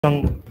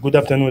Good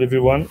afternoon,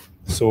 everyone.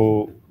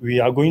 So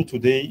we are going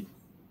today,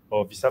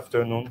 or this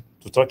afternoon,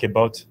 to talk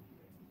about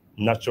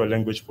natural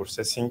language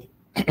processing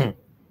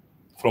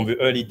from the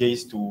early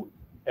days to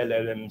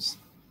LLMs,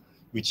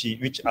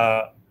 which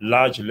are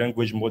large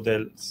language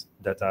models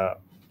that are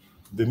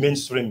the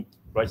mainstream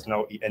right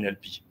now in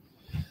NLP.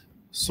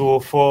 So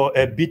for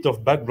a bit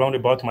of background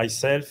about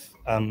myself,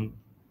 I'm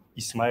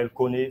Ismael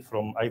Kone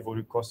from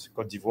Ivory Coast,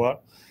 Côte d'Ivoire,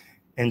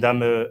 and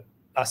I'm an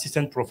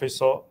assistant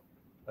professor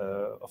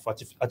of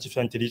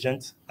artificial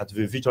intelligence at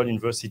the Virtual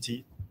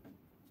University.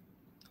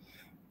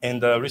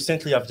 And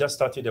recently, I've just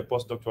started a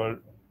postdoctoral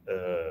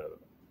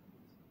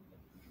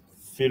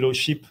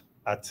fellowship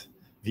at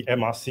the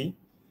MRC,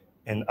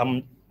 and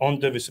I'm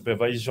under the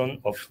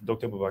supervision of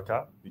Dr.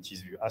 Boubacar, which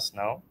is with us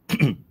now.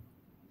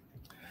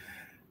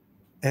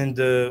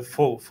 And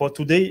for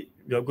today,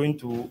 we are going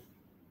to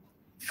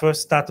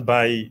first start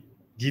by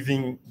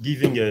giving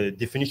a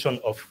definition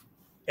of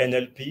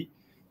NLP,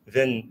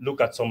 then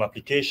look at some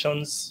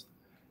applications,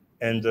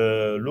 and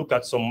look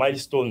at some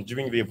milestones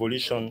during the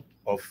evolution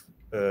of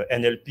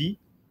NLP.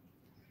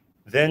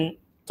 Then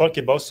talk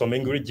about some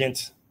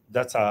ingredients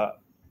that are,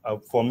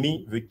 for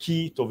me, the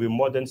key to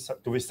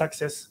the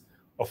success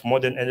of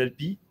modern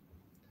NLP.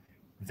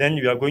 Then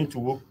we are going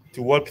to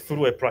work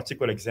through a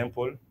practical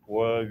example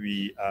where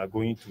we are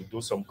going to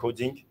do some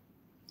coding,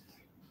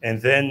 and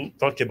then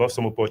talk about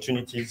some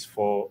opportunities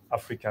for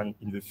African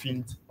in the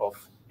field of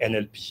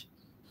NLP.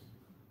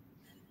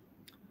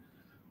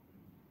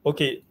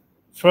 Okay,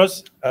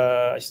 first,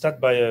 I start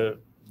by a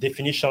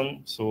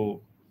definition.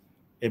 So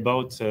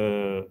about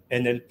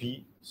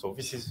NLP. So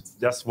this is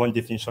just one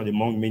definition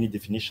among many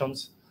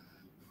definitions,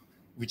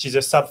 which is a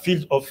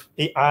subfield of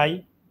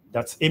AI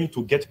that's aimed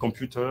to get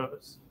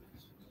computers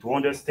to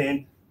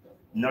understand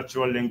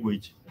natural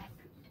language,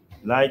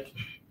 like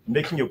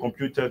making your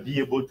computer be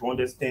able to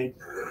understand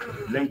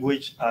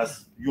language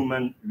as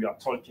human we are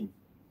talking.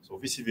 So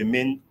this is the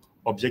main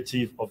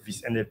objective of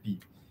this NLP.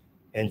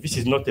 And this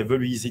is not a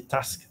very easy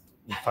task.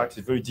 In fact,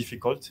 it's very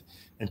difficult.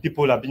 And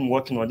people have been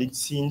working on it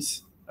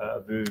since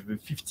the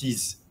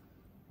 50s.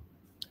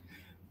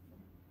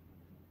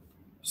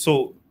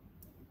 So,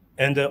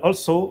 and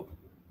also,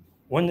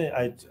 when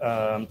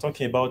I'm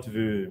talking about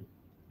the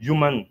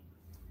human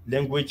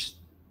language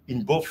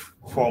in both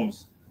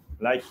forms,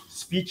 like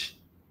speech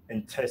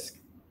and text,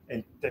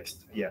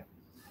 yeah.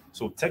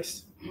 So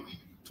text,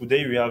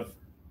 today we have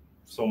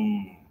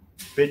some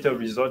better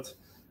results,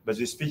 but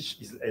the speech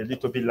is a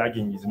little bit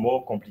lagging, it's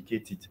more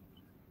complicated.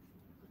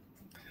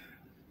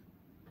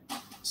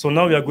 So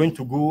now we are going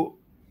to go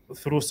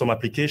through some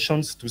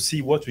applications to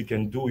see what we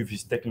can do with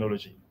this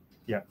technology.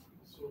 Yeah.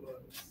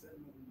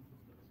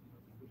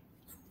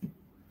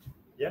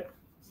 Yeah.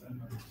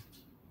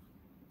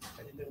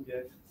 I didn't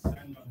get.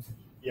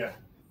 Yeah.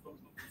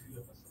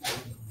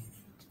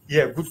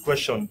 Yeah, good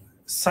question.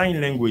 Sign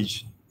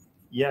language.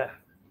 Yeah.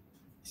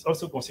 It's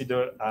also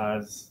considered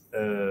as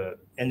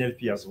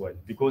NLP as well,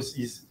 because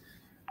it's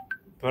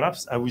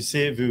perhaps I would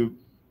say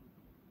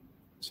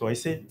so I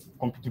say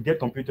to get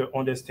computer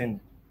understand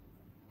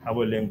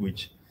our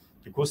language,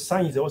 because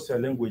sign is also a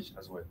language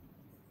as well,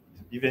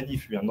 even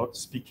if we are not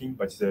speaking,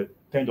 but it's a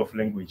kind of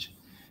language.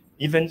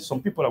 Even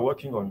some people are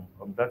working on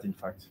that, in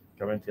fact.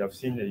 Currently, I've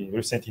seen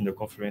recently in a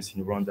conference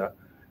in Rwanda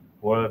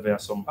where there are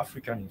some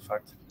African, in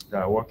fact,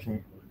 that are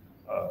working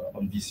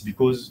on this,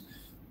 because,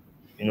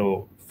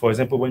 for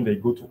example, when they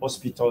go to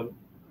hospital,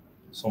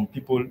 some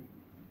people,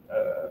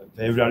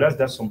 they realize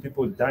that some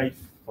people die,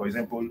 for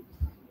example,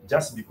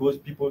 just because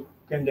people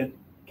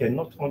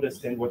cannot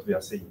understand what they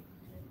are saying.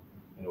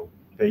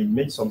 They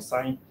make some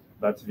sign,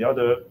 but the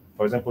other,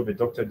 for example, the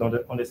doctor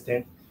don't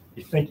understand.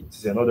 They think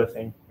it's another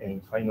thing,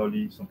 and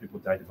finally, some people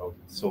died about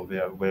it. So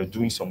we're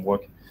doing some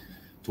work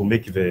to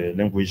make the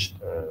language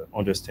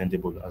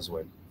understandable as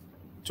well.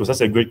 So that's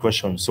a great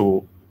question.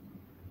 So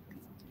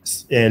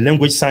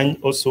language sign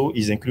also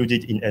is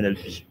included in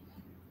NLP.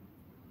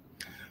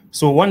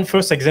 So one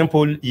first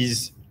example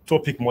is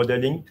topic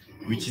modeling,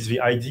 which is the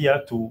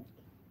idea to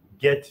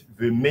get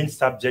the main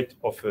subject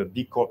of a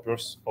big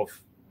corpus of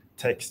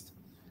text.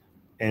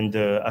 And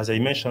as I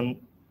mentioned,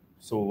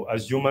 so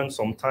as humans,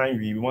 sometimes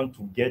we want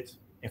to get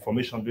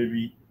information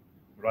very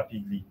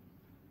rapidly,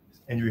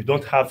 and we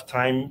don't have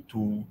time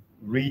to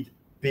read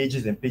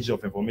pages and pages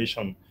of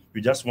information.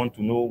 We just want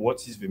to know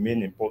what is the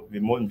main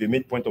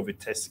point of the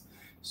text.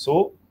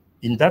 So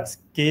in that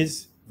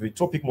case, the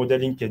topic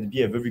modeling can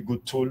be a very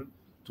good tool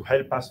to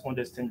help us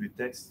understand the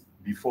text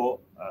before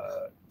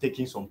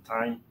taking some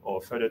time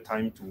or further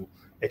time to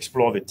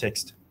explore the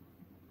text.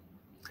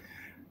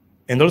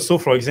 And also,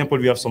 for example,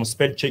 we have some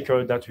spell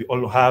checker that we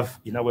all have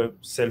in our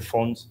cell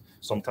phones.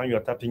 Sometimes you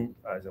are typing,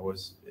 as I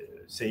was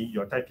saying,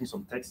 you are typing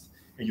some text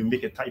and you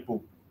make a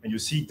typo, and you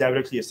see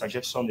directly a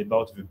suggestion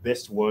about the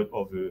best word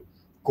or the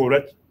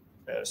correct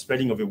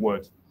spelling of a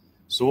word.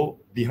 So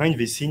behind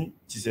the scene,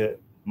 it is a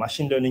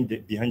machine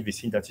learning behind the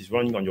scene that is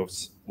running on your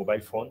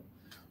mobile phone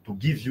to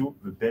give you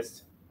the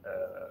best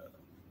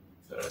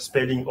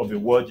spelling of the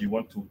word you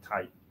want to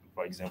type,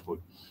 for example.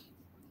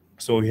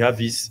 So we have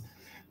this.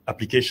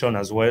 application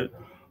as well.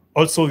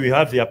 Also, we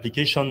have the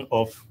application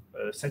of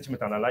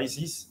sentiment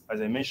analysis,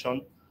 as I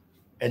mentioned.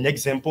 An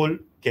example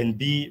can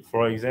be,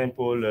 for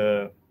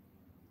example,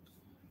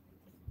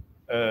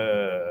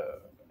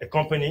 a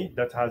company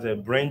that has a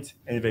brand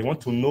and they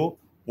want to know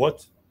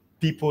what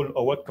people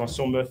or what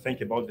consumers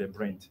think about their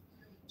brand.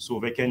 So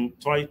they can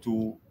try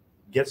to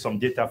get some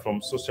data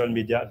from social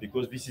media,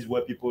 because this is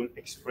where people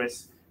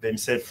express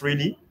themselves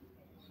freely,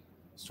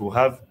 to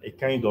have a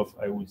kind of,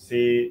 I would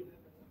say,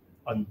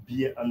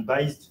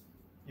 unbiased,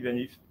 even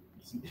if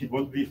it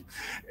won't be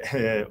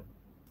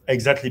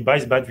exactly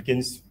biased, but we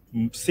can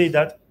say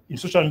that in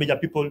social media,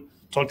 people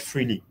talk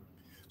freely.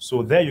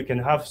 So there you can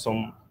have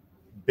some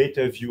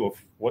better view of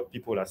what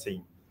people are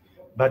saying.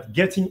 But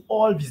getting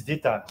all this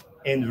data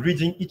and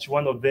reading each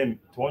one of them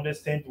to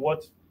understand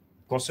what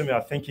consumers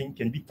are thinking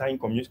can be time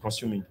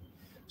consuming.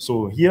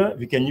 So here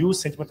we can use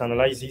sentiment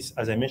analysis,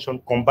 as I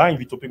mentioned, combined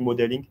with topic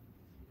modeling,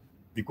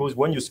 because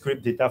when you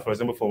scrape data, for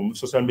example, from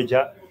social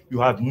media, you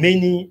have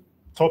many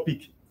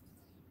topics.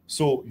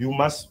 So you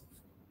must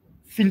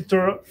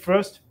filter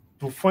first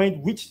to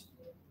find which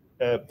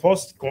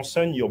posts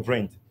concern your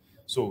brand.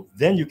 So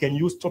then you can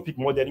use topic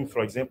modeling,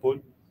 for example,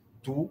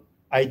 to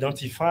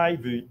identify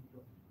the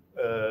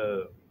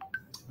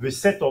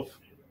set of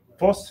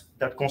posts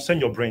that concern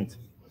your brand.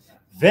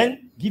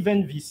 Then,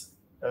 given this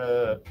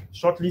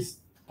shortlist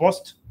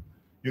post,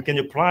 you can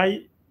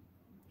apply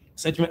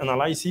sentiment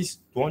analysis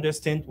to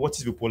understand what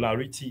is the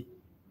polarity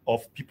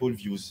of people's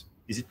views.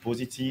 Is it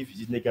positive?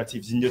 Is it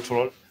negative? Is it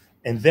neutral?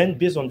 And then,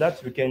 based on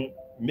that, you can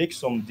make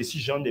some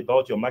decision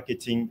about your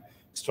marketing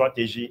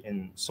strategy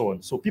and so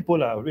on. So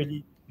people are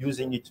really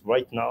using it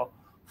right now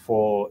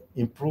for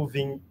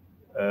improving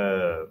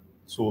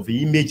so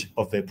the image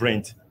of the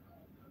brand.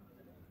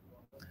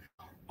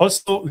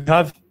 Also, we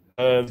have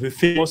the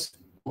famous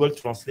Google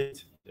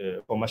Translate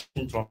for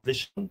machine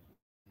translation.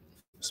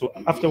 So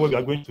afterward, we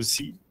are going to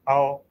see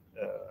how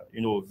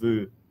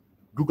the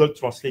Google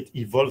Translate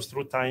evolves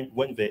through time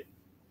when they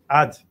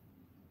add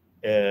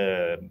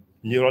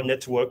neural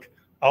network,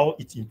 how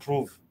it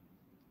improves.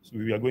 So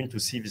we are going to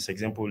see this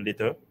example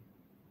later.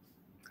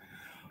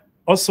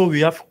 Also,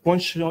 we have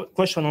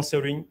question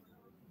answering,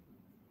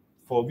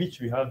 for which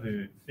we have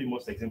a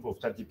famous example of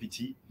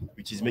ChatGPT,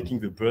 which is making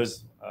the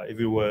buzz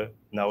everywhere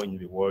now in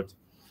the world.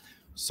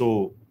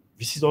 So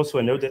this is also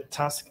another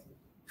task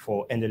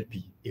for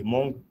NLP,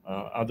 among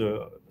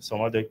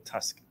some other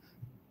tasks.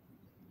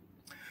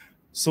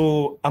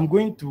 So I'm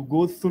going to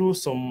go through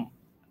some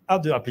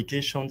other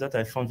applications that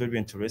I found very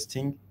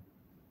interesting.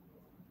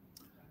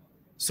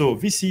 So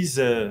this is,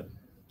 as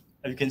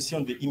you can see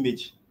on the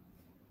image,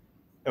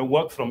 a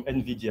work from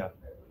NVIDIA.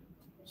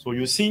 So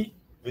you see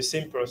the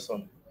same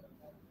person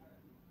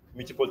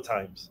multiple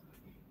times,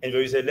 and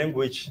there is a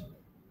language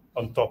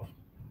on top,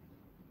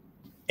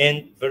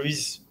 and there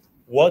is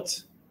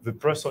what the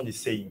person is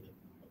saying.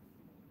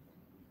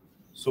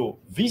 So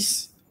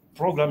this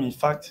program, in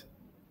fact,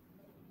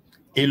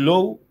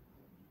 allows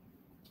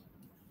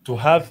to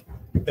have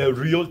a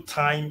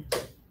real-time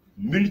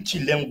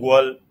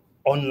multilingual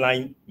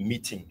online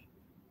meeting.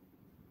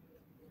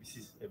 This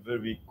is a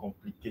very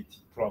complicated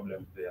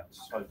problem there,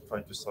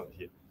 trying to solve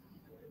here.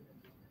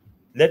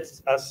 Let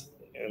us,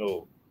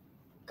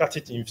 cut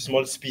it in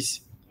small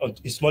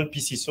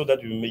pieces so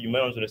that you may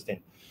understand.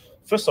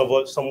 First of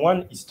all,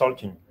 someone is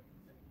talking.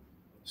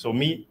 So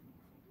me,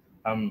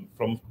 I'm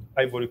from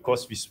Ivory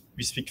Coast.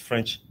 We speak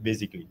French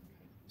basically.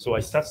 So I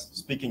start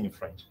speaking in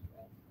French,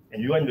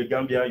 and you are in the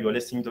Gambia. You are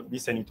listening to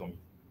me.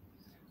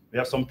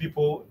 There are some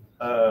people,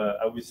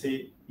 I would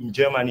say, in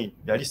Germany,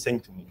 they are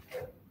listening to me.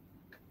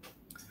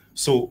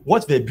 So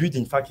what they build,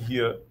 in fact,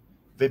 here,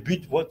 they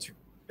build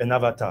an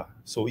avatar.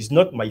 So it's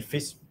not my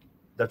face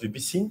that will be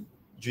seen.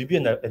 It will be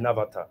an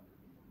avatar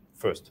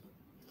first.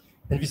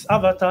 And this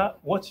avatar,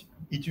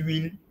 it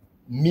will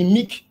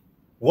mimic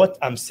what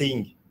I'm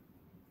saying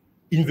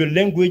in the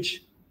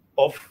language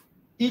of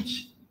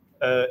each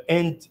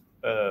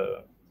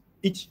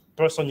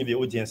person in the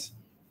audience.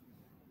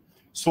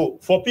 So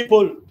for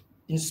people,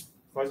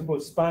 for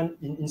example,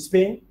 in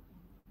Spain,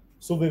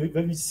 so they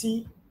will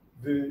see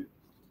the,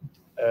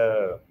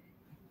 I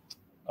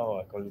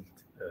call it,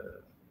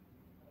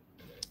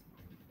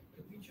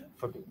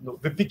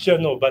 the picture,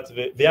 no, but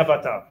the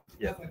avatar.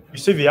 Yeah. You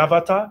see the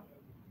avatar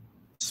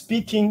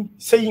speaking,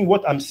 saying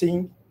what I'm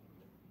saying.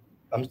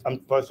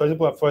 For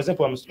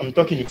example, I'm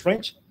talking in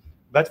French,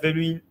 but they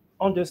will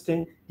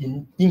understand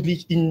in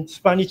English, in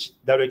Spanish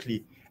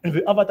directly. And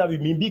the avatar will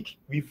mimic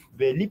with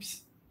their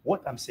lips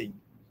what I'm saying.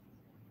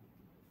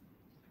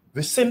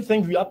 The same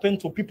thing will happen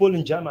to people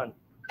in German.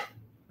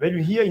 When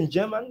you hear in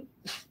German,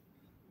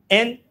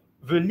 and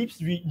the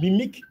lips will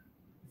mimic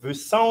the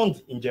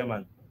sound in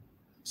German.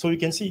 So you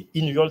can see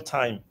in real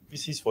time,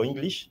 this is for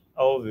English,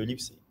 how the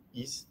lips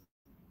is.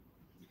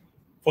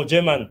 For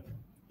German,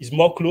 it's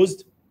more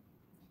closed.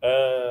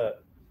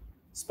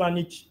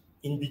 Spanish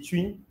in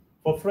between.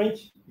 For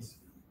French, it's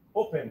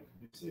open.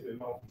 You see the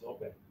mouth is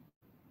open.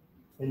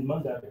 In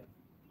Mandarin.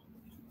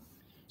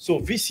 So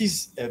this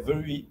is a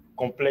very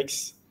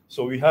complex.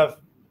 So we have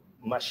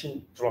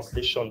machine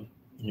translation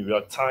in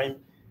real time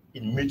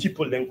in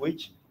multiple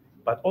language,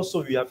 but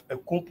also we have a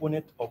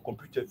component of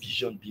computer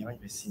vision behind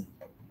the scene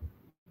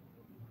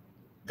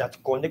that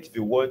connects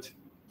the word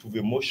to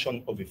the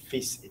motion of the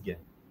face again.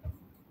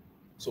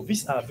 So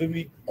these are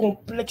very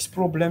complex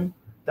problems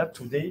that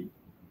today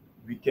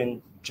we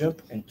can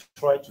jump and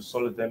try to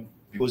solve them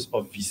because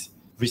of this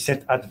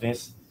recent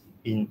advance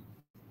in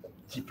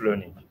deep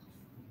learning.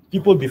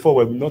 People before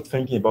were not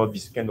thinking about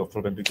this kind of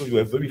problem because we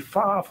were very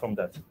far from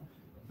that.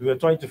 We were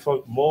trying to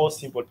solve more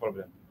simple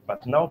problems.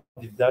 But now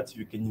with that,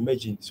 you can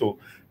imagine. So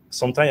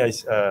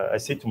sometimes I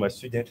say to my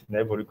students in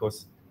every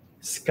course,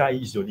 sky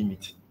is your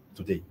limit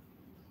today.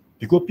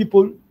 Because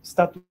people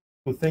start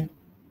to think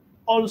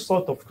all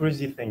sorts of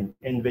crazy things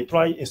and they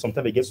try and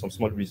sometimes they get some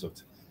small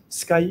results.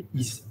 Sky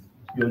is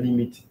your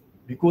limit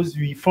because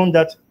we found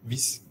that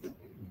this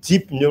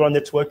deep neural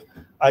network,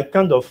 I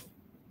kind of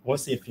won't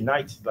say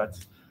infinite, but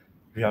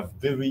we have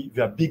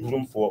big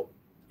room for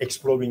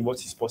exploring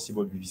what is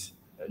possible with this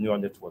neural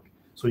network.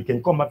 So you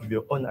can come up with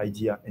your own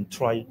idea and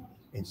try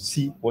and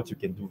see what you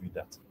can do with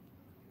that.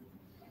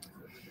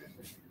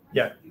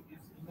 Yeah.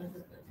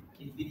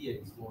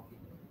 NVIDIA is working.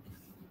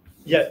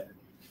 Yeah.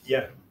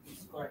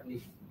 It's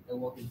currently a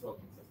work in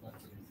progress.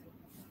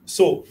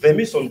 So there may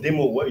be some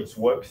demo where it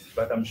works,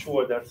 but I'm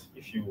sure that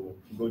if you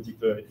go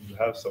deeper, you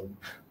have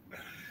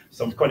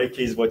some corner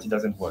case where it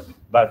doesn't work.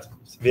 But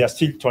they are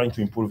still trying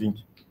to improve it.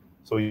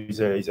 So it's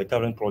a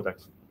current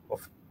product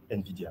of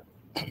NVIDIA.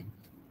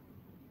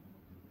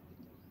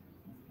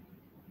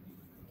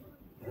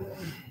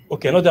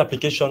 Okay, another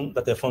application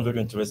that I found very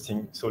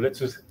interesting. So let's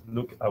just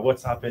look at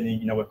what's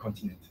happening in our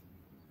continent.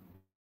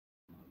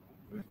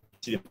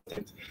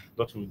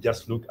 Not to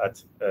just look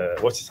at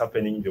what is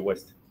happening in the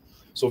West.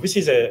 So this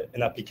is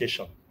an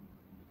application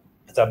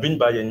that's been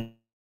by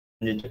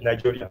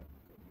Nigeria.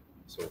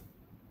 So,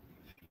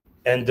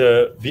 and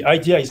the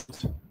idea is,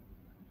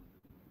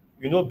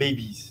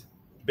 babies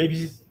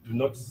do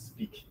not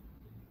speak.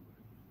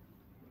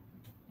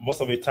 Most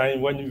of the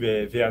time when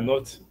they are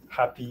not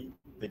happy,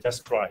 they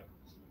just cry.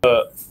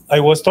 I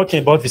was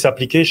talking about this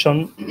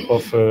application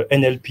of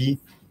NLP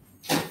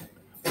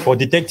for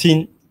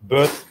detecting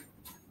birth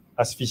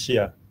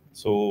asphyxia.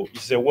 So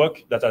it's a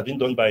work that has been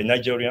done by a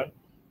Nigerian,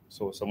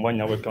 so someone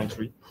in our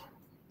country,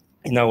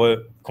 in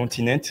our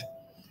continent.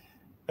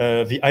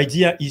 The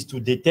idea is to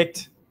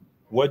detect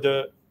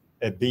whether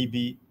a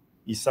baby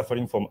is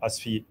suffering from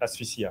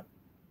asphyxia.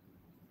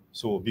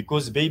 So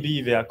because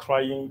baby, they are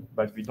crying,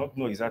 but we don't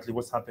know exactly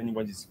what's happening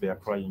when they are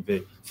crying.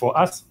 For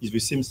us, it's the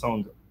same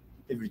sound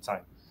every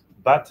time.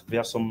 But there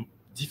are some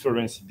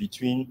difference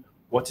between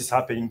what is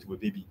happening to a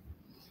baby.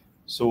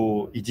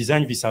 So he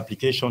designed this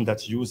application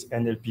that uses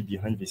NLP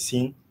behind the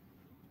scene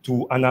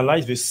to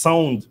analyze the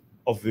sound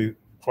of the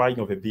crying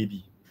of a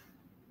baby.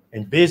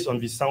 And based on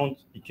the sound,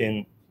 he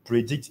can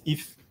predict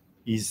if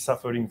he's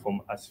suffering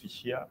from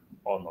asphyxia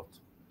or not.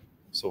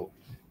 So,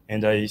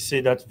 and I say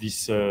that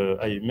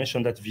I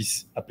mentioned that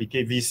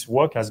this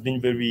work has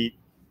been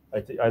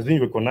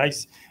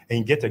recognized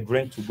and get a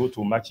grant to go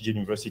to McGill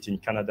University in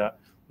Canada,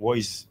 where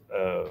is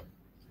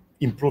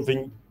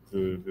improving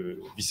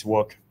this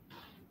work.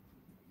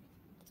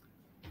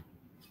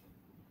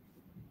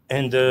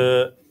 And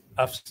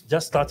I've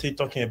just started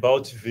talking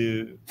about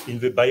in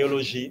the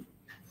biology,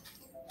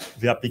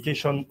 the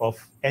application of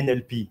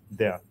NLP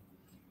there.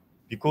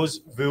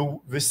 Because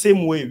the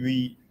same way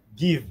we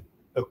give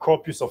a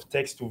corpus of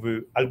text to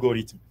the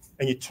algorithm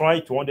and you try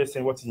to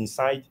understand what is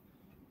inside,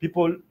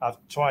 people have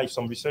tried,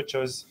 some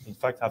researchers, in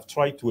fact, have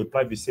tried to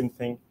apply the same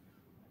thing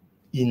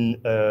in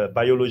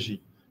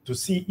biology to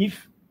see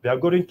if the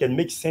algorithm can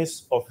make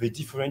sense of the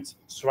different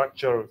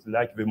structures,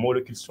 like the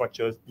molecule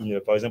structures in,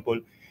 for example,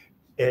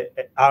 a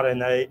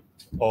RNA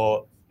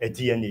or a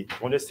DNA,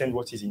 to understand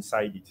what is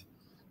inside it.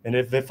 And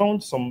they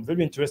found some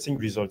very interesting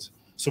results.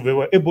 So they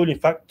were able, in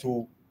fact,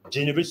 to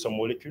generate some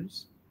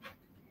molecules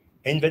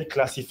and then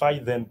classify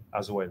them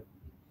as well.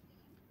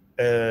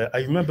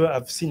 I remember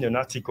I've seen an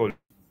article.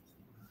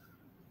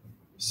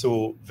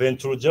 So they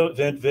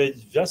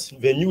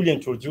newly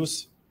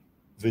introduced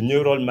the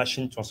neural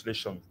machine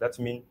translation. That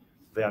means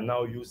they are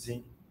now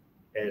using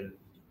a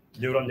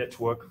neural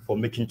network for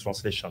making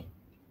translation.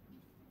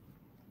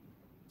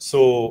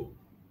 So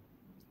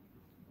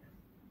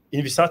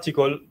in this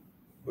article,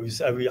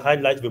 I will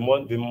highlight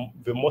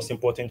the most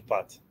important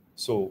part.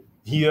 So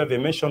here they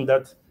mentioned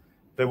that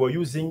they were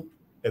using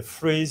a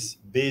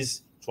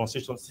phrase-based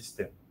translation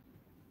system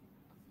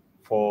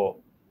for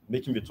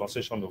making the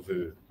translation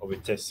of a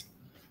text.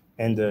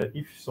 And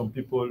if some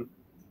people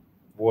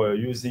were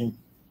using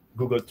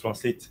Google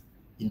Translate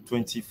in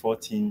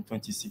 2014,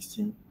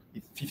 2016,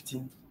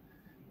 15,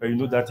 you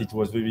know that it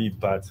was very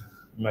bad.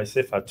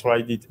 Myself, I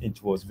tried it,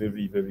 it was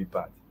very, very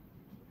bad.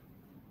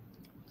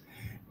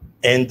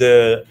 And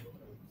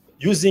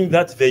using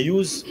that, they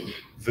use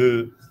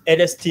the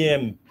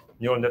LSTM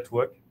neural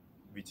network,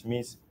 which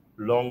means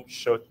long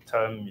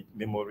short-term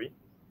memory,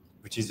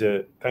 which is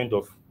a kind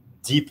of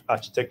deep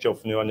architecture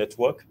of neural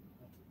network.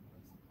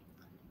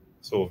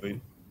 So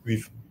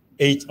with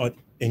 8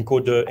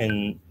 encoder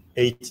and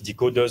 8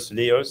 decoders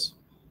layers.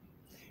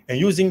 And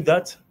using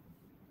that,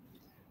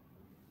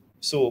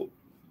 so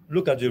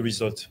look at the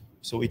result.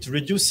 So it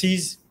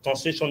reduces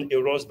translation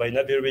errors by an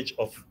average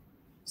of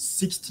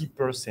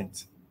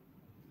 60%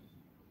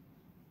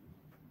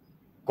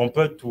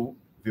 compared to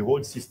the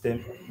whole system,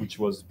 which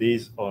was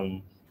based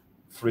on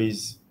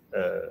phrase,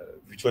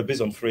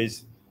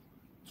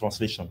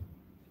 translation.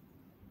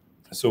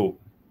 So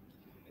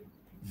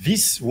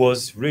this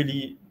was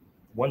really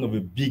one of the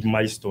big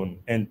milestones.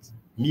 And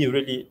me,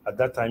 really, at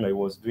that time, I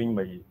was doing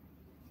my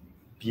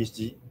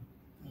PhD,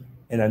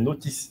 and I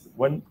noticed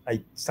when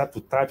I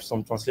started to type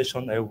some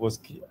translation, I was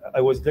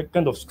like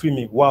kind of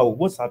screaming, "Wow,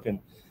 what's happened?"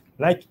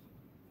 Like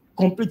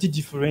completely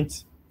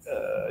different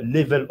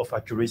level of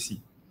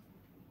accuracy.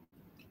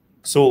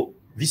 So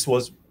this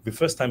was the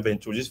first time they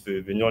introduced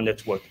the neural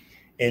network,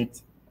 and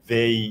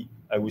they,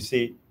 I would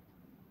say,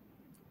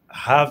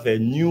 have a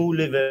new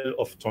level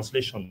of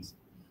translations.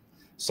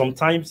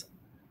 Sometimes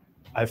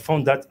I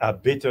found that are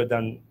better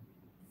than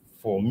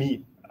for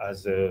me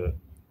as a,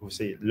 we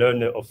say,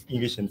 learner of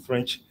English and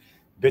French,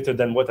 better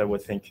than what I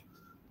would think.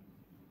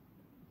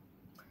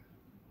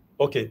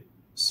 Okay,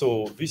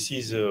 so this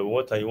is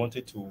what I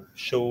wanted to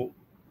show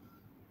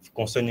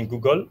concerning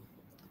Google.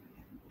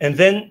 And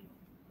then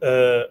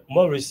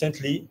more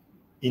recently,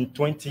 in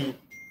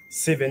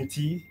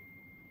 2017,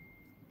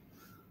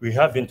 we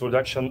have the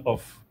introduction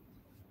of,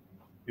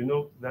 you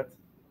know, that,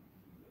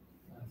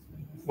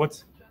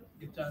 what?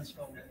 The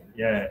transformer.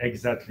 Yeah,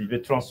 exactly, the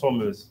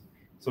transformers.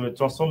 So the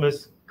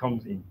transformers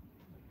comes in.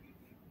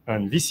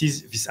 And this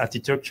is this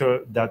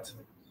architecture that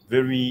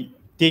very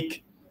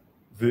take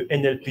the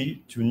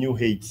NLP to new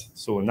heights.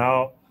 So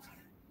now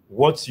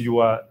what you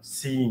are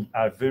seeing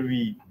are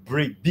very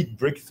big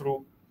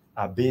breakthrough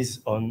are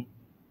based on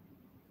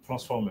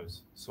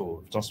transformers.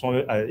 So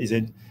transformer is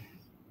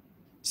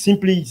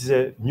it's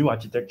a new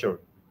architecture.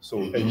 So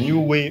a new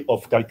way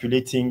of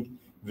calculating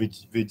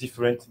the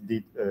different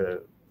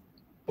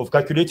of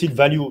calculating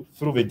value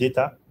through the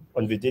data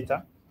on the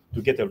data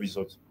to get a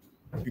result.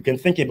 You can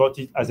think about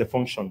it as a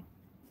function,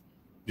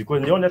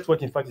 because neural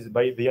network, in fact, is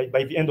by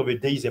the end of the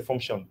day is a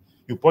function.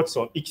 You put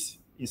some x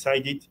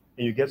inside it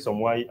and you get some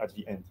y at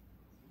the end.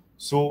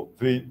 So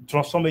the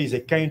transformer is a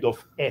kind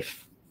of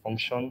f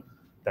function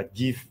that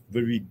gives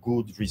very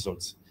good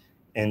results.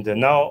 And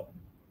now,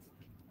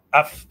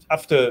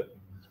 after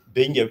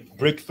being a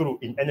breakthrough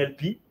in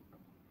NLP,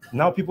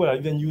 now people are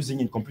even using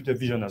in computer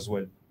vision as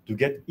well to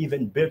get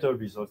even better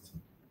results.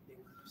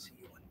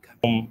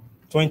 From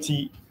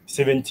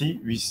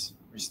 2017, we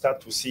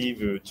start to see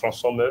the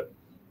transformer,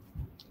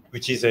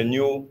 which is a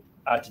new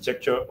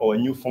architecture or a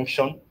new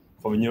function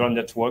for a neural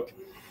network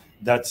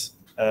that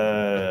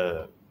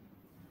I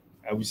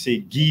would say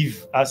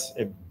give us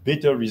a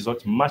better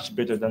result, much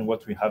better than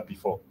what we have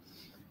before.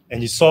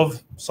 And it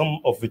solves some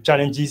of the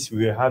challenges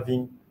we were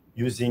having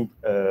using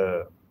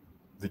the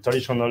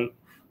traditional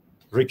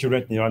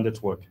recurrent neural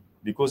network.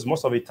 Because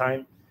most of the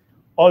time,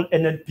 all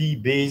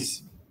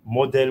NLP-based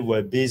models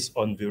were based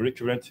on the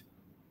recurrent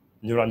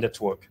neural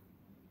network.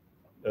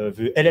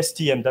 The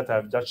LSTM that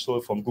I've just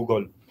showed from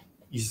Google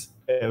is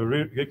a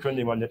recurrent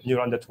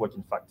neural network,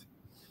 in fact.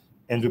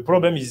 And the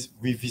problem is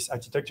with this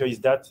architecture is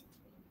that,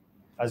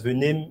 as the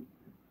name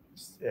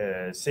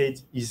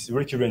said, is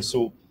recurrent.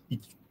 So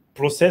it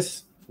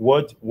processes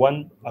word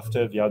one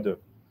after the other.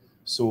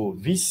 So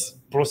this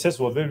process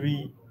was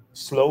very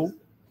slow,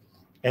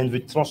 and the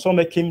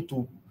transformer came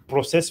to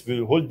process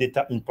the whole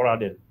data in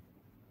parallel.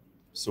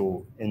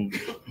 So in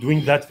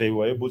doing that, they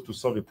were able to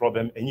solve the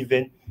problem and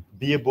even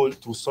be able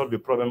to solve the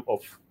problem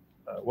of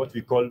what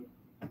we call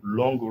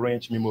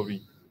long-range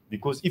memory.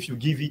 Because if you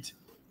give it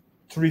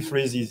 3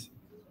 phrases,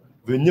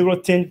 the neural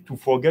tend to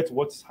forget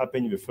what's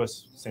happened in the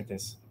first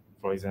sentence,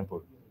 for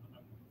example.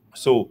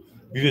 So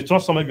with the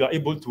transformer, you are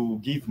able to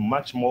give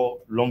much more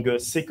longer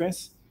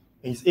sequence,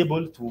 and it's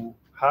able to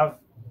have,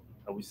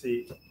 I would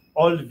say,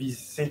 all these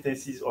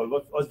sentences or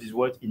all these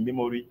words in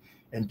memory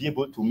and be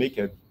able to make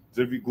a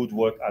very good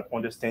work at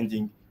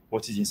understanding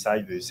what is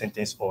inside the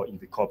sentence or in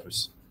the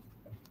corpus.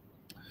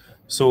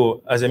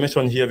 So as I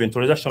mentioned here, the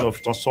introduction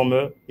of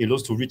transformer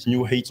allows to reach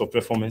new heights of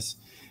performance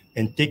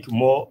and take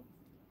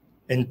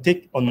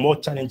on more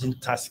challenging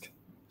tasks.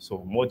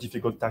 So more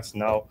difficult tasks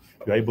now,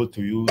 you are able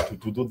to use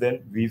to do them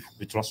with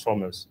the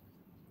transformers.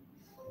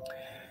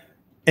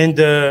 And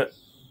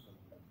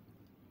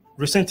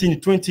recently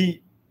in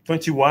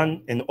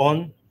 2021 and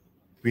on,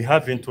 we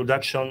have the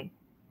introduction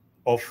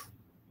of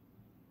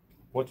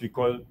what we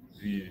call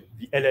the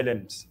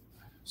LLMs.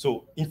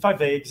 So in fact,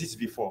 they exist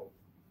before,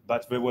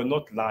 but they were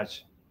not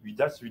large. We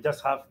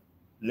just have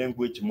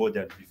language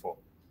model before.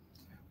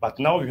 But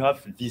now we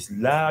have this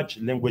large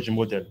language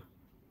model.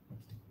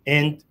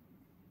 And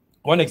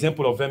one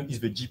example of them is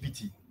the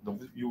GPT.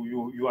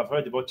 You have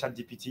heard about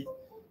ChatGPT,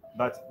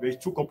 but there's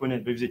 2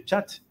 components. There's the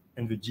chat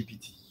and the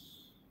GPT.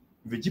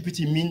 The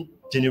GPT means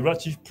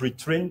generative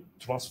pre-trained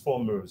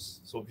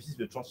transformers. So this is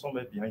the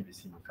transformer behind the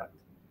scene, in fact.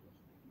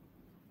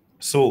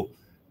 So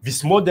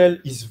this model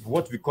is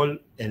what we call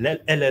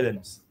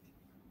LLMs.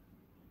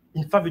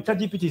 in fact, the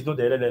ChatGPT is not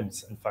the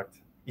LLMs. In fact,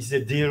 it's a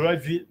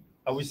derived,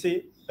 I would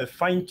say, a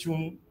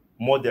fine-tuned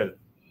model,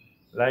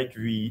 like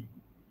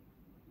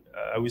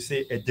I would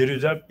say a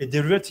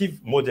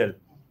derivative model.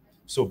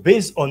 So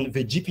based on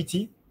the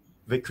GPT,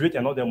 they create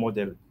another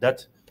model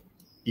that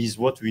is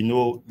what we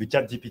know the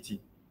ChatGPT,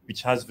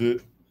 which has the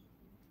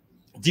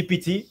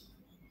GPT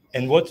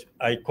and what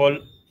I call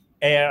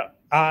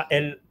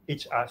RLHF,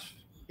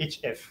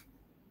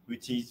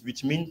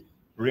 which means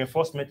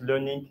reinforcement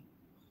learning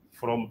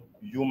from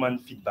human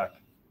feedback.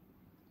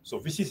 So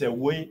this is a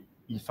way,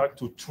 in fact,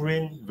 to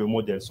train the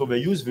model. So they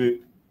use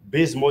the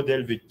base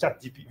model, the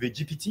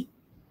GPT,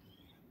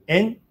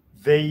 and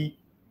they,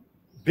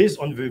 based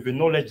on the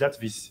knowledge that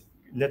this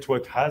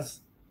network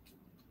has,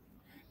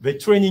 they're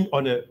training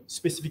on a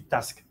specific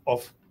task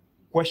of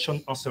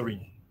question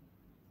answering.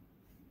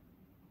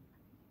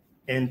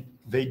 And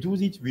they do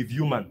it with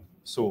human.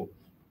 So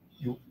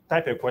you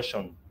type a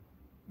question,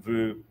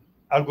 the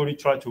algorithm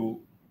try to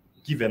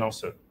give an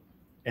answer.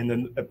 And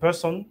then a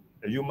person,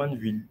 a human,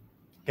 will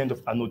kind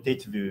of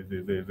annotate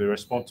the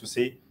response to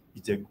say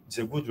it's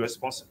a good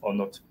response or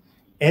not.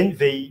 And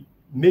they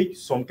make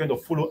some kind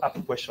of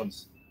follow-up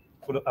questions.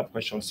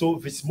 So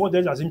this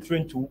model has been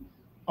trained to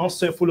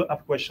answer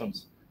follow-up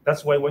questions.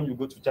 That's why when you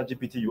go to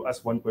ChatGPT, you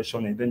ask one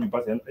question and then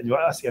you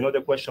ask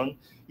another question,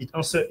 it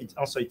answer.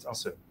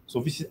 So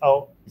this is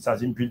how it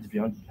has been built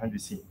behind the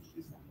scene.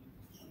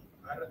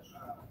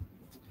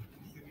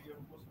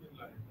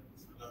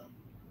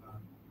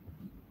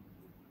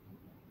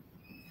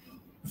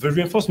 The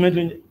reinforcement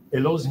learning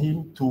allows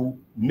him to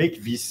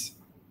make this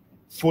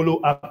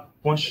follow-up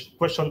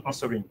question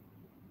answering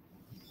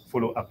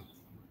follow-up.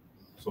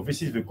 So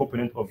this is the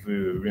component of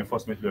the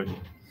reinforcement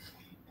learning.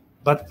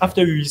 But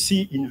after we will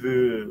see in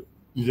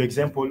the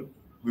example,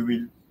 we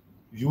will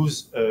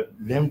use a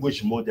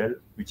language model,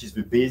 which is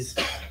the base,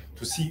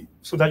 to see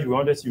so that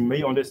you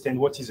may understand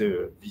what is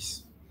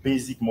this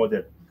basic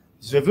model.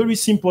 It's a very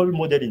simple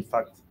model, in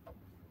fact,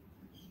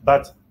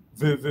 but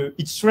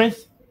its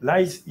strength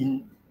lies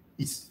in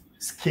its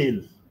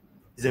scale.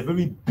 It's a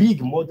very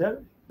big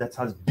model that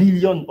has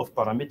billions of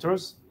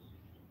parameters.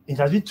 It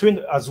has been trained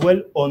as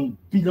well on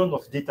billions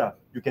of data.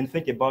 You can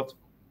think about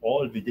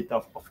all the data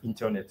of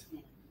internet.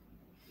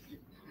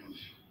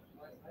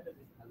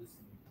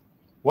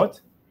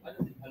 What? Why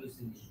does it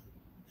hallucinate?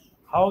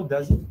 How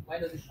does it? Why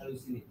does it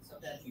hallucinate?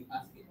 Sometimes you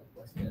ask it a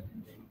question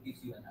and then it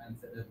gives you an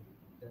answer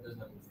that does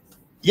not exist.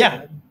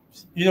 Yeah,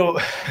 you know,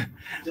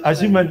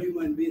 as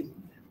human beings,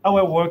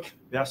 our work,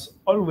 there's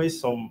always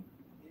some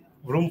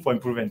room for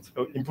improvement.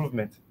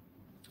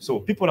 So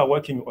people are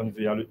working on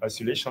the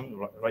isolation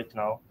right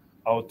now,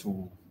 how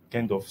to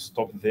kind of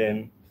stop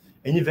them.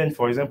 And even,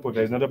 for example,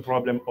 there's another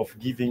problem of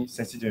giving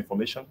sensitive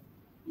information,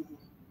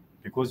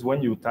 because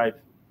when you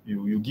type,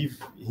 you give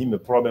him a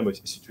problem or a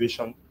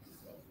situation.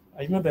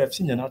 I remember I've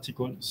seen an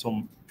article,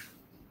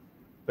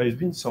 there's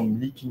been some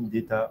leaking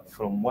data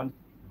from one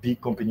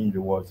big company in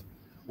the world.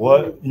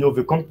 Well, you know,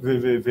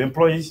 the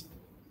employees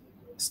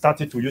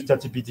started to use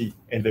ChatGPT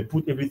and they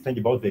put everything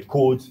about the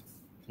code,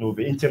 you know,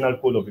 the internal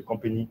code of the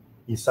company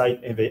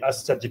inside, and they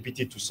asked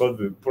ChatGPT to solve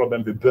the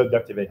problem, the bug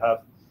that they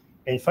have.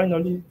 And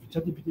finally,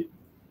 ChatGPT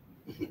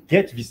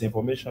get this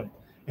information.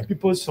 And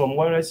people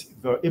somewhere else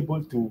were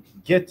able to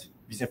get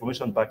this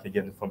information back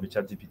again from the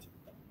ChatGPT.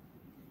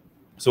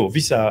 So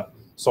these are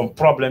some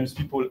problems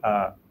people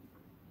are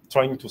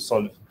trying to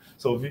solve.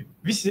 So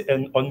this is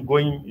an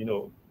ongoing, you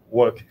know,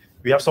 work.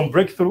 We have some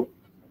breakthrough,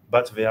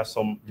 but there are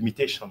some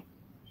limitation,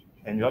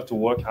 and you have to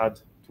work hard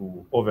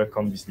to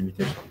overcome this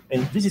limitation.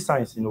 And this is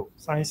science. You know,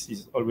 science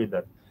is always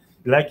that.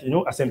 Like, you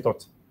know,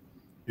 asymptote.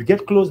 You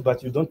get close,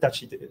 but you don't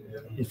touch it.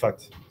 In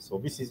fact, so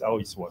this is how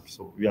it works.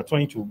 So we are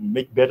trying to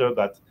make better,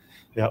 but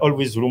there are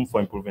always room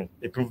for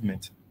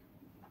improvement.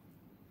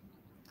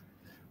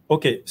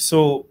 Okay,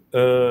 so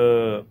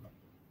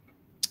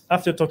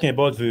after talking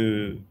about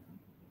the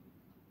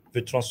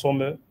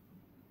transformer,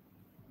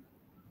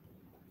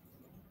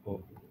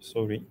 oh,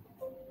 sorry.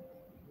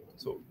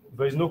 So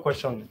there is no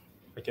question.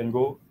 I can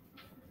go.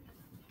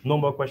 No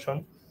more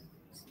question.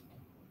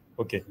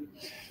 Okay.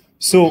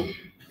 So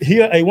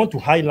here I want to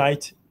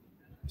highlight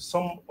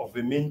some of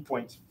the main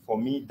points for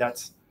me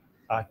that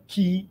are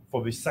key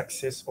for the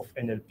success of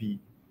NLP.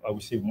 I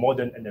would say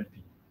modern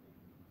NLP.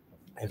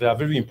 And they are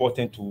very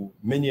important to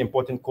many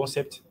important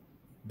concepts,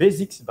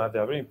 basics, but they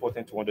are very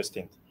important to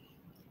understand.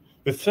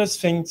 The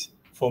first thing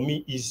for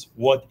me is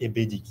word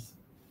embedding,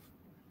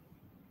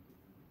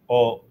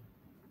 or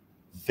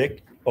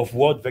of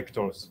word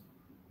vectors.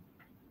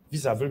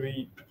 These are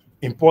very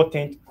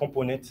important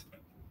components,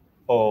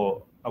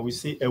 or I would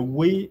say a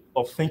way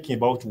of thinking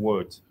about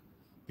words.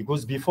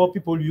 Because before,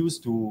 people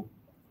used to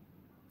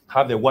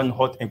have a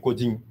one-hot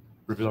encoding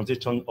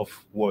representation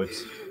of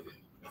words.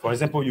 For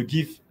example, you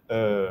give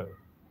to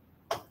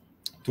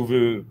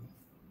the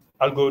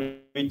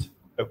algorithm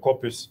a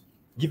corpus,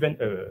 given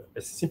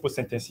a simple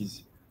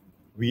sentences.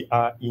 We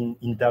are in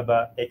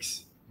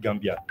IndabaX,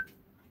 Gambia.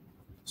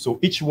 So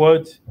each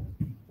word,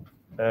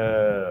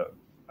 I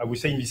would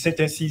say in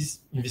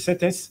the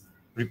sentence,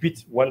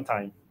 repeat one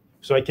time.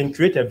 So I can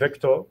create a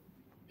vector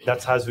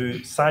that has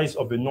the size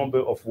of the number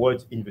of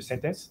words in the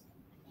sentence.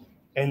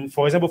 And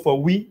for example,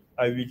 for we,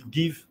 I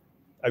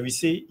will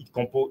say it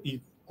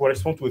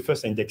corresponds to a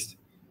first index.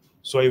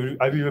 So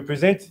I will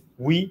represent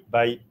we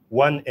by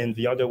 1 and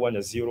the other one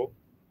as 0.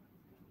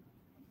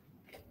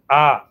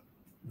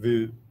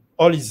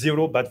 All is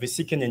 0, but the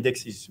second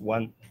index is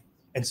 1,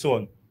 and so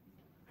on.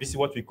 This is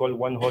what we call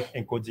one-hot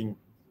encoding.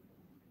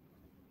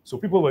 So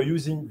people were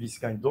using this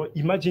kind.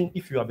 Imagine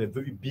if you have a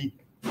very big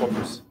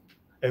corpus,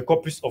 a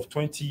corpus of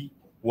 20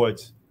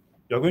 words.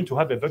 You're going to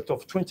have a vector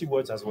of 20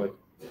 words as well.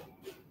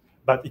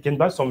 But it can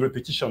have some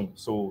repetition,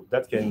 so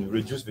that can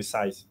reduce the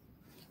size.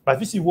 But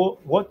this is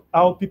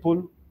how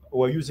people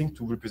were using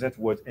to represent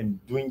words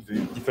and doing the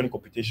different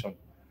computation.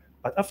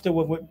 But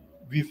afterward,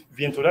 with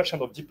the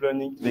introduction of deep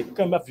learning, they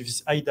come up with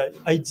this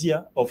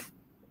idea of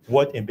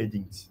word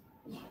embeddings.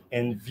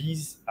 And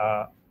these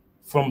are,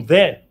 from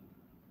there,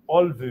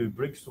 all the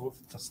breakthroughs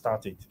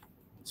started.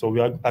 So we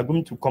are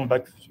going to come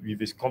back with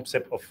this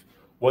concept of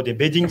word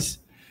embeddings.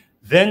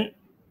 Then,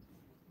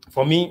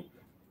 for me,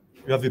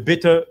 we have a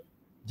better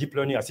deep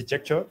learning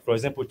architecture. For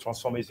example,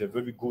 Transformer is a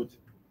very good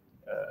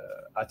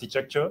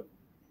architecture,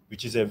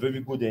 which is a very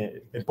good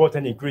and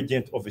important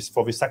ingredient for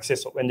the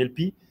success of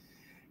NLP.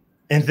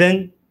 And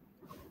then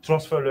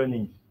transfer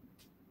learning.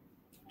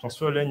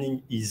 Transfer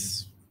learning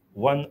is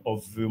one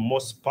of the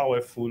most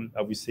powerful,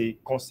 I would say,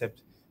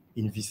 concepts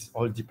in this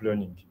all deep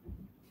learning,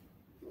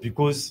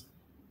 because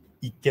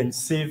it can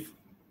save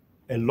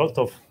a lot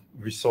of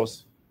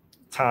resource,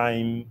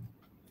 time,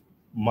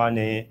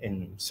 money,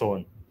 and so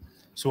on.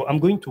 So I'm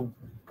going to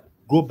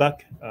go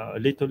back a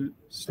little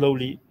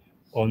slowly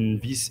on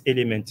this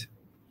element.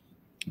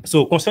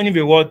 So concerning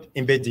the word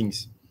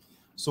embeddings,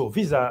 so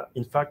these are,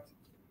 in fact,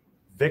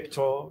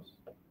 vectors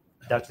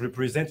that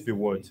represent the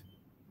word.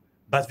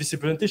 But this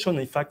representation,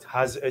 in fact,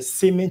 has a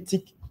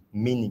semantic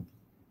meaning.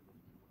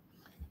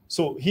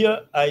 So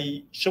here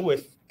I show a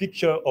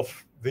picture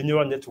of the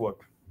neural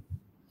network.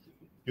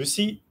 You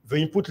see the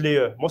input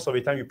layer. Most of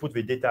the time you put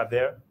the data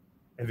there,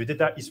 and the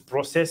data is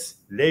processed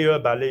layer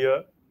by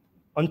layer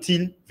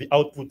until the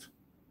output.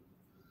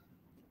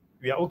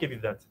 We are okay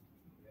with that.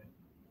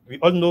 We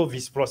all know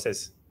this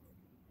process.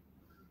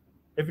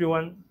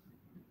 Everyone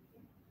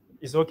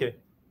is okay.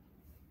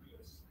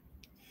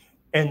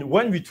 And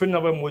when we train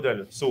our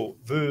model, so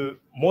the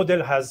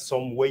model has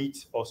some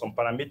weight or some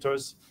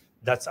parameters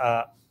that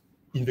are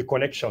in the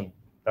connection,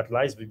 that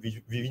lies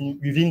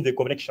within the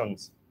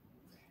connections.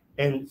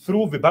 And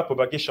through the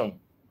backpropagation,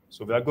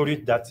 so the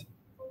algorithm that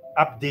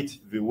updates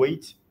the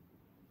weight,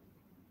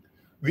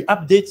 we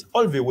update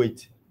all the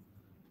weight,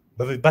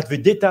 but the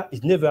data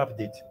is never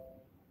updated.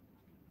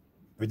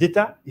 The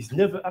data is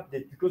never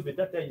updated because the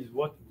data is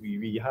what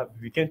we have.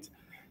 We can't,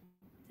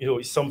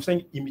 it's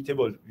something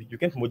immutable. You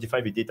can't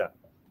modify the data.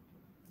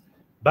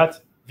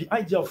 But the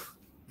idea of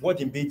word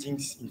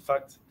embeddings, in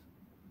fact,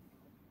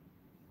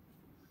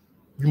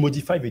 we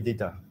modify the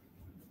data.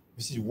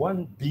 This is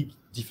one big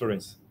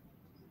difference.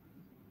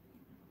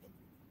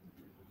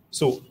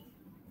 So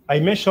I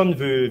mentioned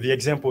the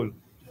example.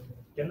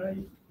 Can I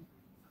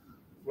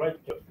write?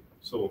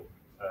 So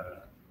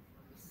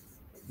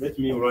let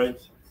me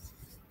write.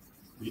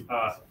 We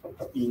are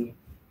in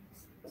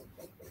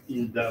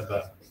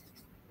INDABA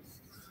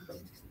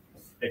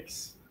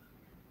X,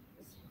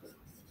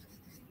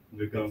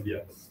 the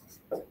Gambia.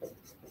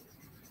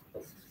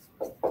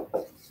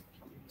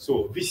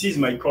 So this is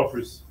my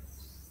corpus.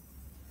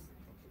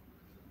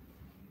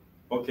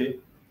 Okay,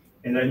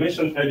 and I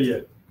mentioned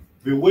earlier,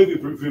 the way we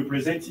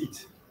represent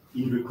it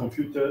in the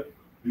computer,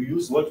 we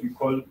use what we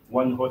call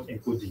one-hot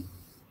encoding.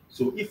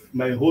 So if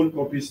my whole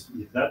corpus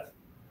is that,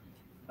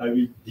 I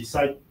will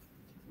decide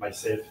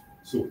myself.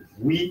 So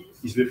we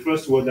is the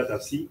first word that I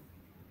see.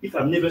 If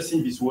I've never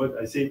seen this word,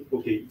 I say,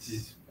 okay, it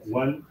is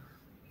 1,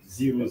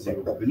 0,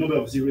 0. The number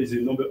of 0 is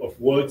the number of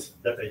words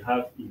that I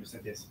have in the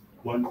sentence.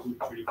 1, 2,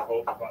 3,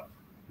 4, 5.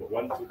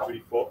 1, 2,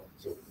 3, 4.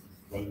 So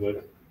 1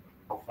 word,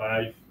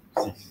 5,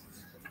 6.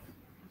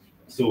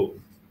 So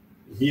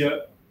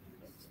here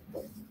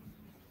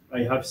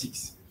I have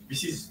 6.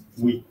 This is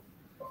we.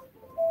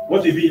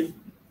 What will be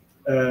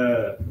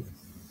the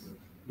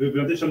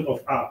representation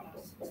of R?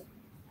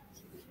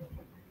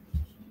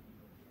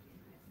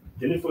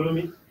 Can you follow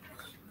me?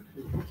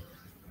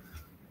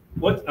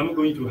 What am I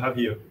going to have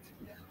here?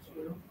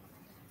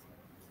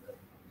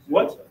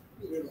 What?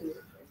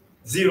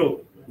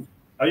 0.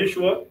 Are you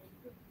sure?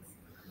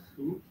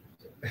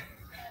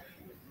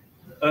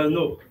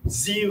 No,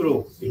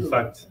 0, in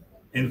fact.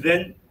 And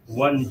then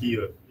 1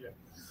 here.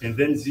 And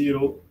then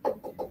 0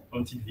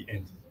 until the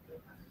end.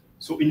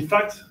 So, in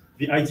fact,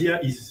 the idea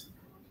is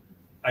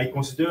I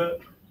consider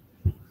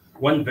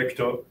one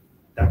vector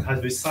that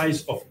has the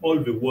size of all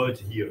the words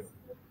here.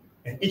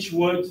 And each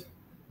word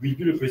will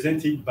be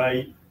represented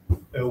by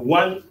a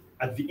 1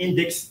 at the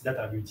index that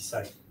I will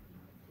decide.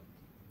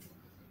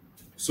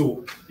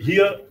 So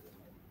here,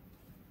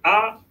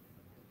 R,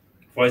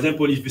 for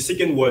example, is the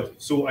second word.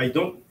 So I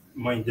don't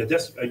mind,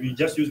 I will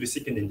just use the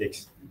second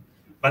index.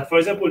 But for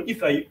example,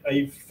 if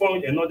I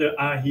found another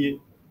R here,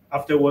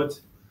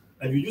 afterwards,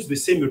 and we use the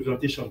same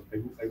representation.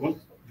 I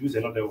won't use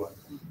another one.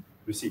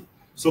 You see.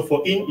 So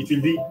for in, it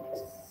will be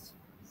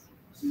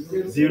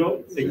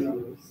 0,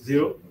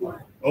 0.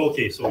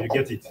 Okay, so you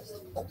get it.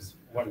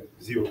 1,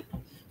 0.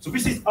 So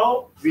this is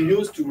how we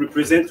use to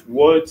represent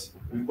words.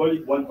 We call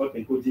it one-hot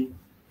encoding,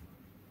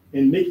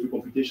 and make the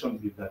computation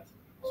with that.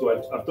 So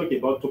I've talked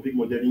about topic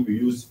modeling. We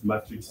use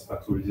matrix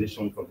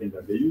factorization, something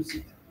that they use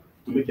it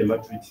to make a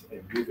matrix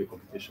and do the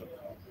computation.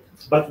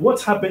 But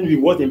what happened with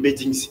word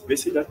embeddings? They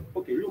say that,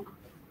 okay, look,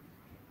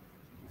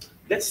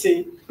 let's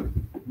say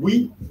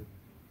we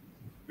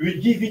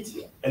will give it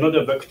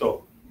another vector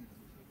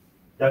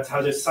that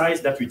has a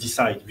size that we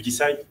decide. We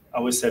decide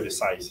ourselves a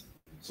size.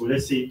 So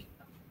let's say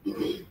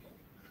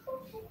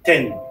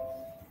 10.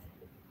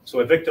 So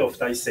a vector of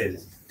size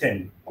says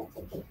 10.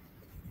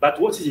 But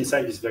what is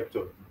inside this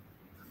vector?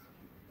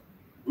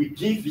 We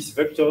give this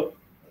vector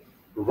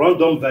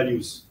random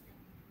values.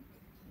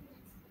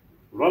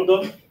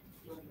 Random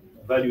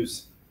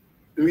values.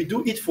 We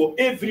do it for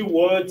every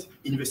word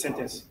in the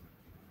sentence.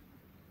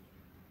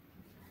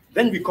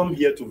 Then we come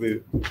here to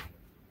the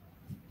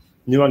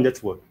neural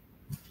network.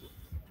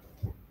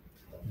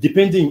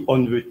 Depending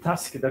on the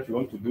task that you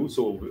want to do,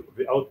 so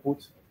the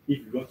output, if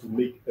you want to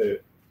make a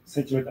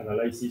sentiment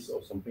analysis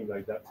or something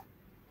like that,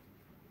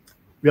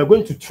 we are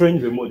going to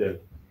train the model.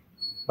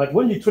 But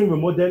when you train the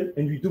model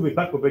and we do the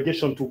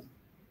backpropagation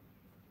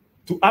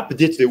to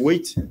update the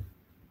weight,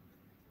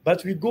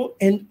 but we go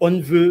and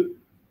on the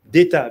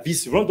data,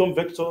 this random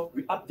vector,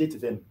 we update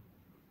them.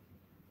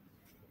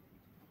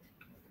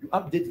 You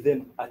update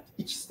them at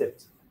each step.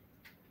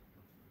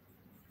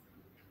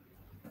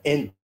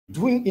 And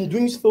in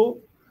doing so,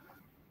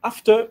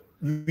 after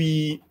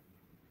we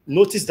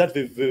notice that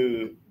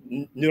the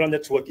neural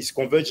network is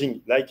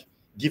converging, like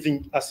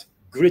giving us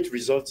great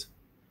results,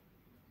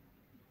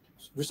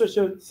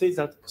 researcher says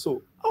that,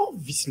 so how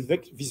this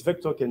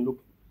vector can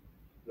look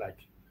like.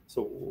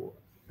 So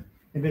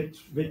and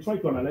they try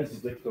to analyze this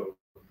vector.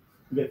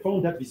 They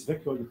found that this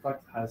vector, in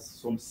fact, has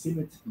some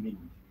symmetry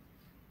meaning.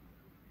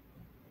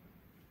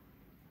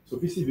 So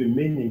this is the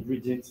main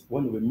ingredient,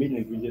 one of the main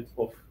ingredients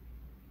of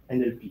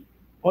NLP.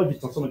 All the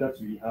transformers that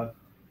we have,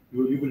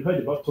 you will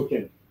heard about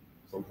token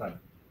sometime.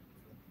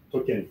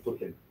 Token.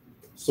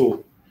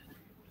 So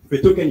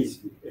the token is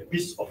a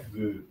piece of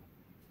the,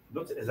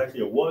 not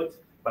exactly a word,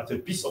 but a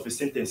piece of a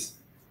sentence.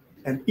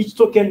 And each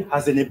token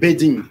has an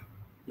embedding,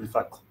 in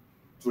fact,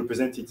 to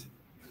represent it.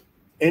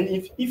 And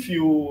if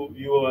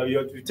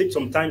you take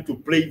some time to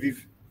play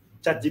with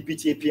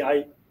ChatGPT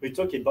API, we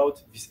talk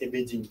about this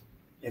embedding.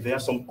 And there are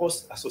some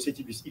costs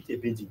associated with it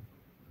embedding.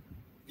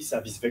 These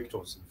are these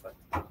vectors, in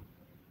fact.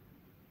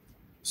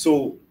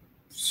 So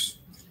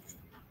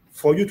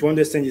for you to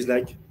understand, is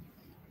like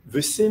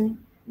the same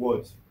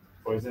word,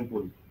 for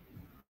example,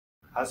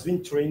 has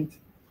been trained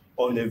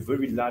on a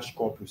very large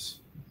corpus.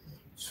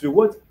 So the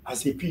word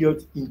has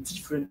appeared in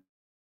different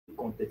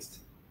contexts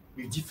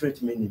with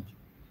different meaning.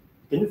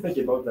 Can you think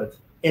about that?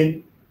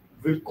 And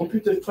the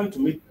computer is trying to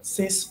make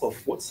sense of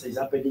what is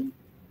happening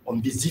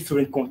on these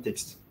different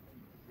contexts.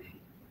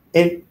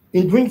 And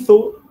in doing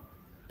so,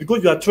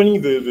 because you are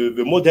training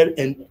the model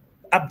and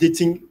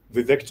updating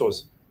the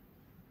vectors.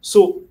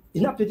 So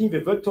in updating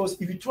the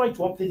vectors, if you try to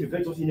update the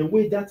vectors in a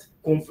way that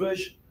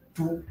converge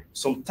to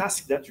some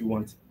task that you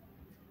want.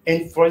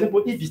 And for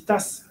example, if the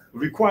task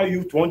require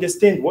you to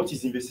understand what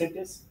is in the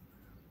sentence,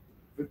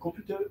 the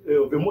computer,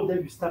 the model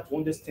will start to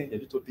understand a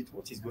little bit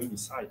what is going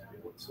inside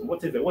the word. So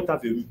what are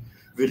the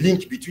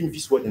link between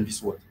this word and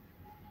this word?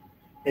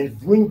 And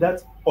doing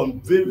that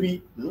on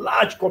very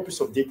large corpus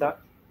of data,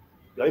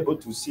 you're able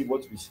to see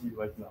what we see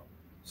right now.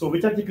 So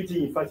with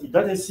ChatGPT, in fact, it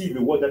doesn't see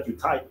the word that you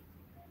type,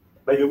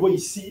 by the way you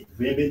see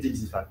the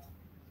embeddings, in fact.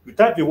 You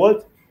type the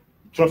word,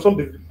 transform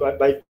to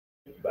the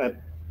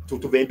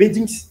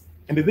embeddings,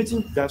 and the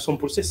embedding, there are some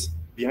process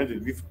behind the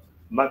with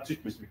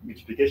matrix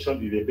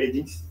multiplication with the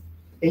embeddings,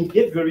 and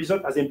get the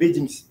result as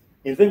embeddings.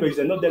 And then there is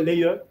another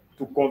layer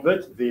to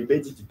convert the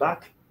embedded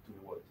back to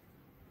the word.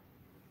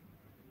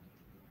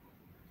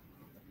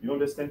 You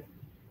understand?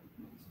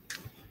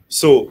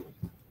 So,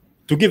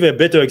 to give a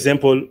better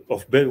example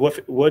of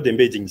word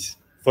embeddings,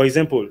 for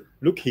example,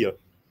 look here.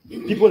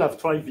 People have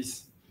tried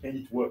this, and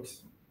it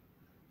works.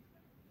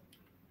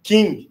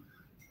 King,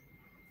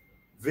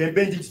 the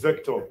embedded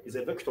vector is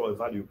a vector of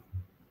value.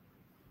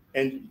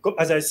 And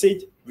as I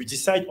said, we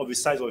decide on the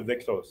size of the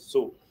vectors.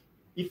 So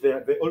if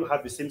they all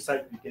have the same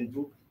size, we can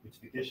do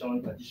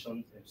multiplication,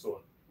 addition, and so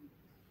on.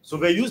 So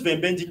they use the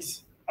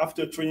embeddings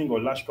after training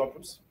on large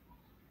corpus.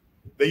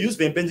 They use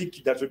the embedding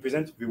that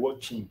represent the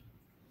word king.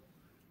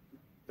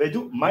 They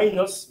do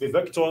minus the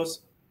vectors,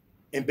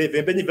 and the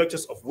embedding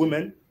vectors of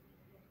women,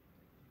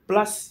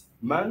 plus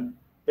man.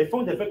 They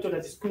found a vector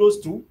that is close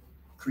to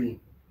queen.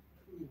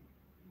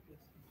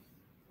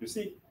 You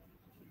see?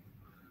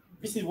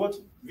 This is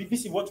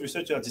what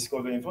researchers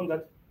discovered and found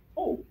that,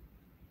 oh,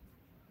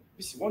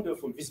 this is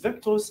wonderful. These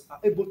vectors are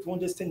able to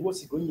understand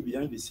what's going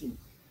behind the scene.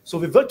 So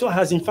the vector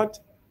has, in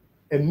fact,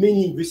 a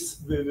meaning,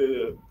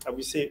 I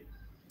would say,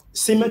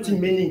 semantic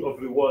meaning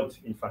of the word,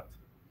 in fact.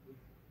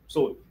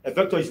 So a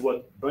vector is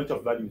what? Bunch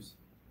of values.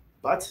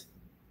 But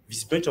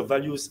these bunch of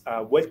values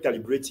are well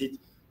calibrated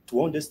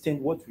to understand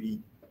what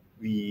we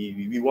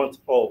want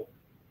or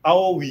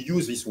how we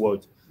use this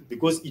word,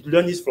 because it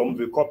learns from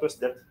the corpus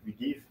that we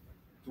give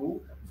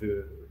to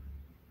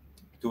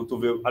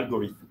the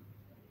algorithm.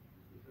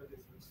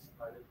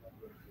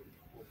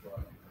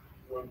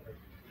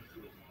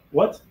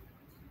 What?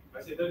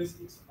 I said that is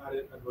its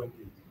added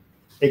advantage.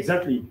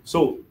 Exactly.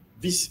 So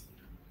this,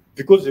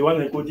 because the one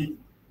encoded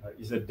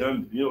is a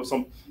dumb,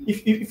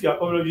 if you are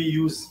already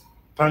use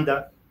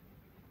Panda,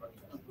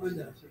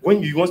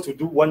 when you want to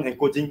do one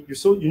encoding,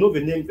 the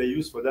name they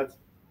use for that,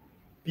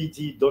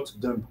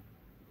 pd.dumb.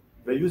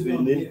 They use the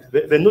name,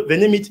 they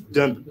name it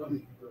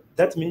dumb.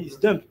 That means it's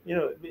dumb.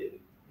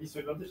 This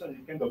representation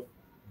is kind of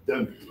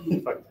dumb,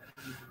 in fact.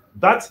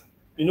 But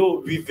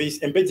with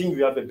this embedding,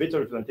 we have a better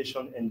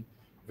representation, and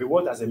the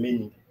word has a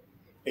meaning.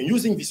 And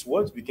using this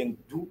word, we can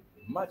do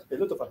a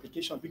lot of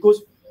application,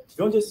 because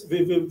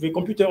the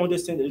computer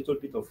understands a little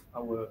bit of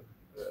our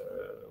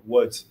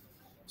words,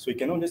 so you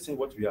can understand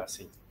what we are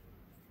saying.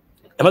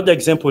 Another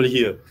example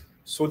here,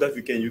 so that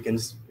you can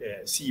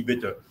see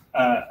better.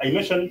 I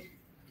mentioned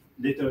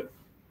later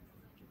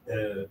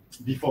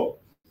before,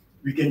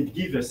 we can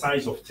give a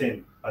size of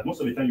 10, but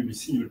most of the time you will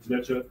see in your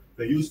literature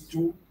they use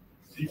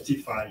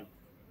 255.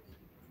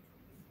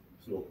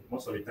 So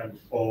most of the time,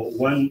 or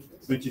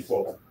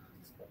 124.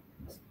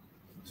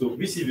 So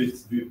this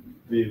is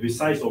the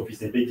size of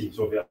this embedding,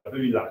 so they are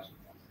very large.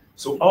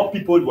 So how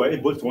people were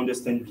able to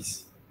understand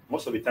this?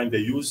 Most of the time they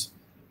use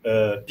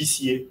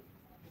PCA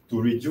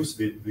to reduce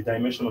the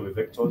dimension of the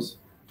vectors,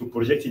 to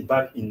project it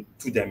back in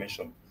 2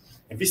 dimensions.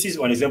 And this is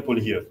one example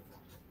here.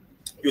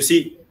 You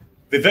see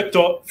the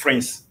vector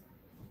friends.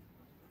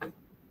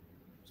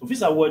 So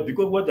these are words,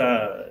 because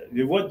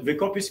the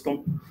corpus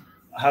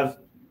have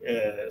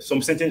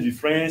some sentence with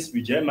French,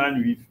 with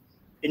German, with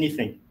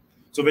anything.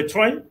 So they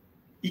try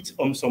it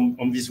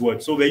on this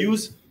word. So they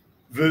use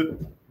the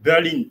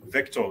Berlin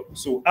vector.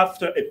 So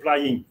after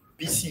applying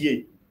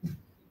PCA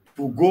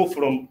to go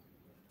from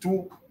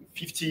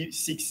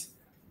 256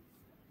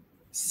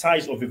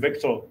 size of the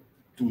vector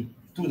to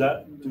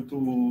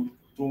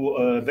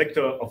a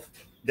vector of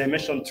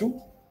dimension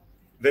 2,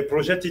 they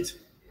project it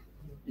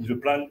in the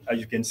plan, as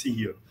you can see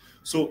here.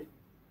 So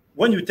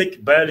when you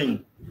take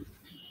Berlin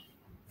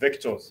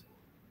vectors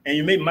and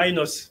you make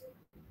minus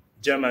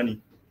Germany,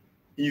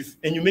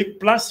 and you make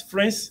plus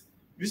France,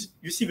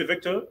 you see the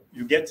vector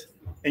you get,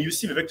 and you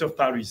see the vector of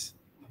Paris.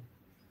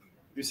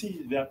 You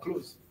see they are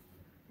close,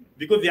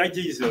 because the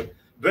idea is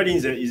Berlin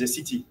is a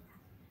city,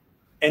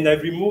 and I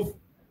remove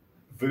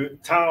the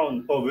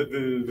town or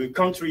the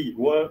country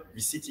where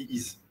the city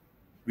is,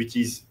 which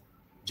is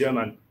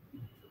German,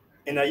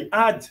 and I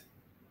add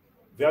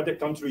the other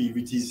country,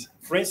 which is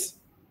France.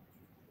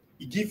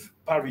 It gives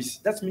Paris.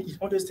 That means you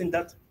understand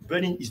that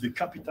Berlin is the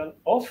capital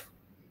of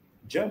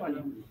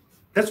Germany.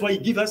 That's why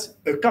it gives us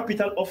a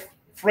capital of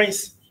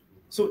France.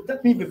 So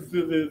that means,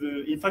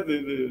 in fact,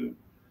 the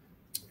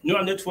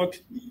neural network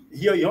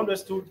here, you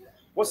understood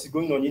what's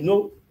going on. You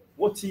know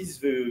what is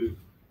the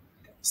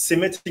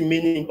semantic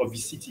meaning of the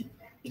city.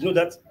 You know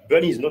that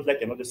Berlin is not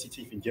like another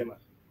city in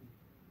Germany.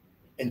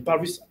 And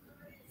Paris,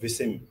 the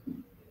same.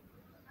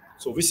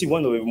 So this is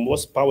one of the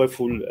most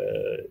powerful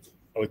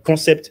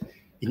concepts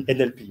in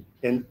NLP.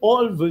 And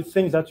all the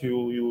things that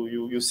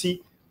you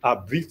see are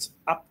built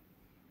up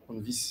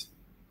on this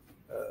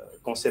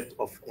concept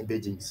of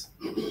embeddings.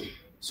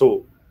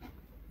 So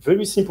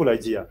very simple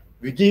idea.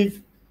 We give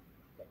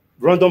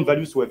random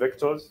values to our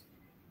vectors,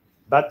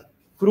 but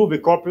through the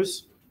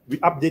corpus, we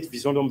update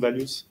these random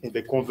values and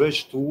they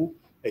converge to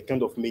a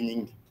kind of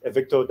meaning, a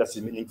vector that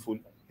is meaningful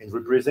and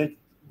represent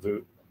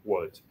the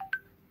world.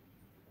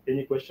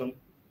 Any question?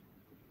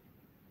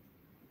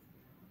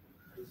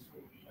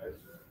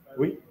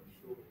 Oui?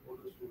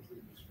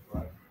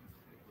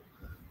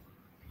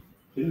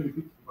 Can you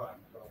repeat?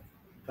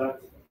 That?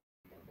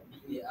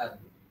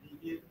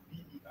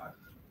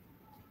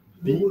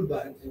 Google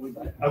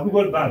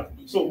BAT.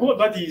 So Google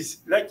BAT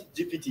is like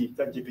GPT,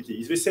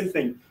 It's the same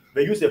thing.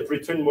 They use a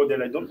pre-trained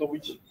model. I don't know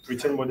which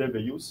pre-trained model they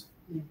use.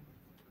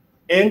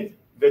 And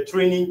the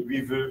training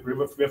with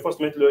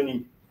reinforcement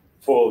learning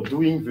for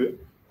doing the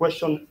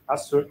question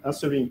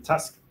answering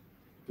task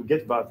to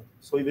get BAT.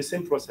 So it's the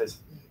same process.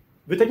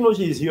 The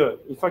technology is here.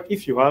 In fact,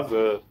 if you have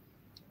a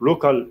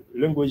local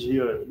language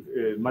here,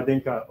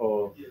 Madenka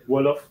or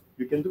Wolof,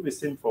 you can do the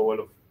same for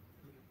Wolof.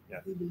 Yeah.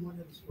 The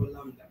model is for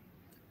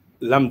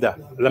Lambda.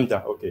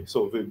 Lambda. Okay.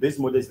 So the base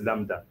model is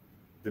Lambda,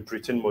 the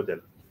pre-trained model.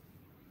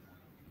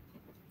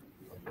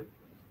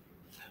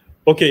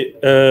 Okay.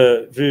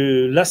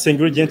 The last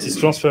ingredient is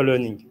transfer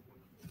learning.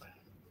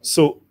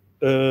 So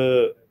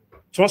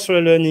transfer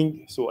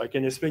learning. So I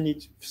can explain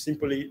it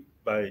simply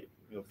by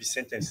this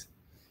sentence.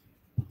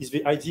 Is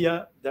the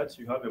idea that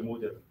you have a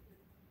model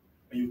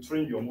and you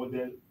train your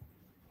model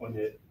on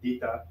the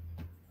data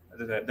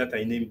that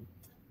I named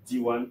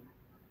D1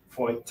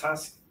 for a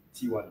task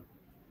T1.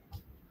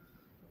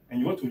 And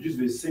you want to use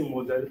the same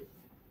model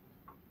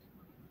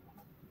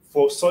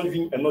for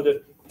solving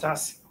another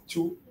task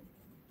D2,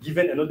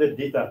 given another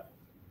data,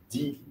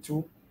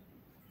 D2,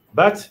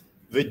 but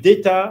the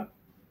data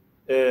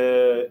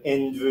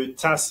and the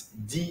task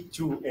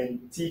D2 and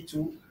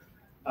T2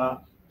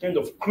 are kind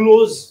of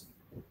close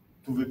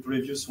to the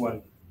previous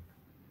one.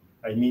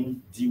 I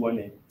mean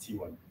D1 and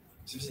T1.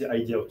 This is the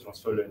idea of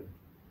transfer learning.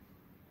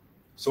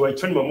 So I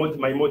train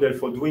my model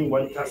for doing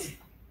one task,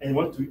 and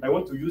I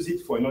want to use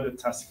it for another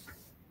task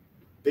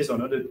based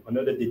on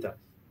another data.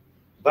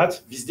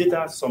 But this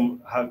data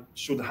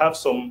should have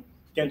some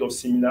kind of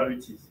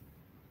similarities.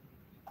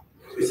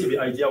 So you see the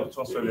idea of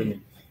transfer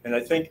learning. And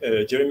I think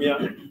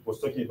Jeremiah was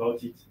talking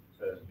about it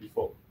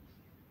before.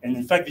 And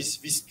in fact,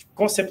 this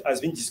concept has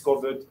been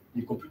discovered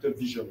in computer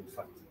vision, in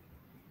fact.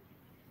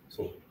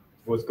 So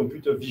it was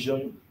computer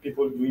vision,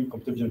 people doing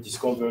computer vision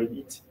discovered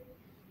it.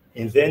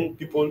 And then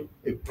people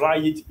apply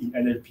it in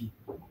NLP,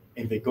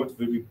 and they got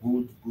very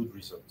good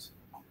results.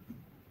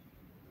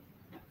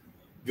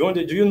 Do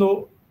you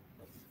know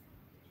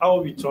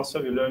how we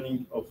transfer the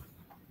learning of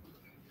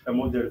a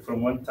model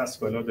from one task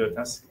to another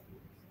task?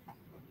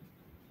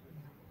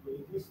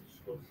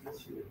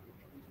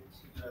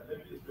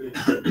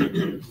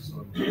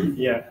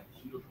 Yeah.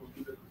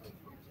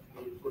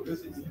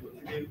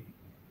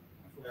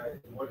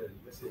 Model,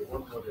 let's say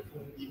one model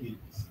for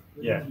images.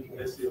 Yeah.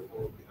 Let's say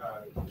for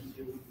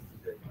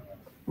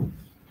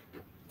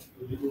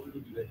able to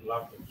detect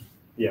laptops.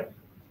 Yeah.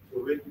 So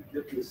when you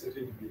get to a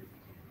certain grade,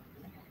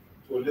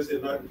 so let's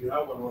say now if you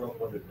have another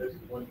model that you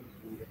want to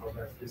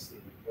recognize, let's say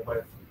mobile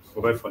phones.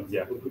 Mobile phones,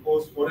 yeah. So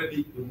because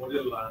already the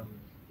model learned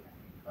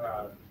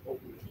up to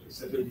a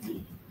certain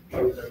grade,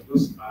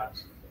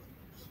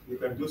 you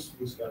can just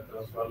use that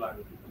transfer line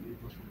to be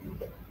able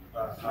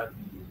to add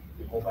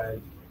the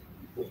mobile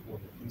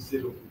phone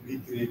instead of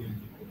recreating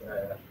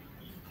the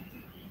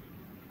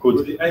Good.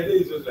 So the idea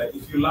is just like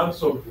if you learn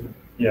something,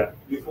 yeah,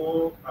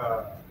 before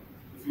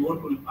if you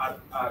want to add,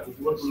 if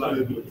you want to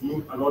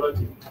learn another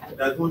thing,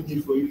 there's no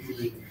need for you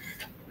to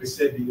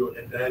reset your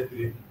entire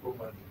grade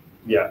properly.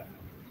 Yeah.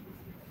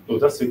 So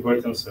that's a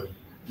great answer.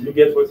 Did you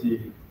get what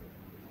he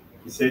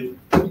said?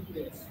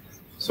 Yes.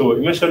 So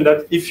he mentioned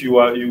that if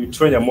you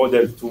train a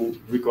model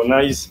to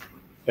recognize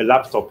a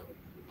laptop,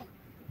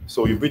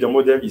 so you build a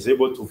model is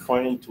able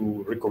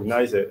to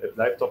recognize a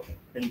laptop,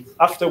 and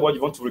afterward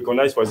you want to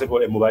recognize, for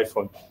example, a mobile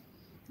phone.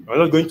 You're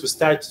not going to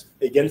start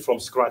again from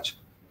scratch.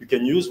 You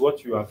can use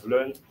what you have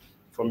learned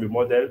from the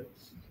model.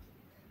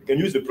 You can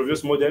use the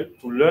previous model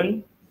to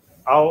learn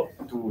how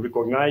to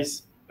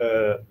recognize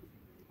a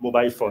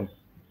mobile phone.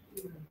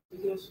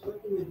 Because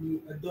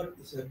ultimately a dot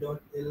is a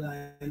dot, a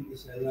line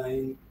is a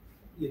line,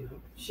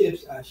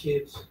 shapes are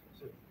shapes.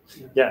 So,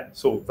 yeah,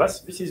 so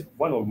this is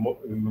one of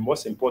the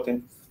most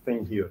important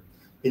thing here.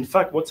 In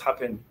fact, what's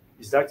happened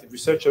is that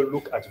researchers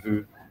look at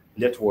the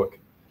network.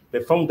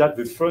 They found that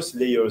the first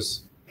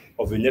layers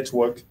of the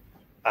network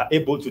are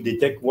able to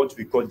detect what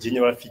we call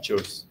general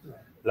features,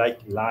 like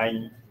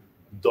line,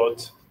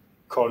 dot,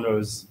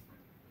 corners.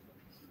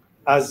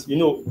 As you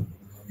know,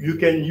 you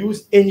can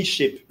use any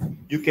shape.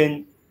 You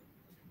can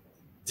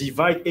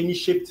divide any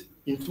shape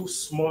into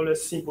smaller,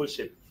 simple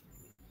shapes.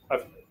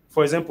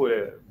 For example,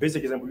 a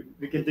basic example,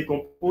 we can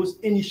decompose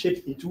any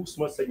shape into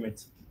small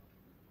segments.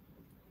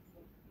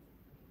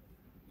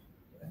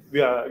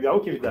 We are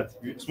okay with that,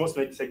 small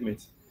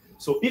segments.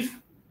 So if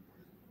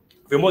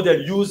the model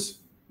use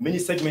many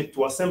segments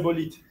to assemble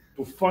it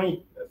to find,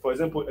 for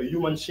example, a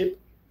human shape,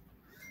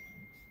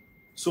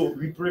 so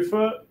we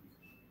prefer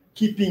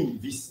keeping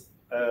this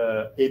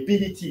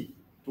ability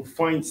to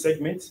find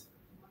segments,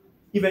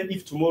 even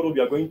if tomorrow we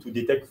are going to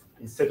detect,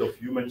 instead of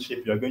human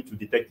shape, we are going to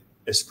detect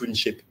a screen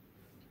shape.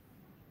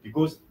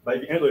 Because by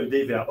the end of the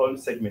day, they are all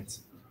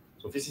segments.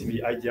 So this is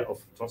the idea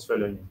of transfer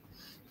learning.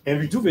 And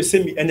we do the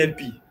same with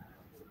NLP.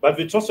 But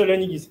the transfer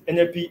learning is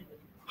NLP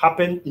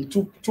happen in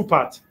two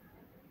parts.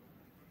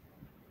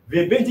 The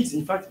embeddings,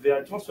 in fact, they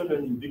are transfer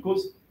learning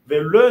because they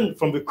learn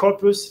from the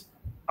corpus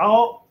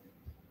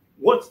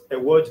what a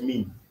word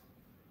means.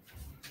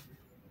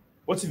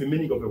 What is the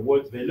meaning of a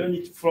word? They learn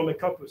it from a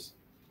corpus.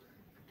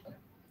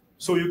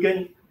 So you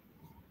can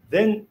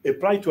then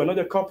apply to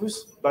another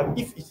corpus, but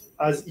if it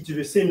is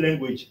the same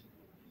language,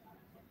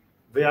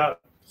 there are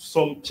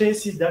some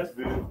chances that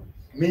the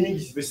meaning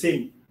is the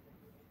same.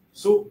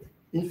 So,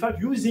 in fact,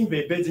 using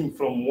the embedding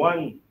from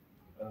one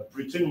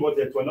pre-trained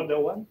model to another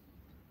one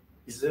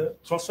is a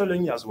transfer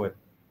learning as well.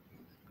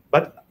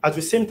 But at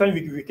the same time,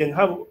 we can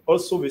have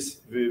also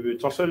the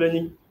transfer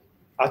learning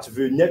at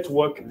the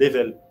network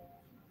level.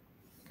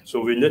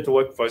 So the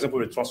network, for example,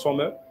 the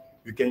transformer,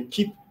 you can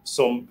keep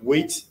some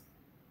weight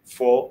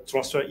for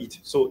transfer it.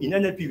 So in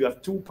NLP, we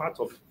have two parts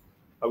of,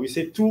 I will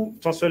say two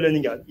transfer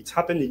learning. It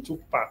happened in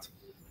two parts.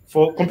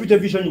 For computer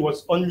vision, it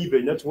was only the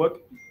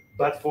network,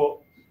 but for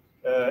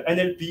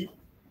NLP,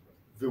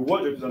 the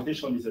word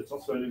representation is a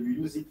transfer learning. We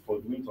use it for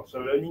doing transfer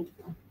learning,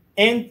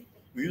 and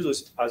we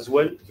use as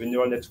well the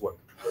neural network.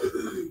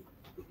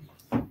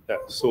 Yeah,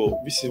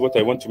 so this is what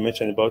I want to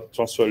mention about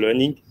transfer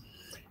learning.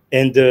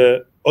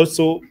 And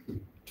also,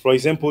 for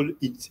example,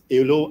 it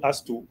allows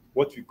us to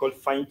what we call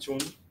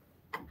fine-tune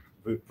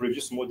the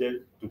previous model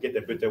to get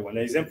a better one.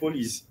 An example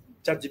is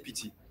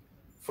ChatGPT.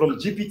 From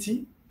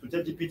GPT to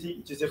ChatGPT,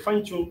 it is a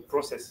fine-tune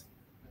process.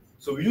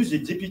 So we use the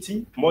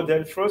GPT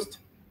model first,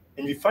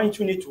 and we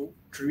fine-tune it to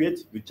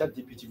create the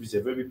ChatGPT, which is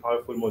a very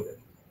powerful model.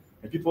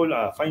 And people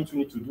are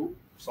fine-tuning to do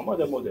some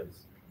other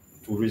models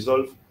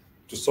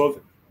to solve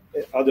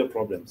other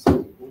problems.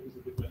 What is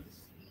the difference?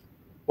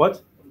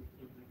 What?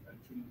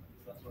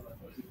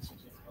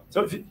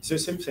 So it's the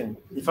same thing.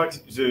 In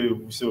fact, the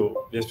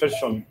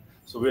expression,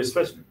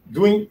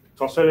 doing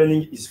transfer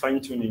learning is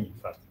fine-tuning, in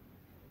fact,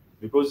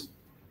 because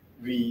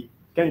we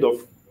kind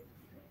of,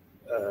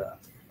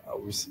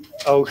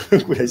 how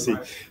could I say,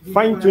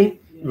 fine-tune,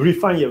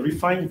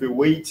 refine the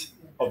weight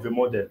of the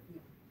model.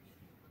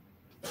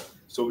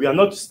 So we are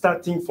not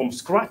starting from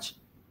scratch,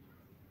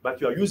 but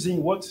you are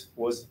using what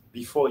was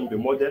before in the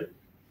model,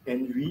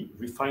 and we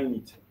refine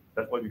it.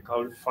 That's what we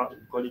call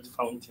it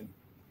fine-tuning.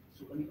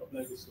 So when you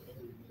apply this to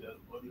every model,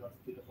 what do you have to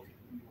take about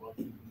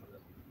the model?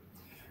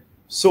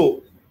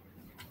 So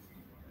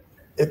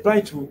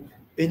apply to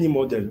any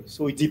model.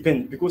 So it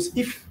depends, because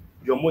if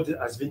your model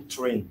has been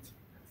trained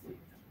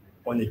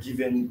on a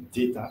given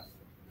data,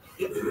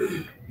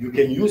 you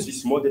can use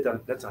this model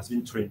that has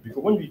been trained.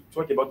 Because when we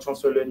talk about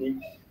transfer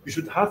learning, you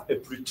should have a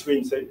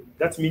pre-trained. So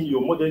that means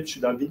your model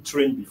should have been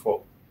trained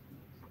before.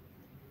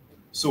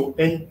 So,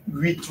 and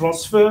we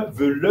transfer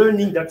the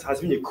learning that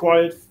has been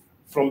acquired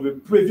from the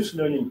previous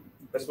learning.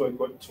 That's what we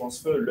call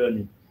transfer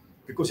learning.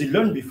 Because he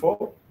learned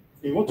before,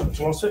 he wants to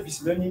transfer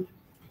this learning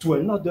to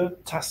another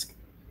task.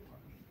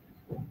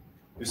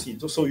 You see,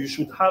 so you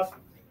should have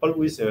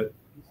always a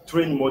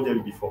trained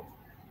model before.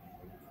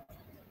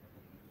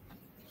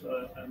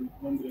 So I'm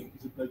wondering,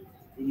 is it like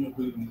when you're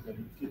building a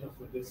model, you cater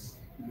for this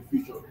in the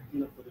future,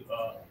 cater for the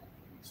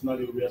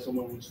scenario where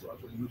someone wants to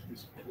actually use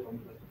this model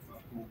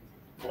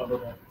for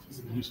another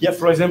specific use? Yeah,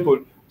 for example,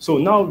 so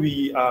now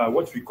we are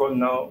what we call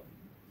now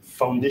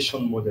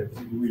foundation model.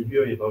 You will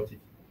hear about it.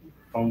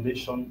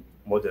 Foundation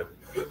model.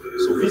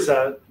 So these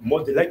are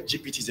model like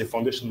GPT is a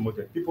foundation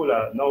model. People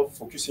are now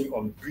focusing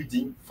on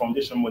building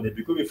foundation model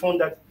because we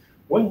found that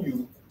when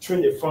you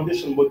train a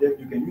foundation model,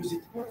 you can use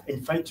it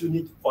and fine-tune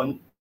it on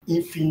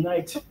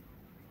infinite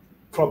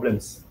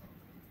problems,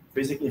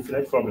 basic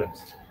infinite problems.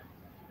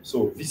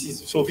 So this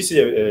is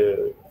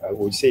I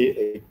would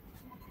say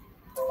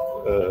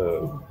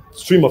a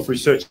stream of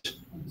research.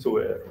 So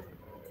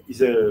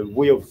it's a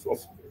way of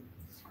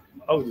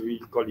how do we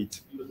call it?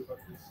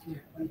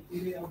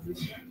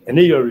 An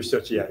area of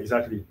research, yeah,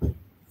 exactly.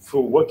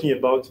 For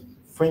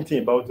thinking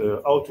about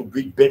how to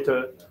build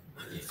better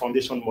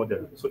foundation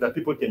model so that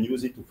people can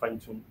use it to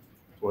fine-tune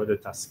to other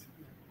tasks.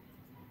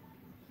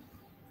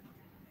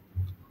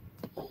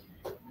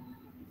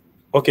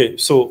 Okay,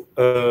 so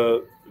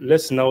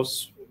let's now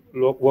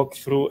walk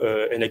through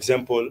an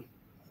example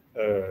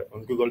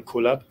on Google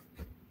Colab.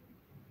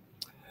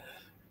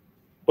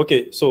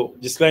 Okay, so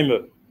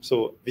disclaimer.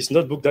 So this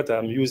notebook that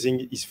I'm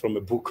using is from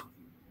a book.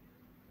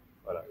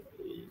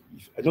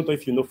 I don't know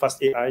if you know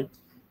Fast AI.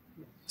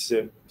 It's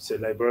a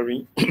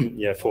library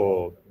yeah,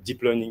 for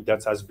deep learning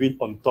that has been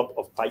on top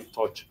of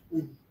PyTorch.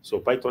 So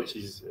PyTorch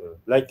is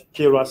like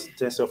Keras,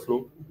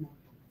 TensorFlow,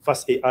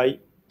 Fast AI,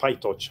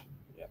 PyTorch.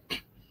 Yeah.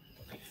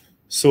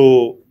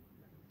 So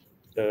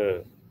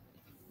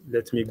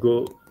let me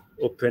go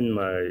open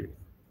my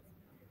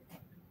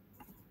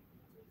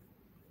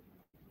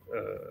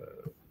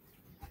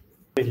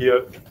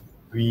here.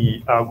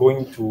 We are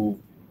going to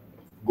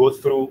go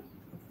through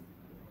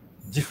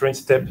different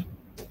steps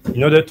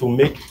in order to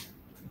make,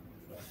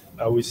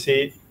 I would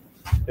say,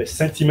 a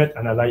sentiment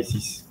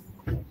analysis.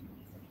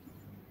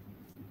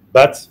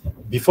 But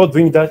before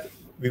doing that,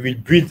 we will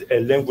build a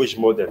language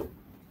model,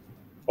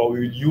 or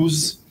we will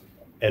use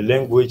a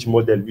language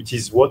model, which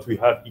is what we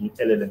have in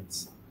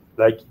LLMs,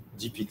 like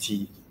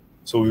GPT.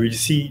 So we will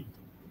see,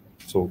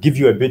 so give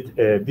you a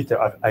bit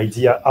of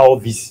idea how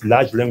these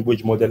large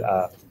language models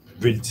are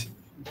built.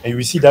 And you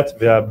will see that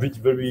they are built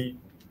very,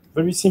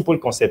 very simple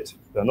concept.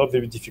 They are not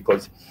very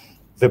difficult.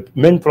 The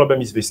main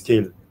problem is the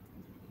scale.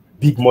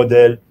 Big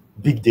model,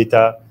 big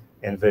data,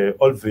 and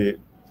all the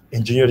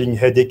engineering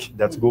headache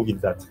that go with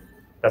that.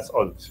 That's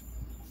all.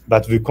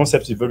 But the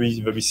concept is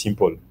very, very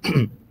simple.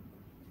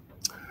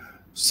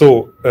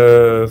 So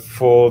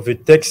for the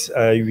text,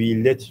 I will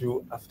let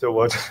you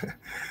afterward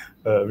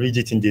read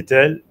it in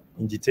detail.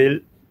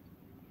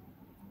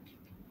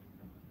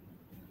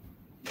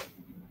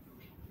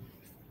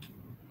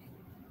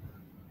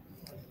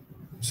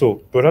 So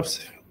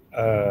perhaps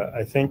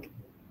I think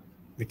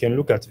we can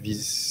look at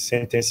these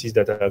sentences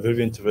that are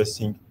very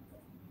interesting.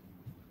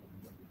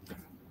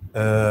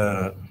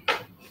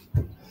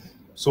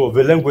 So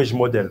the language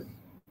model,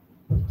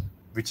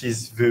 which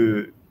is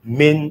the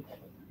main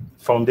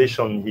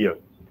foundation here.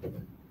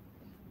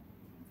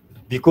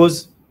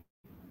 Because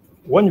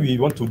when we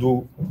want to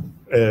do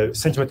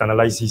sentiment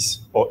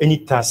analysis or any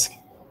task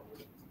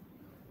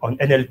on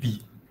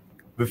NLP,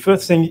 the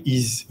first thing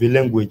is the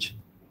language.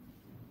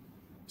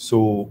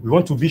 So we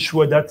want to be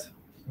sure that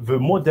the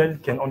model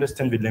can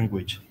understand the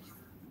language.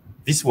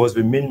 this was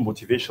the main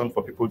motivation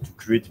for people to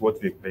create what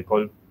they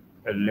call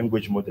a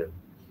language model.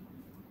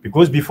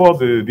 Because before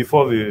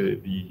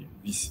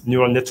these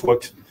neural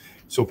networks,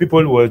 so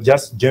people were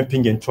just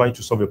jumping and trying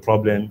to solve a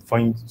problem,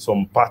 find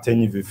some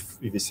pattern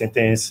with a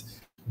sentence,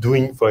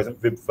 doing, for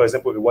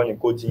example, the one in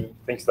coding,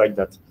 things like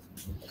that.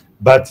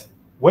 But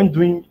when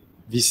doing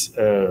these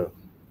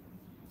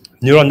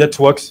neural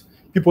networks,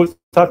 people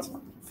start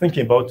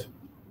thinking about,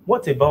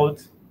 what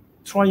about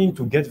trying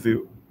to get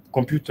the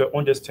computer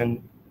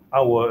understand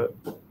our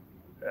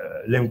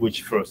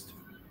language first?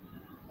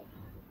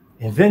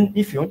 And then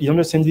if he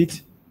understands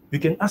it, we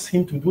can ask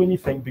him to do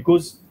anything,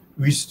 because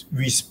we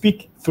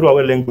speak through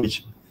our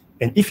language.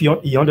 And if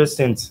he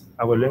understands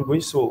our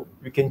language, so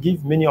we can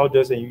give many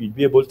orders and he'll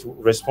be able to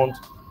respond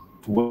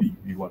to what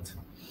we want.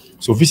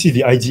 So this is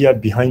the idea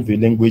behind the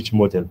language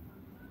model.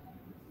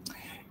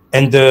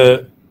 And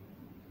I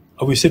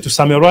will say, to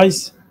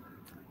summarize,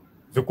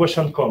 the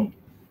question comes,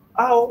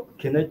 how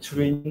can I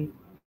train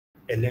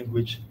a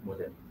language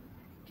model?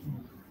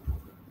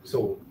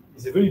 So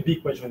it's a very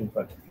big question, in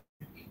fact.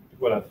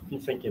 People have been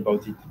thinking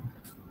about it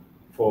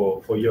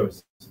for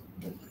years.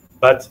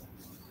 But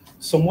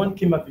someone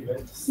came up with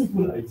a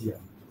simple idea,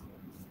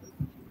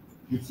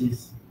 which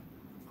is,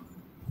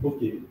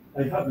 okay,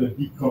 I have a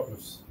big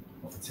corpus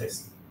of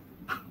text.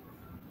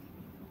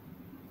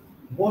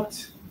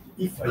 What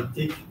if I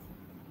take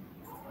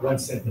one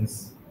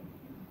sentence?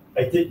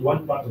 I take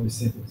one part of the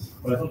sentence.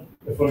 For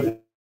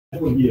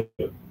example, here,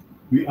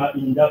 we are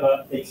in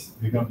IndabaX,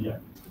 the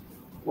Gambia.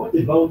 What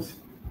about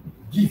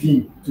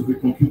giving to the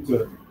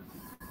computer?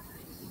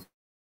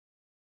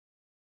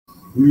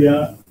 We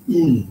are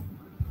in.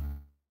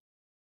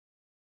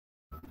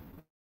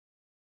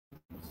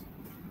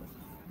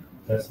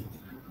 That's it.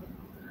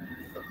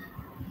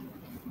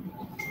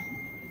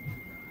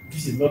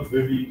 This is not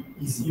very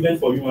easy, even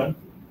for human,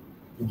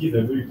 to give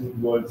a very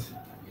good word.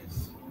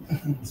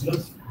 It's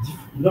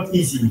not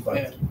easy, in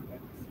fact.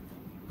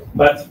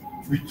 But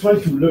we try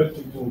to learn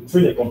to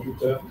train a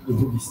computer to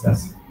do this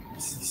task.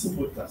 It's a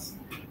simple task.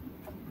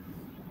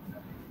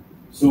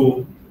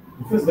 So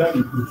the first time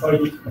we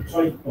tried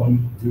it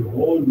on the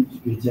whole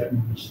Wikipedia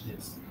English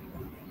text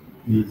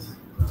with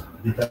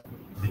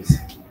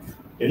database.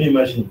 Can you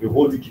imagine the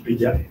whole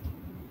Wikipedia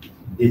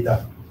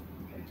data?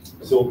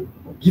 So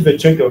give a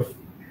chunk of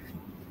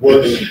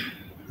words.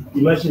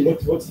 Imagine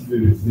what is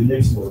the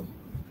next word.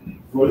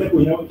 For example,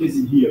 in our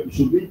case here, it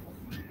should be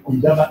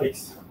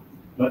IndabaX.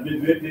 But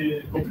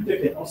the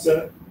computer can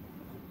answer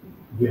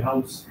the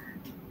house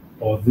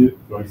or the,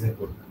 for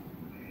example.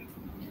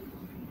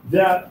 They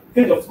are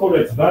kind of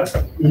correct, but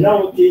in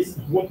our case,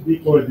 it won't be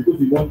correct because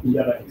we want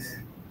IndabaX.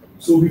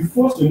 So we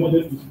force the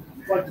model to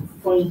try to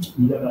find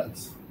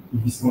IndabaX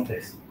in this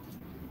context.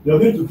 We are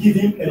going to give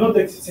him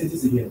another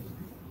sentence again,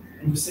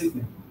 and the same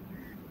thing.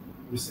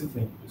 The same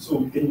thing. So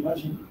you can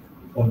imagine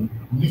on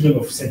millions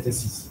of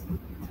sentences.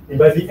 And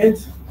by the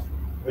end,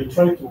 we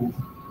try to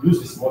use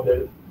this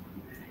model,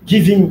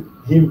 giving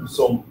him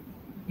some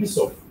piece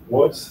of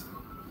words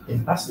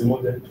and ask the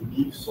model to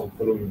give some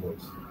following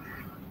words.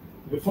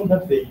 We found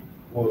that the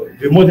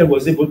model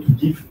was able to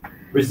give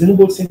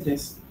reasonable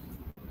sentence,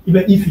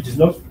 even if it is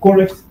not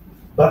correct,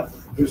 but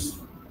the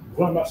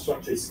grammar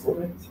structure is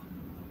correct.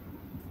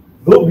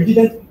 Though we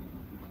didn't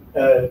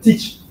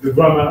teach the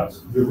grammar,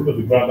 the rule of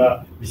the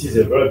grammar, this is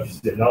a verb, this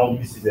is a noun,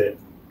 this is a,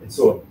 and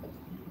so on.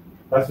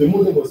 But the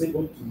model was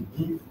able to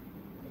give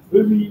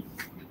very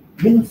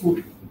meaningful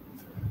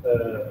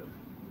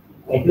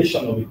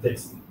completion of the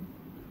text.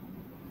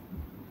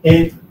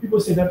 And people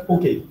say that,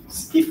 okay,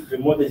 if the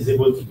model is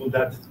able to do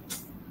that,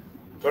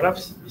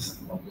 perhaps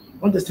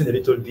understand a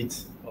little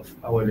bit of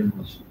our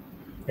language.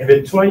 And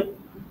then try,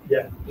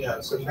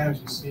 Yeah,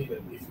 sometimes you see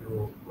that if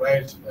you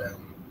write a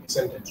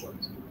sentence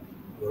once,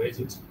 you write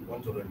it, you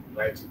want to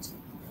write it,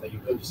 like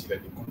you're going to see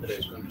that the computer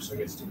is going to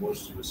suggest the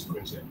words to the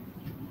sequential.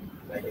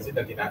 Like, is it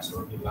that it has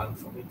already learned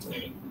from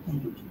it?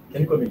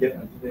 Can you come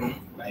again?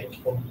 Like,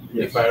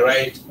 Yes. if I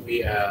write,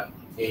 we are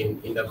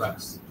in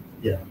IndabaX,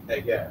 Yeah.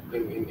 like,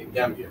 in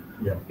Gambia,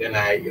 Yeah. then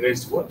I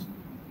erase what?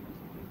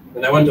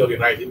 When I want to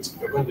rewrite it,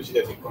 you're going to see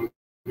that the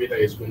computer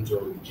is going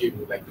to give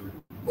you, like,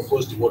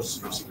 compose the words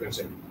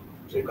sequentially.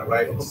 So you can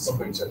write it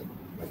sequentially.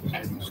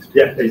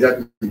 Yeah,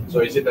 exactly.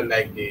 So is it that,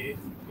 like, it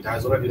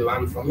has already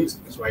learned from it?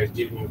 That's why it's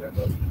giving you that.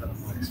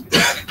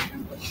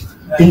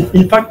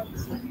 In fact,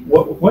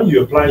 when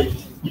you apply it,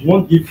 it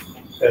won't give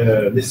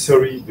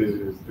necessarily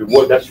the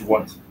word that you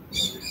want.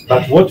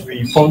 But what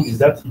we found is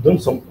that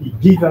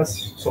it gives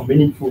us some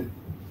meaningful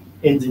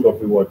ending of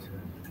the word.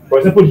 For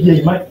example, here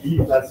it might be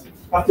that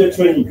after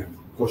training,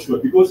 for sure,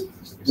 because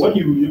when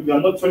you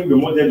are not training the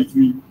model, it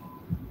will,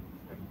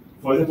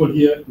 for example,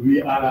 here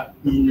we are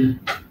in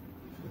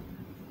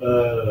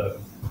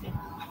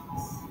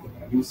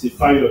you say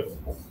fire.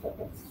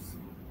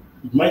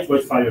 It might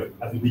write fire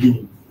at the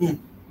beginning.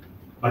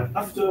 But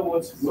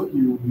afterwards, when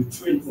you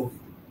train for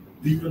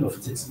billion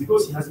of text,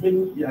 because he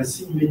has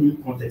seen many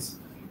contexts.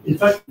 In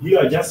fact, here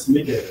I just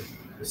make a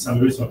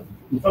summation.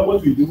 In fact,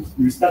 what we do,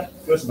 we start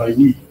first by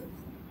we.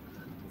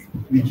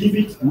 we give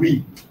it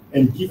we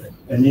and give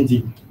an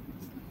ending.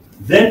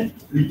 Then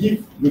we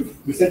give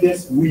the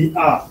sentence we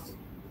are,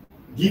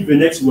 give the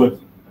next word.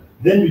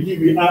 Then we give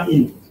we are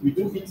in. We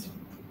do it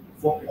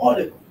for all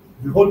the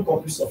whole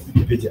corpus of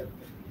Wikipedia.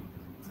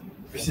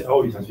 This is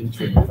how it has been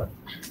trained.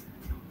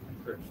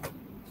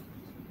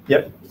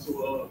 Yeah.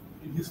 So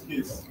in this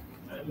case,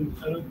 I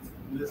don't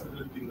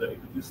necessarily think that it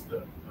is just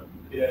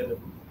AI level.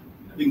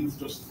 I think it's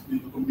just the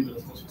computer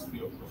that's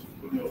consistently of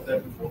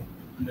time before,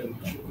 and then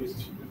showcase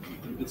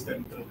it this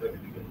time to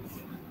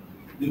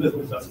the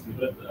investment aspect,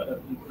 but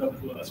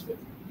that aspect.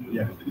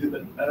 Yeah.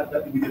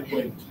 That immediate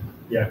point.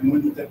 Yeah.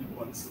 When you type it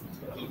once,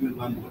 you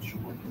land what you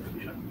want to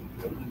be,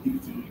 and give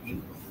it to you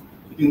again.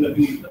 I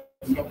think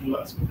that's a couple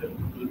aspect.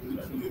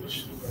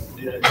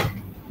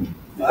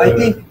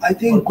 I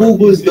think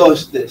Google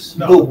does this.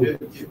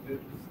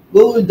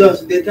 Google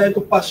does. They try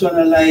to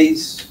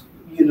personalize,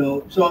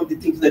 some of the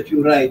things that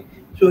you write.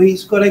 So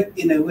he's correct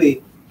in a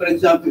way. For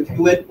example, if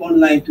you went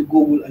online to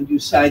Google and you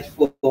search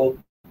for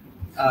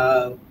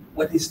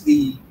what is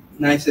the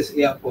nicest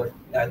airport,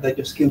 that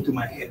just came to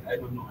my head. I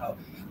don't know how,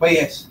 but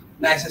yes,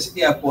 nicest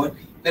airport.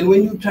 Then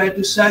when you try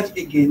to search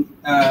again,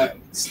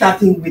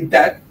 starting with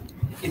that,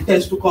 it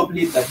tends to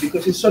complete that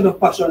because it's sort of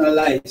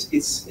personalized.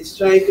 It's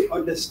trying to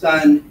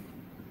understand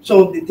some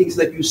of the things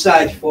that you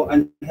search for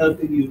and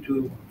helping you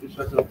to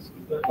sort of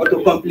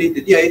auto-complete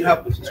it. Yeah, it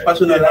happens. It's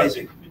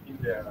personalizing.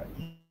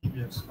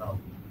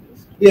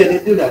 Yeah,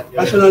 they do that.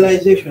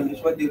 Personalization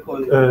is what they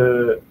call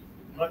it.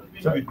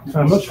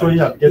 I'm not sure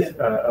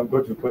I've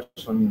got your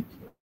question.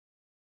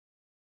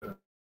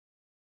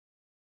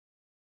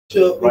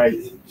 So, right.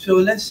 Okay. So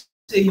let's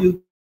say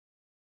you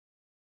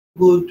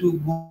go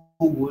to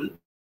Google.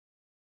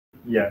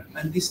 Yeah.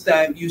 And this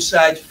time you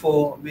search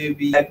for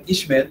maybe like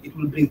Ismael, it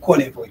will bring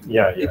Kone for you.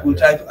 Yeah. It will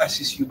try to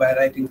assist you by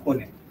writing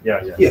Kone.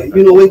 Yeah.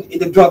 When in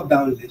the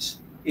drop-down list.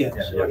 Yeah.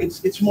 So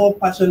it's more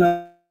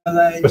personalized.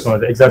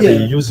 Exactly. Yeah.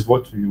 You use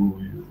what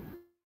you.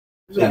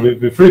 So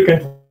with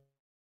frequent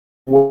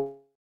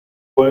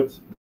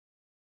words.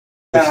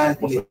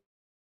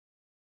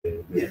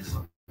 Yes.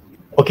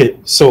 Okay.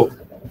 So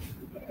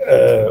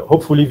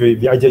hopefully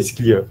the idea is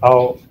clear.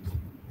 How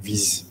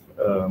this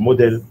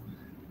model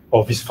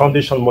of this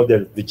foundation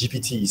model, the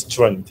GPT, is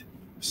trained.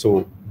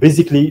 So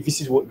basically, this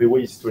is the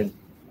way it's trained.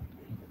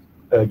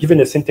 Given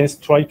a sentence,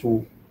 try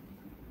to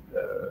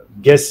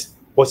guess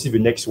what's the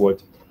next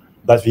word.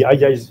 But the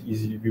idea is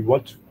we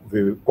want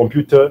the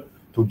computer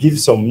to give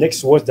some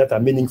next words that are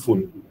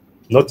meaningful,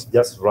 not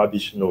just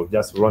rubbish, no,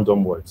 just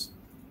random words.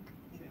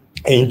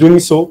 And in doing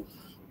so,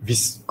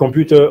 this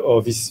computer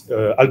or this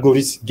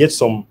algorithm gets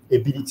some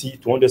ability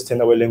to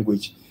understand our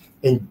language.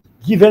 And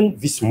given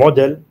this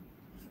model,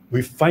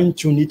 we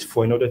fine-tune it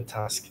for another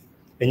task.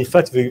 And in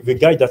fact, the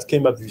guy that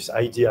came up with this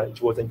idea, it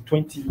was in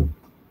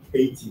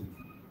 2018.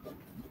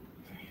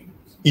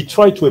 He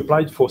tried to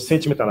apply it for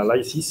sentiment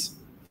analysis,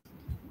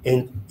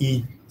 and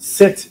he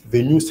set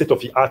the new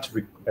state-of-the-art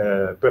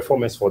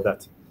performance for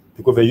that,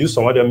 because they used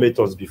some other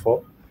methods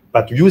before.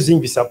 But using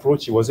this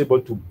approach, he was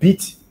able to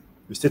beat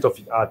the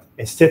state-of-the-art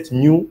and set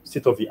new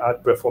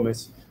state-of-the-art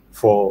performance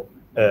for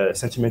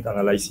sentiment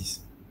analysis.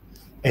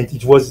 And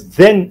it was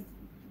then,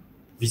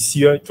 this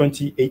year,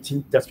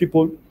 2018, that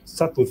people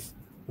start to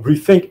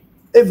rethink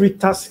every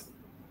task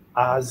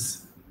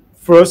as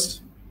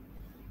first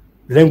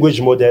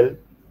language model,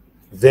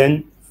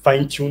 then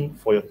fine-tune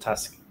for your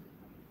task,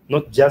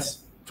 not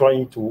just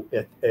trying to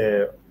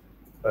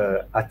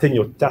attain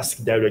your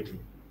task directly.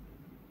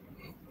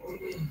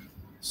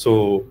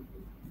 So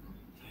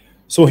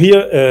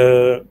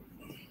here,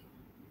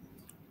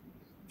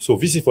 so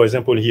this is, for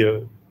example,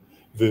 here,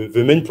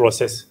 the main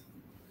process.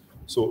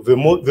 So the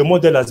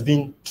model has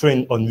been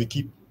trained on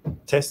wiki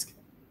test.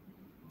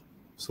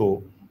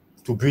 So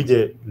to build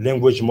a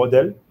language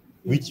model,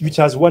 which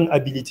has one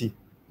ability,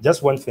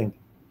 just one thing.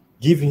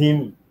 Give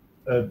him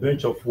a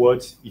bunch of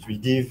words, it will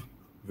give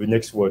the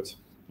next word.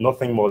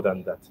 Nothing more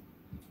than that.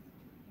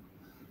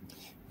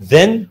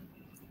 Then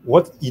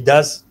what he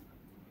does,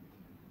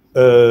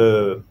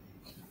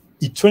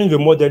 he trained the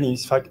model, in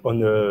fact,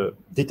 on a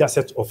data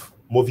set of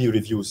movie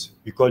reviews.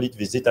 We call it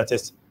the data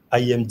test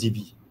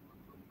IMDb.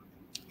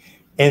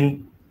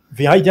 And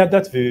the idea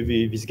that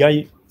this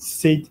guy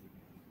said,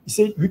 he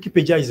said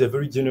Wikipedia is a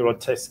very general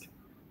task.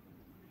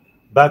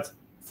 But,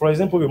 for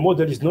example, the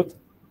model is not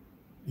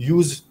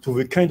used to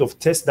the kind of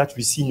test that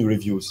we see in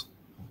reviews.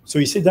 So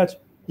he said that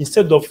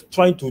instead of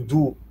trying to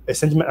do a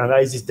sentiment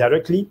analysis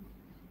directly,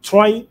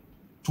 try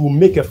to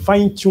make a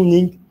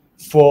fine-tuning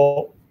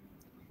for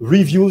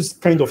reviews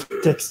kind of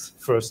text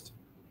first.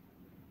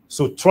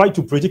 So try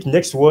to predict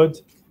next word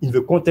in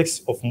the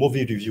context of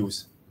movie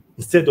reviews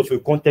instead of the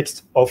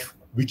context of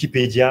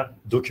Wikipedia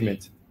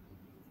document.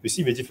 You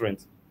see the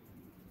difference?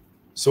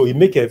 So he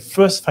make a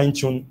first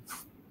fine-tune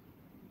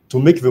to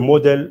make the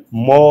model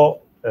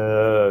more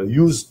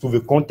used to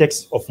the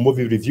context of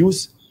movie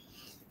reviews.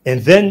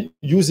 And then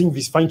using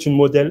this fine-tuned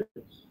model,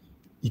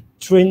 he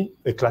trained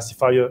a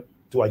classifier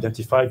to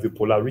identify the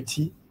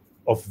polarity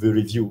of the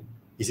review.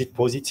 Is it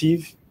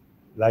positive,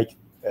 like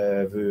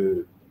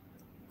the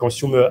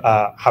consumers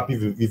are happy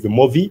with the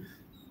movie,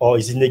 or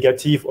is it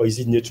negative, or is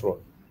it neutral?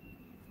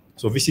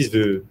 So this is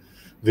the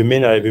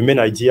main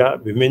idea,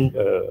 the main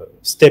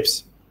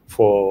steps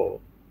for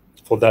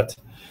that.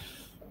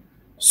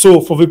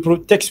 So for the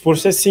text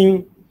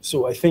processing,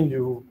 so I think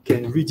you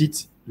can read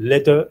it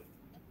later,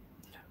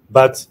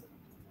 but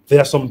there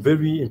are some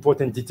very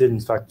important details,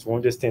 in fact, to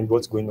understand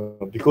what's going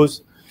on,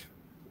 because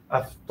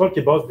I've talked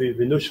about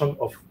the notion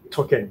of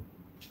token.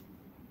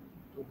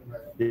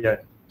 Yeah,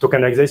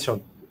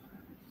 tokenization.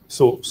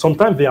 So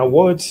sometimes there are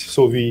words,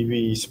 so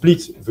we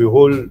split the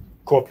whole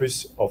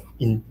corpus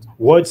in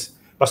words,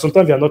 but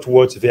sometimes they are not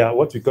words, they are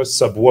what we call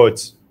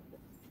subwords.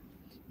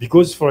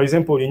 Because, for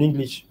example, in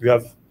English, we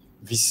have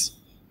this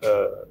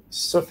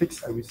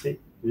suffix, I would say,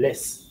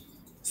 less,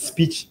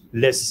 speech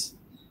less.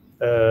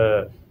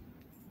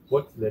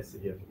 What less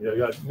here?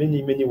 You have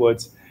many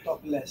words.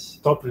 Top less.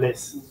 Top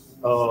less.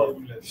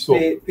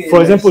 Pay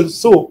for example, less.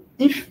 so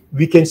if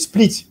we can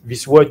split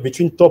this word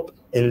between top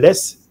and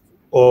less,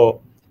 or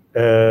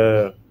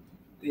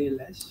Pay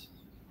less.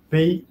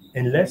 pay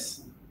and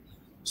less,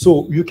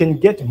 so you can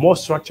get more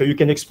structure, you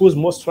can expose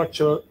more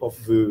structure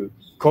of the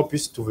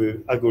corpus to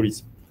the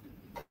algorithm.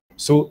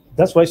 So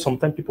that's why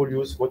sometimes people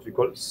use what we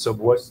call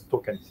subword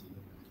tokens.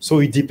 So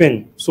it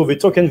depends. So the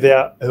token, there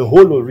are a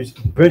whole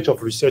bunch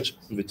of research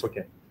on the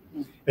token.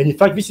 And in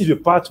fact, this is the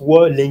part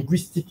where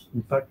linguistic,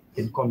 in fact,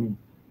 can come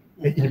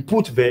in and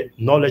input the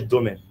knowledge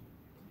domain.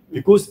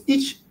 Because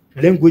each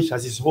language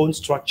has its own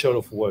structure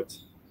of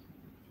words.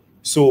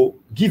 So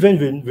given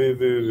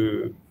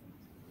the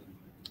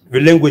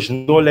language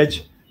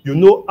knowledge, you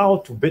know how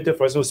to better,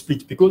 for example,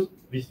 split. Because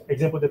the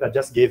example that I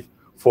just gave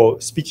for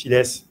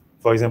speechless,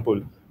 for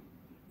example,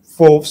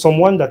 for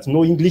someone that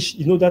knows English,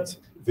 you know that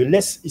the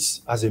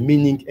less has a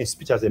meaning and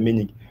speech has a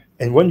meaning.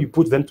 And when you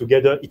put them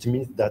together, it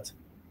means that.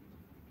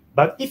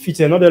 But if it's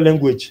another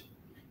language,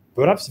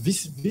 perhaps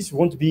this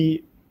won't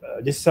be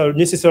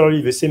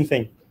necessarily the same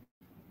thing.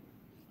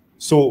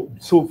 So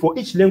for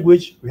each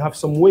language, we have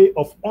some way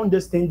of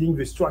understanding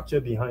the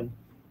structure behind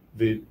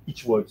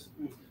each word.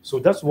 So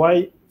that's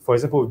why, for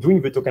example,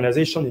 doing the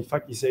tokenization, in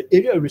fact, is an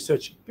area of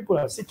research. People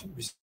are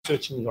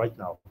researching right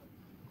now.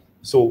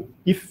 So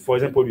if, for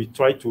example, we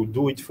try to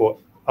do it for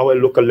our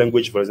local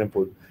language, for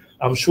example,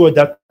 I'm sure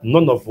that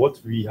none of what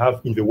we have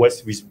in the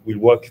West will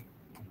work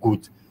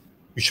good.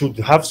 We should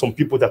have some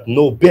people that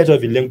know better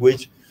the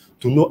language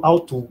to know how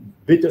to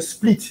better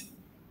split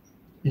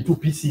into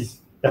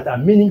pieces that are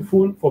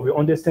meaningful for the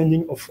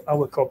understanding of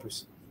our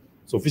corpus.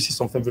 So this is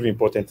something very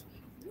important.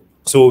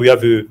 So we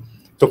have a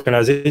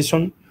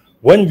tokenization.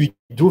 When we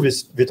do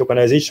the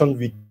tokenization,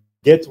 we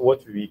get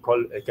what we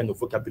call a kind of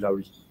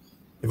vocabulary.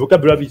 The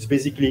vocabulary is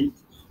basically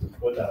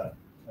what I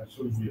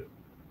showed you,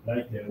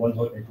 like one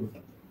hot echo.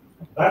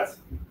 But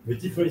the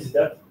difference is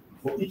that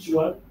for each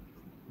one,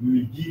 we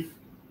will give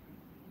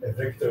a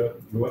vector,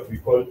 what we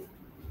call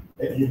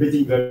an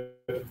embedding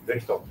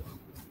vector.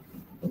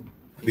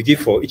 We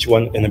give for each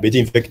one an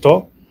embedding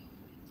vector.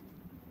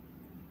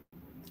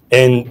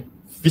 And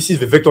this is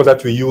the vector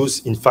that we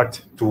use, in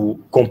fact,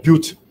 to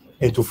compute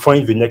and to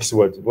find the next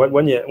word.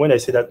 When I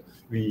say that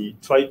we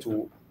try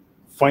to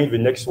find the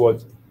next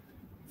word,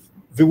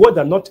 the word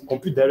are not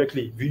compute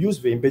directly. We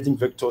use the embedding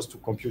vectors to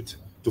compute,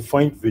 to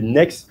find the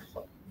next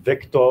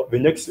vector, the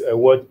next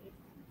word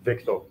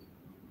vector.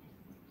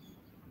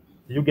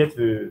 You get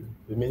the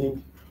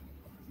meaning?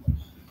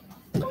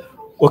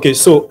 Okay,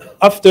 so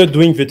after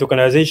doing the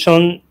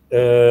tokenization,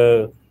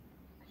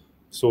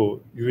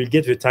 so you will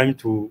get the time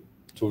to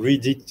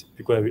read it,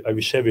 because I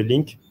will share the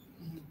link.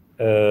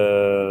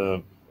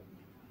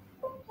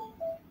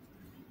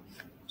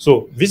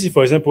 So this is,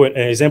 for example, an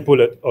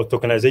example of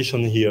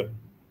tokenization here.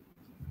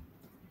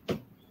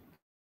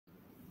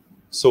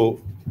 So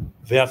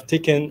they have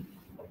taken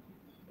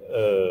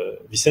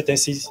the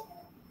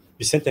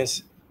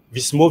sentence,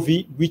 this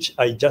movie, which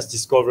I just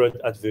discovered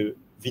at the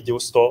video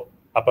store,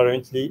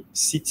 apparently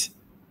sit,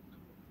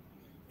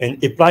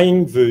 and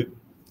applying the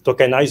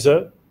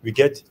tokenizer, we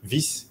get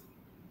this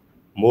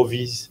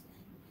movies,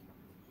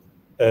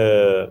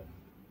 even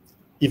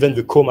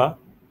the comma,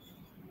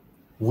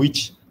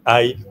 which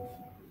I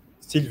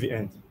till the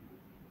end.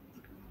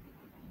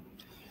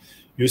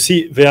 You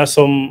see, there are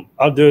some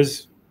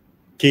others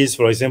cases,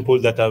 for example,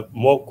 that are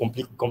more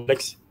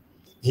complex.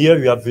 Here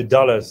you have the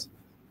dollars.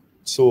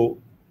 So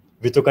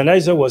the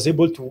tokenizer was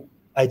able to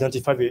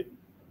identify the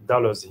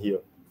dollars here.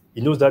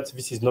 He knows that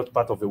this is not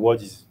part of the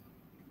word, is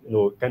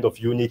kind of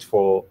unit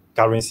for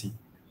currency.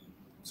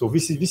 So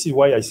this is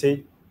why I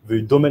say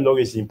the domain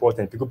knowledge is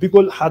important, because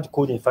people hard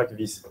code, in fact,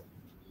 this.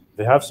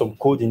 They have some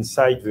code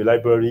inside the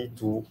library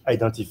to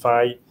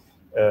identify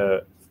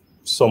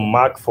some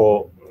mark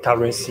for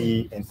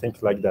currency and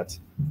things like that.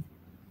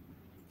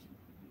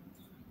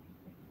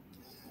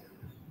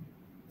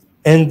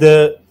 And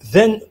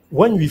then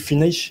when we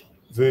finish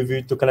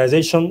the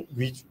tokenization,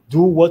 we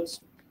do what?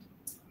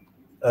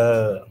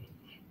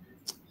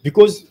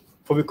 Because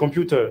for the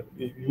computer,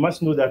 you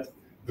must know that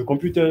the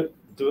computer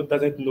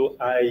doesn't know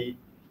I,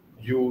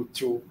 you,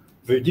 to.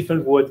 The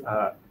different words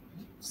are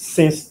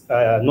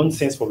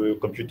nonsense for the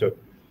computer.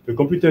 The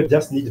computer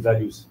just needs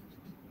values.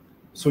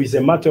 So it's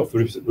a matter of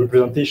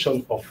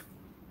representation of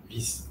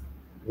these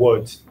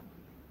words.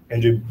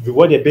 And the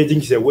word embedding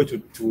is a way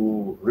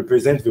to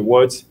represent the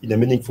words in a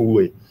meaningful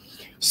way.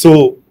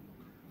 So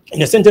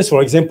in a sentence,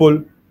 for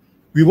example,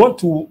 we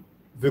want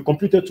the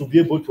computer to be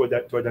able to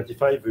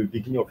identify the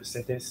beginning of a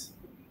sentence,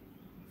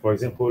 for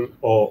example,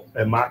 or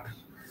a mark.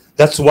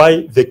 That's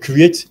why they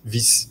create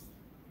this,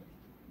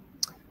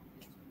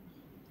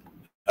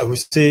 I would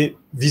say,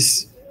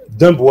 these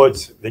dumb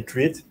words they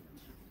create,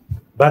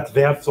 but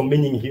they have some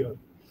meaning here.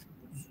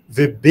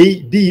 The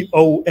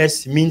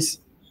BOS means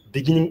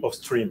beginning of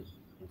stream,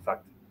 in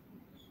fact.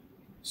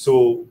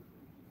 So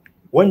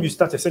when you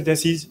start a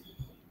sentences,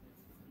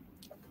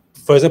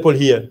 for example,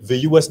 here, the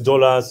US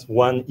dollars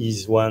one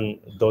is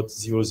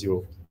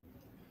 1.00.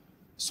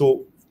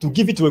 So to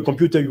give it to a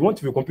computer, you want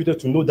the computer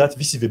to know that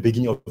this is the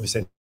beginning of the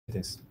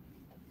sentence.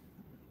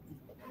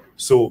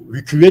 So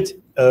we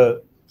create a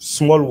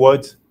small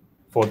word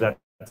for that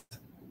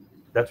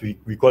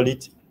we call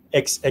it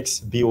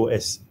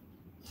XXBOS.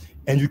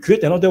 And we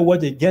create another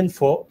word again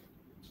for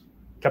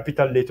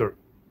capital letter,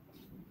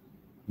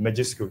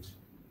 majuscule,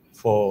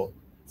 for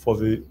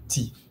the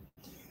T.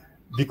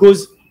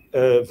 Because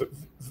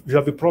we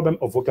have a problem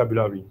of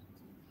vocabulary.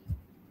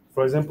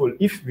 For example,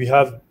 if we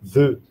have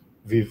the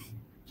with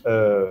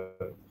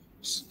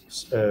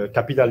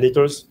capital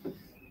letters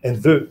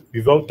and the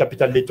without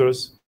capital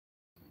letters,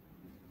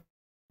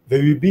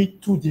 there will be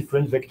two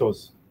different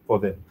vectors for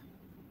them.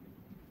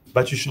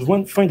 But you should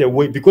find a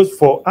way, because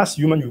for us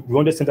humans, we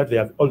understand that they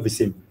are all the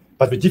same.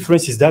 But the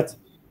difference is that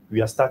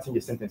we are starting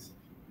a sentence.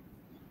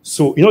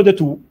 So in order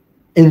to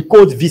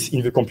encode this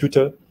in the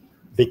computer,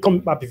 they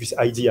come up with this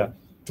idea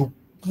to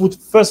put,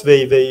 first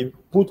they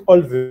put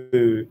all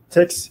the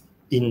text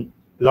in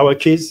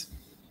lowercase,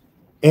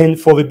 and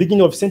for the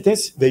beginning of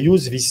sentence, they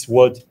use this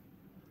word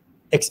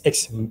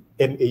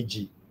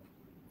XXMAG,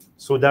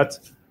 so that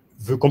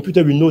the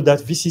computer will know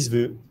that this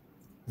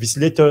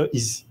letter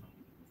is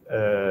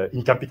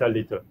in capital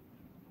letter.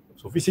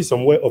 So this is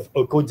some way of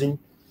encoding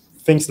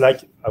things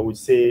like, I would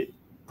say,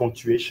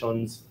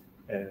 punctuations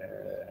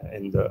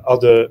and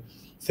other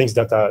things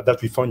that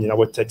we find in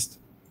our text.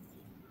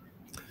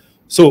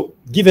 So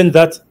given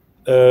that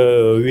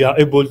we are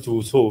able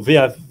to, so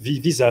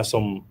these are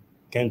some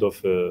kind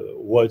of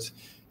words,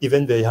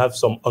 even they have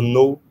some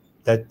unknown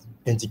that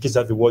indicates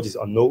that the word is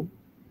unknown,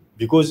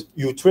 because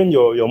you train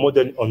your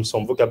model on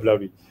some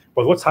vocabulary.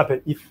 But what's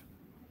happened if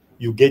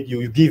you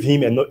give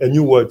him a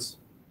new word?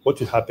 What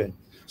will happen?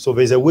 So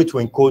there's a way to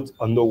encode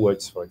unknown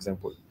words, for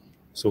example.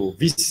 So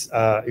these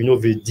are,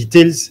 the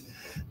details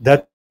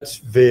that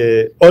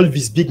all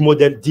these big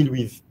models deal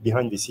with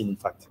behind the scene, in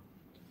fact.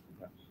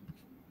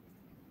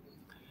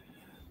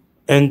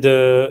 And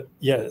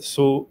yeah,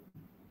 so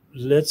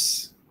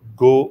let's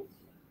go.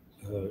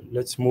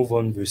 Let's move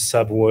on with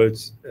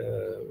subwords.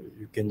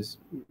 You can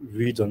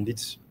read on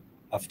it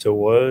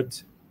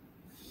afterwards.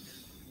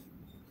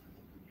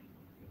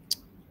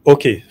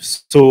 Okay,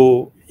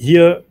 so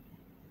here,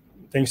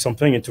 I think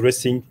something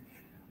interesting.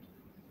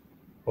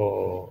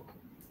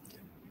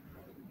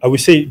 I would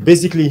say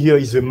basically here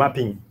is the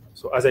mapping.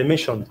 So as I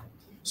mentioned,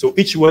 so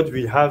each word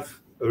will have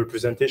a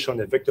representation,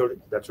 a vector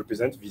that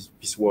represents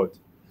this word.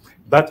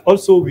 But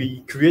also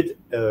we create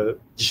a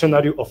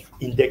dictionary of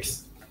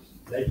index,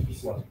 like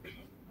this one.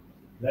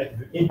 Like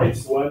the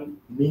index one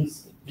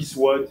means this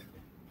word,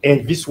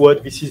 and this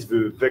word, this is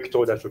the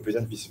vector that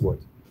represents this word.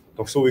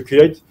 So we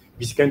create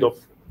this kind of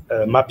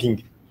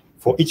mapping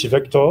for each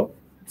vector.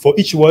 For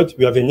each word,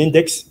 we have an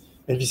index,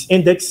 and this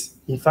index,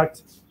 in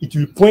fact, it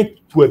will point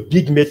to a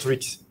big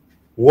matrix,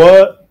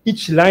 where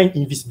each line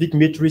in this big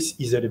matrix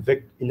is an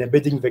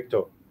embedding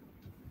vector.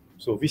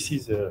 So this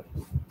is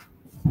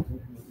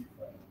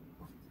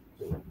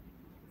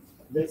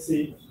let's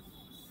say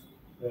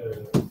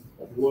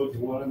word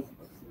 1,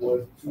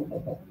 word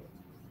 2,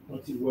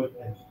 until word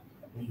n.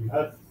 And you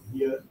have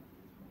here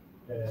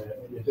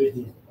an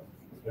embedding,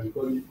 and we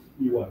call it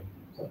E1,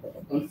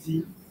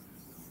 until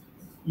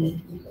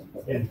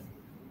En.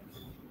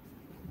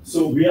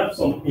 So we have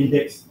some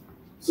index.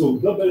 So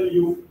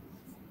W1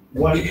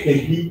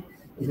 can be,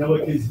 in our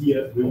case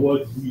here, the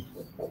word D.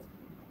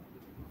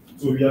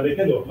 So we have a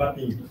kind of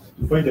mapping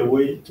to find a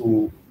way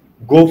to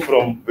go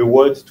from the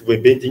word to the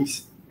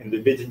embeddings and the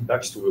embedding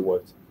back to the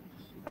word.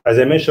 As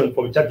I mentioned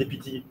from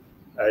ChatGPT,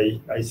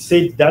 I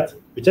said that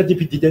the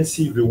ChatGPT didn't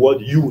see the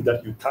word you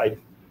that you type.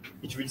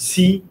 It will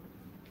see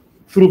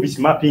through this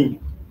mapping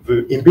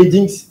the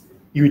embeddings.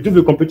 It will do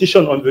the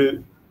computation on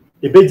the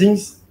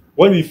embeddings.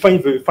 When we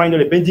find the final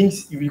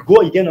embeddings, it will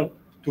go again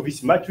to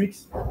this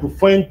matrix to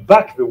find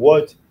back the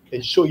word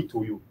and show it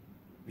to you.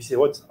 We say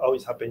how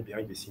it's happening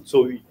behind the scenes.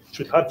 So we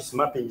should have this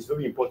mapping. It's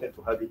very important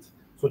to have it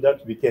so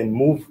that we can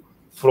move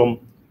from,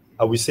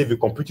 I would say, the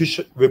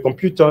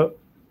computer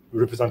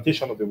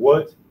representation of the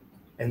word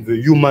and the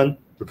human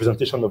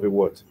representation of the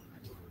word.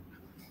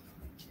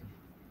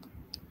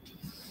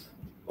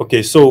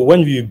 Okay, so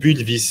when we build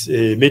this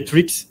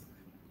matrix,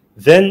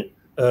 then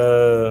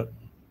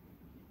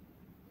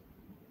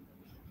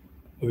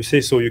we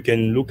say, so you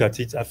can look at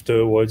it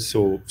afterwards.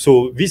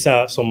 So these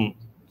are some,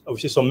 I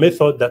would say, some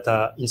methods that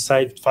are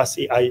inside Fast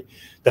AI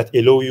that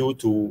allow you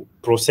to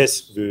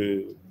process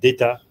the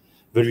data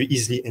very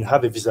easily and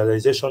have a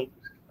visualization,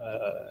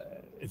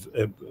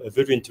 a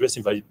very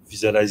interesting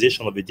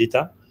visualization of the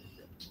data.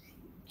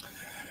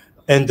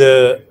 And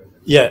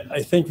yeah,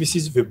 I think this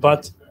is the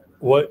part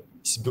where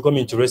it's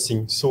becoming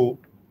interesting. So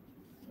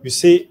you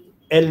say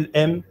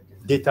LM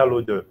data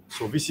loader.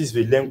 So this is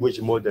the language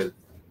model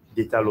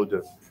data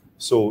loader.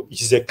 So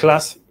it is a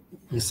class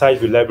inside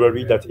the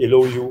library that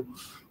allow you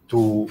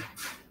to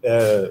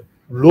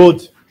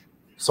load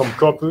some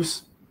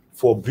corpus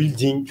for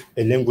building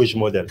a language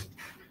model.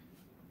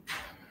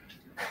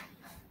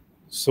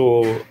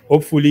 So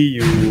hopefully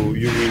you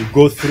will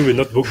go through a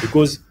notebook,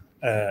 because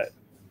I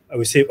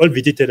would say all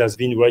the data has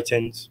been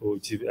written, so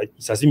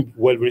it has been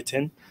well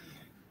written,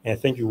 and I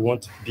think you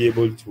won't be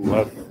able to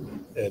have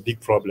a big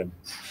problem.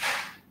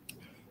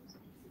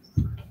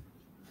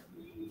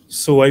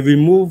 So I will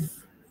move.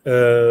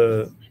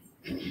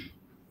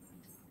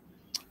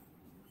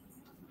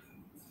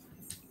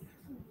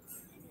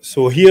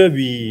 So here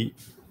we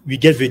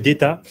get the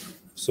data.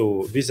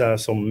 So these are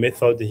some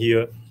methods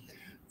here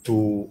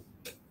to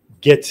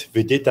get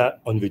the data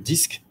on the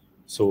disk.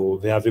 So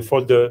they have a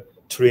folder,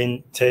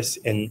 train, test,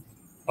 and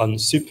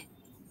unsup.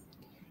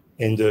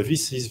 And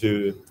this is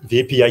the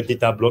API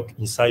data block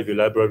inside the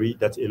library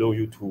that allow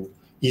you to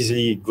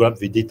easily grab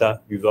the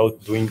data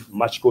without doing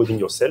much coding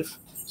yourself.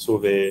 So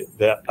they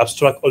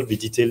abstract all the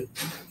detail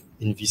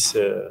in this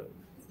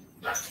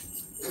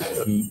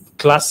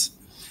class.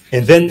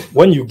 And then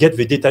when you get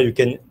the data, you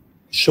can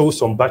show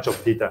some batch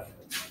of data.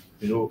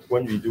 You know,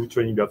 when we do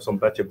training, you have some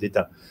batch of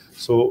data.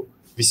 So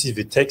this is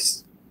the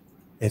text,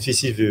 and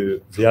this is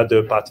the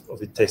other part of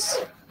the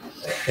text.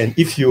 And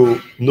if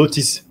you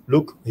notice,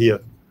 look here,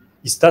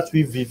 it starts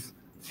with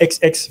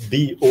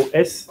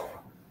XXBOS,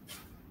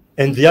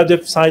 and the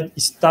other side,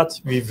 it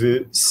starts with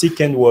the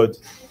second word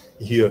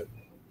here,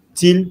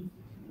 till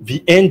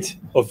the end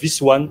of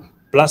this one,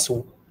 plus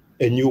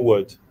a new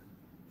word.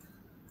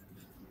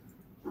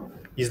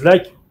 It's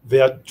like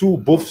there are two,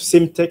 both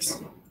same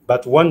text,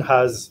 but one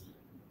has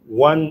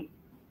one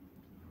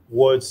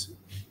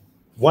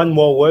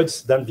more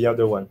words than the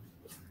other one.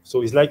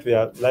 So it's like they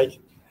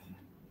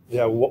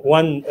are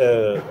one,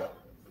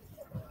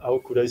 how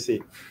could I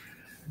say?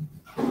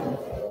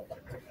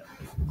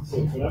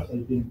 So perhaps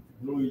I can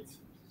blow it.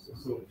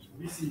 So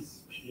this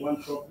is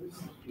one corpus,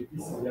 and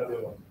this is the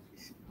other one.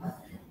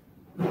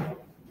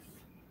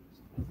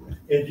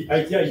 And the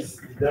idea is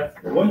that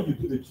when you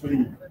do the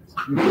training,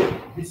 you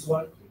take this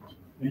one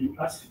and you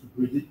ask to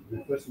predict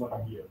the first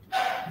one here.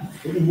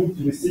 When you move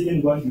to the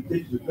second one, you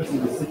take the first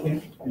and the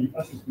second, and you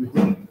ask to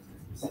predict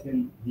the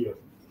second here.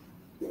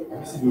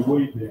 This is the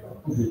way we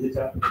put the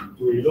data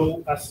to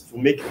allow us to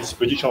make this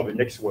prediction of the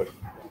next word.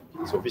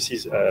 So this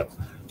is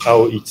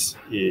how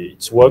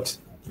it works.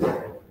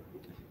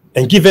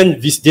 And given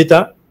this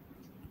data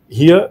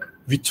here,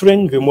 we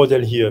train the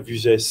model here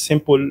with a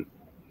simple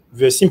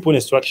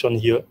instruction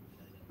here.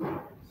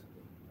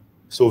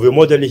 So the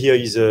model here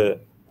is a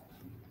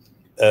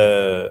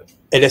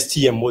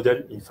LSTM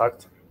model, in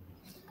fact.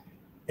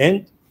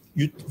 And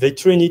they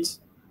train it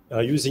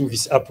using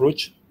this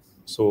approach.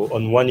 So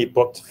on one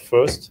epoch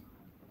first,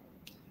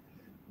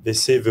 they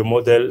save the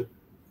model,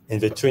 and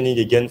they train it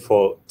again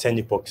for 10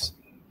 epochs.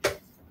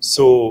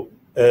 So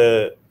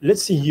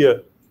let's see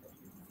here.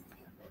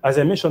 As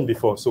I mentioned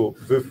before, so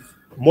the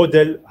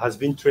model has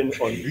been trained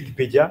on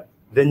Wikipedia.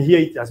 Then here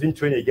it has been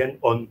trained again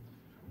on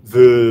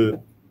the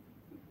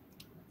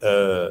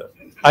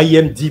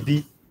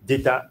IMDb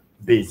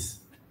database.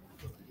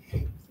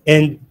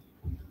 And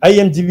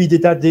IMDb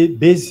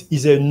database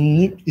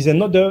is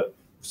another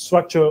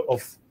structure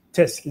of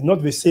text. It's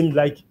not the same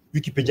like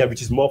Wikipedia,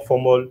 which is more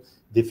formal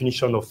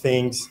definition of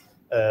things,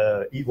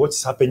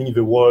 what's happening in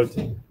the world.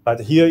 But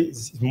here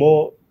it's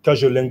more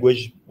casual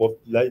language, of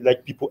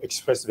like people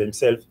express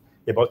themselves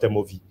about a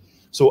movie.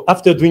 So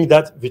after doing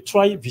that, we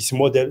try this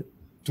model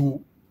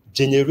to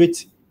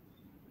generate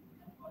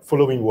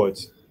following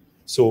words.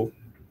 So,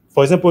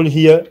 for example,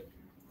 here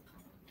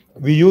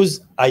we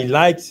use "I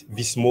liked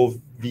this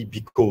movie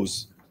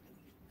because."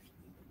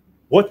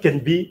 What can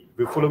be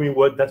the following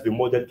word that the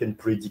model can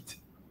predict?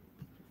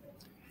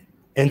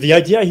 And the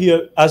idea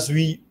here, as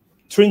we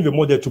train the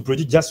model to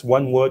predict just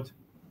one word,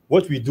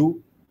 what we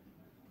do,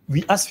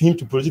 we ask him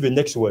to predict the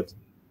next word.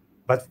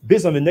 But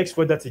based on the next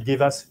word that he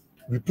gave us,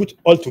 we put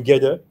all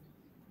together,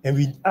 and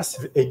we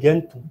ask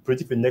again to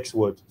predict the next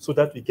word so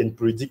that we can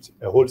predict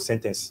a whole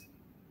sentence.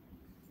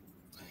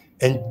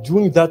 And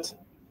doing that,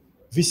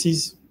 this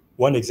is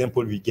one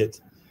example we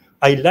get.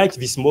 I like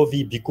this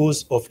movie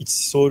because of its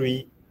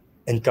story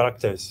and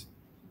characters.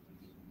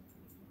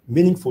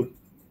 Meaningful.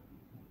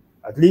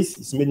 At least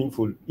it's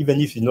meaningful,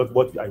 even if it's not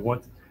what I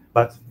want.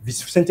 But this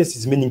sentence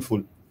is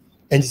meaningful.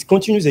 And it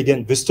continues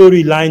again. The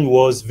storyline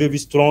was very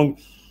strong,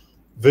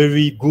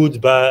 very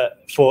good, but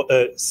for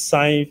a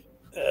sci-fi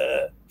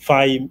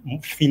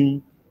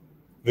film,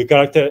 the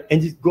character,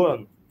 and it's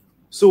gone.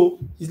 So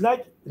it's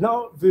like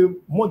now the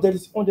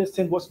models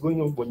understand what's going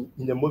on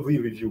in a movie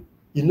review.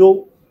 You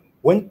know,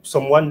 when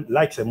someone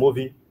likes a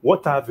movie,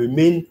 what are the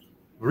main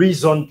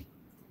reasons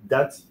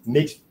that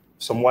makes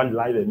someone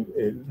like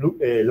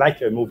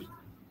a movie?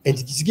 And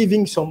it is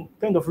giving some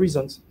kind of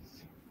reasons.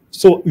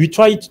 So we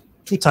tried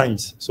 2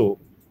 times. So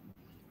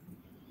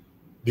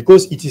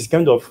because it is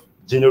kind of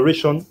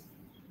generation,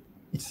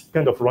 it's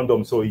kind of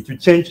random. So it will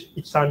change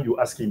each time you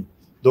ask him.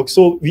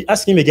 So we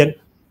ask him again,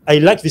 I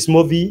like this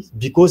movie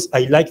because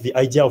I like the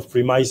idea of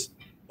premise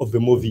of the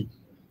movie,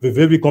 the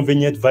very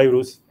convenient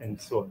virus, and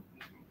so on.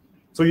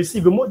 So you see,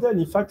 the model,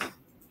 in fact,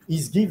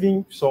 is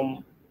giving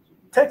some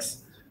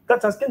text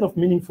that is kind of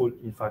meaningful,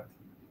 in fact.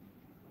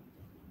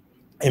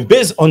 And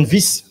based on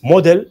this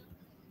model,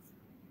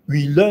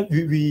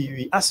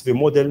 we ask the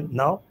model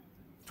now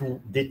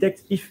to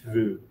detect if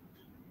the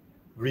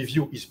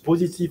review is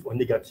positive or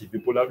negative, the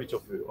polarity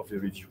of the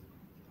review.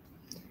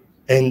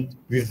 And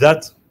with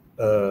that,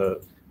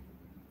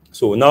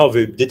 so now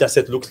the data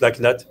set looks like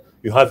that.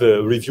 You have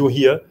a review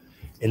here,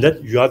 and then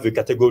you have a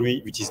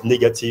category which is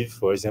negative,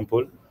 for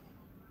example.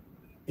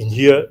 And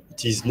here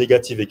it is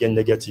negative, again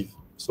negative.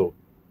 So,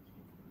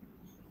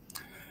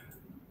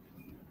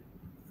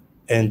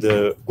 and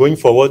going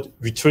forward,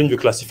 we train the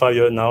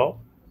classifier now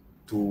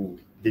to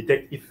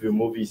detect if the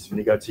movie is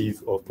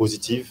negative or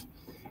positive.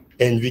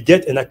 And we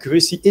get an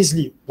accuracy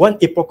easily, 1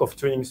 epoch of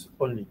trainings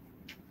only.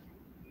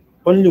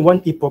 Only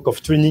 1 epoch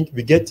of training,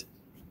 we get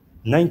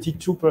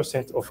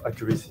 92% of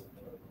accuracy.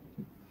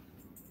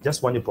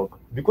 Just 1 epoch.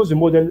 Because the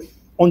model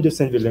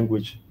understands the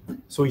language.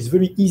 So it's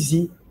very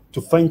easy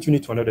to fine-tune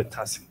it to another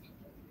task.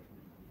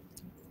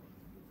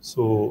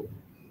 So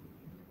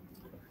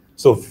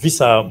these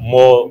are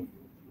more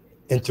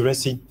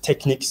interesting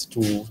techniques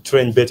to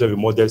train better the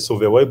model. So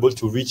they were able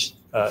to reach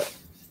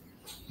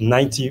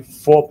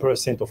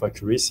 94% of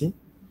accuracy.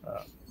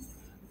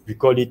 We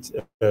call it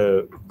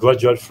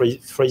gradual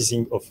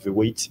phrasing of the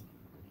weight.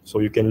 So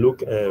you can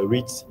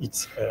read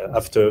it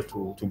after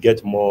to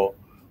get more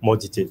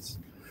details.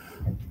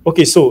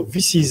 Okay, so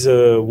this is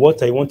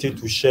what I wanted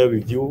to share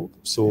with you.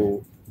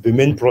 So the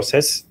main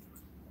process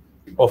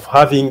of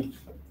having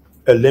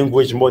a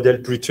language model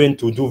pre-trained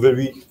to do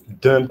very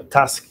dumb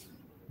tasks,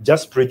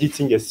 just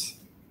predicting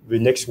the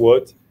next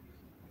word.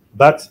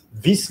 But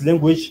this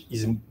language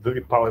is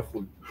very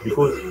powerful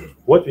because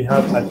what we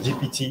have at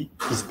GPT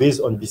is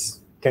based on this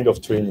kind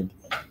of training.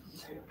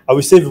 I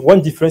would say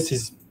one difference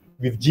is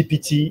with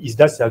GPT is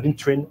that they have been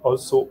trained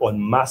also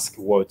on mask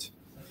words.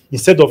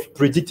 Instead of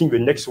predicting the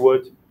next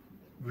word,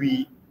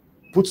 we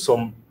put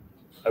some,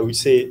 I would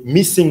say,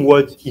 missing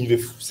word in the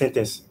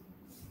sentence.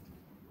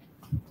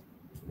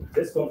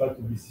 Let's come back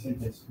to this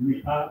sentence.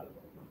 We are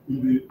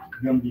in the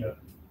Gambia.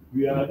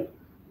 We are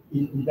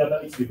in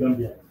IndabaX, the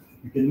Gambia.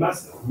 You can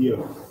mask here.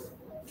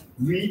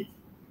 We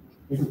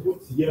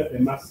put here a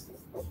mask.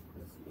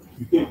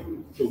 Okay.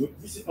 So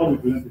this is how we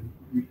present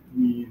it.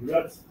 We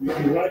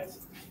write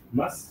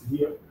mask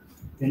here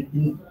and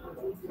in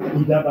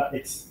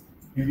IndabaX.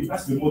 And we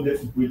ask the model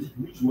to predict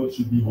which word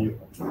should be here.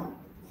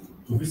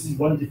 So this is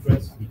one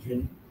difference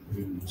between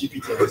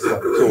GPT and this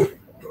one. So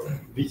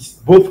this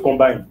both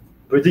combined,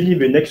 predicting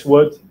the next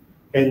word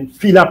and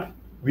fill up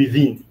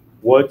within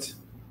what,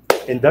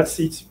 and that's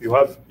it. You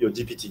have your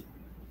GPT.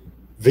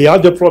 The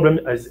other problem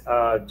is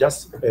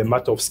just a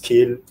matter of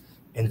scale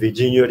and the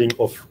engineering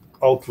of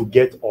how to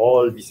get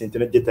all this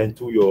internet data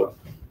into your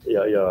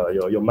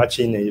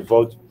machine and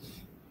vault,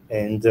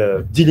 and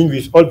dealing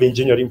with all the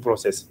engineering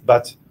process.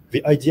 But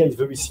the idea is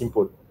very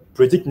simple.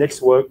 Predict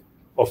next word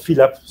or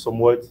fill up some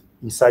word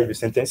inside the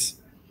sentence.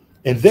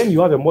 And then you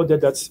have a model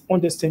that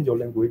understands your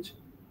language.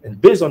 And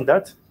based on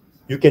that,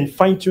 you can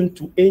fine-tune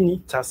to any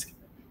task.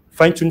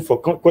 Fine-tune for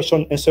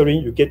question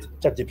answering, you get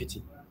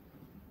ChatGPT.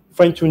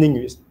 Fine-tuning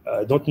is,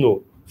 I don't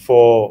know,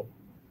 for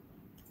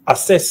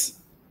assess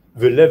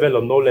the level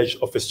of knowledge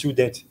of a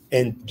student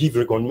and give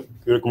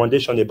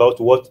recommendation about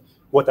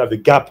what are the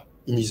gap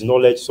in his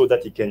knowledge so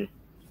that he can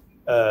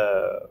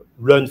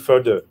learn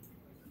further.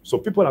 So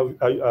people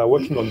are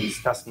working on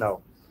this task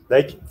now.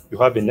 Like you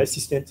have an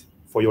assistant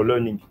for your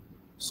learning.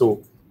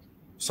 So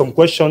some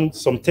questions,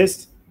 some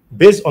tests,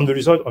 based on the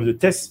result of the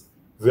test,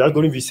 the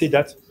algorithm will say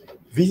that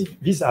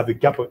these are the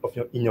gap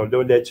in your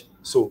knowledge.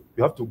 So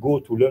you have to go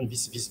to learn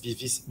this.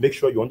 Make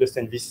sure you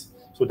understand this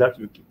so that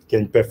you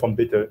can perform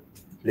better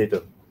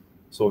later.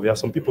 So there are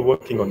some people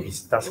working on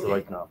this task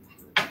right now.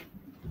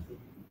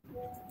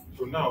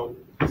 So now,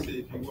 let's say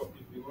if you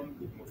want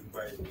to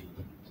modify the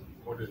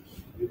model,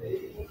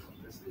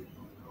 let's say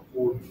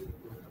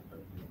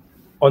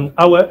on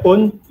our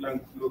own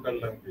local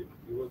language,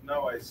 because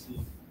now I see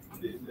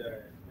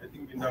I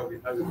think now we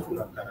have a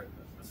fuller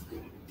character.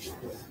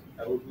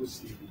 I also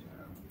see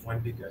one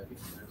data, I think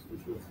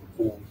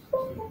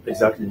code.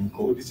 Exactly.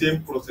 So the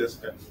same process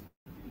can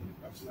be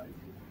applied.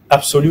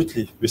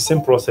 Absolutely, the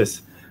same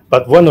process.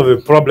 But one of the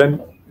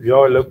problems with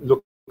our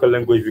local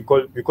language, we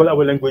call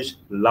our language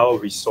low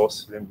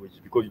resource language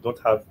because you don't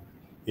have,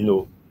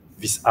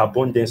 this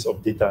abundance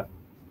of data.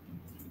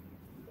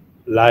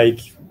 like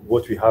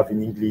what we have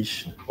in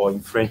English or in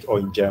French or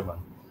in German.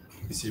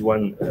 This is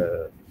one.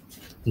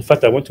 In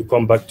fact, I want to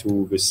come back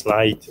to the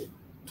slide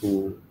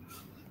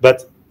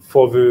but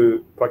for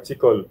the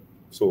practical,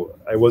 so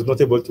I was not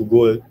able to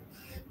go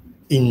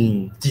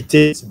in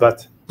details,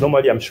 but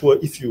normally I'm sure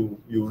if you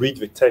read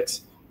the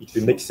text, it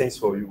will make sense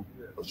for you.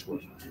 For sure.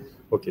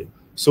 Okay.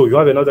 So you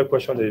have another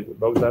question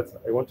about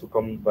that? I want to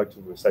come back to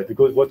the slide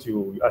because what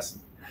you asked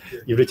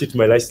related to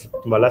my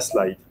last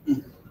slide.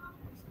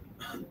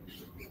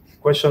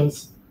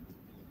 Questions?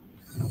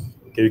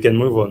 Okay, you can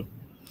move on.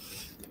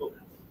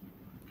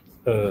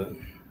 Do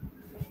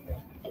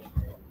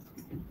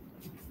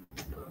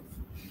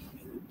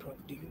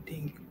you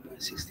think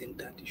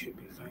 1630 should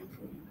be fine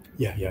for you?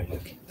 Yeah.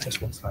 Okay.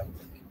 Just one slide.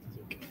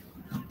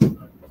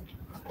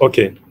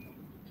 Okay.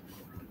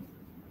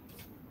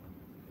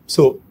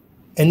 So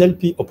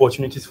NLP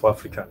opportunities for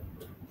Africa.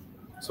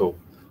 So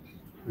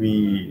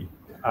we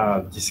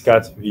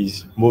discussed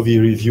these movie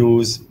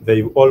reviews.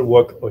 They all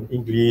work on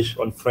English,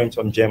 on French,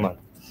 on German.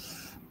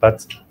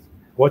 But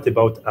what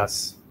about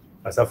us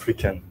as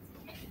African?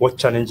 What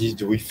challenges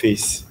do we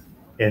face?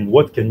 And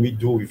what can we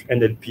do with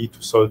NLP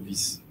to solve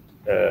this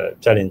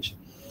challenge?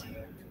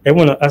 I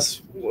want to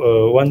ask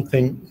one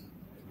thing.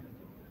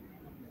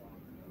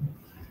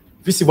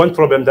 This is one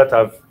problem that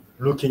I've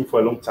looking for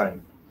a long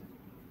time.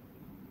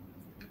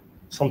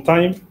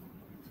 Sometimes,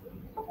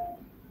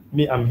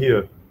 I'm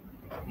here.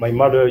 My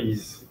mother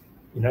is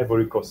in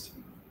Ivory Coast.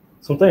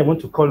 Sometimes I want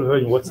to call her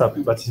in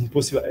WhatsApp, but it's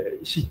impossible.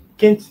 She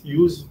can't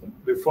use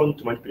the phone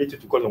to manipulate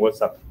it to call on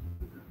WhatsApp.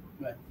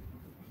 Right.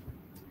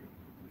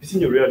 This is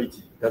the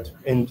reality.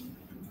 And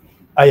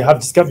I have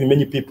discussed with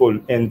many people,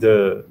 and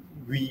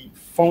we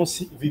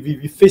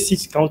face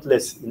it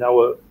countless in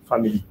our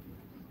family.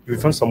 You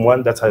find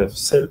someone that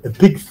has a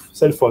big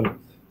cell phone.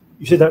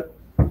 You say that,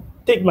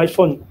 take my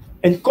phone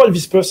and call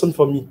this person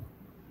for me.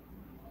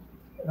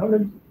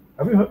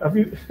 Have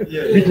you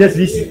witnessed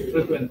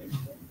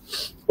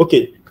this?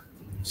 Okay,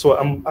 so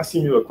I'm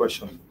asking you a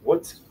question.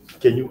 What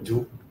can you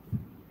do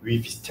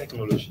with this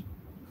technology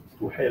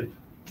to help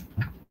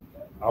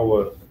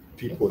our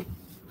people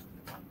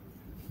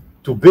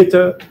to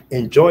better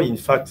enjoy, in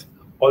fact,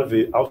 all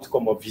the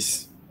outcome of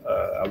this,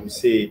 I would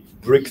say,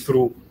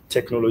 breakthrough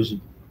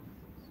technology?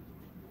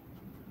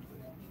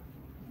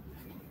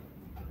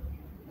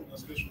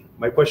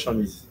 My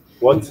question is,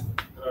 what?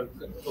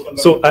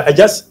 So I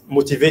just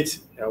motivate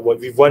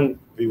with one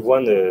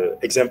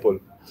example.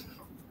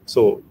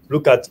 So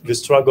look at the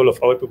struggle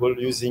of our people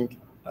using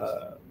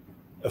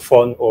a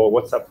phone or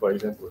WhatsApp, for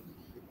example.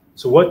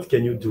 So what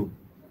can you do,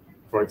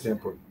 for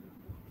example?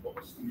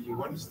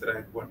 One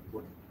strike, one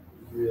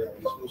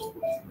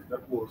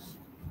that was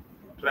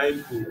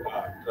trying to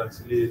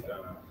translate,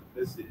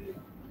 let's say,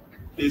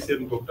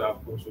 patient-doctor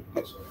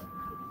consultation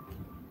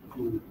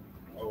to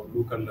our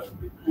local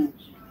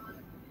language.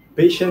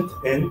 Patient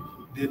and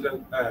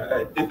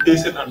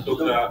patient and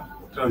doctor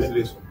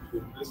translation.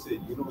 So let's say,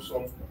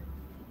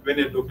 when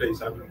a doctor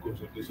is having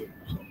consultation,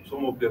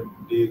 some of them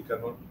they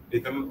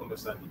cannot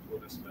understand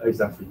it.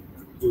 Exactly.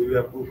 So we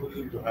are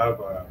proposing to have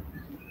a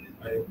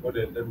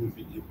model that will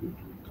be able to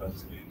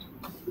translate,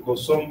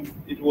 because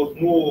it was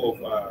more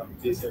of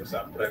patients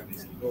and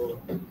practice.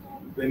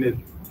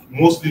 When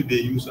mostly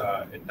they use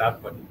a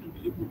third party to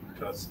be able to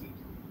translate.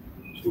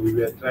 So we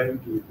were trying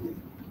to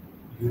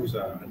use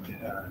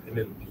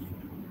NLP.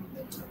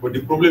 But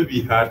the problem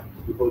we had,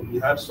 because we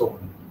had some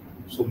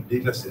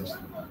data sets,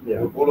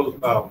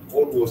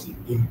 all was in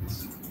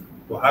English.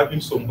 So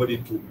having somebody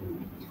to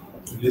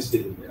let's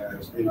say,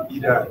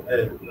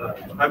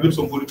 having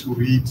somebody to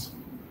read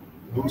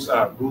those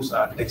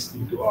are text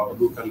into our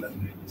local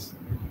languages.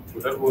 So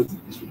that was the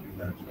issue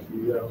we had.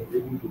 We are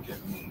able to get.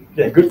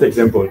 Yeah, good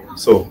example.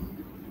 So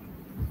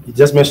you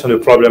just mentioned the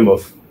problem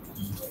of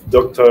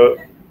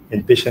doctor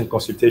and patient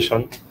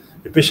consultation.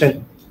 The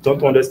patient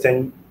don't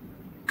understand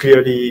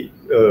clearly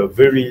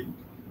very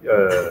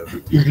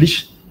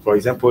English, for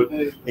example,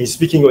 and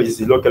speaking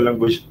his local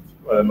language,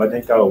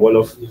 Madenka or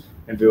Wolof,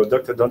 and the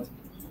doctor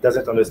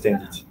doesn't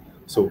understand it.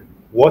 So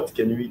what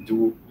can we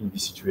do in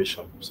this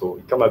situation? So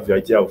it comes up with the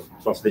idea of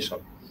translation.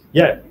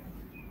 Yeah,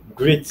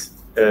 great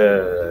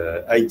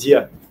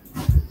idea.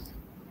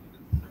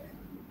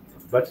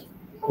 But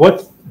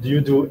what do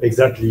you do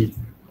exactly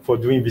for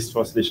doing this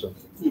translation?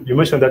 You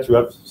mentioned that you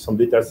have some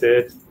data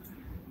sets,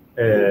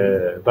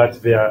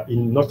 but they are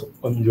not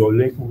on your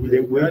language.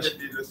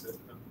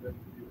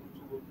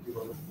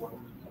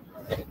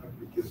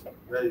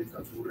 Where you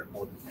can do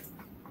recording.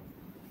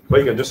 Where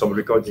you can do some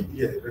recording.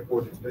 Yeah,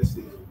 recording. Let's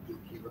say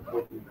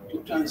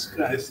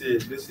Transcribe.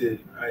 Let's say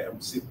I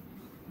am sick.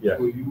 Yeah.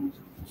 For you,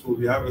 so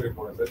we have a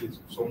recorder. That is,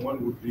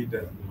 someone would read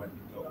that.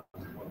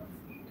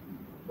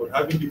 But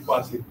having the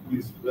person who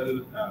is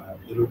well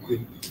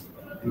eloquent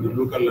in the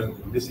local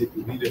language, let's say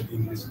to read an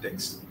English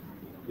text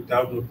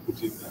without not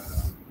putting.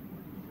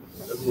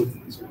 That's what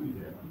it is.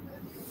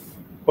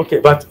 Okay,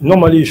 but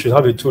normally you should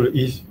have a tool.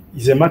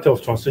 It's a matter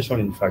of translation,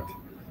 in fact.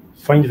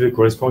 Find the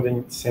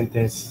corresponding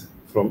sentence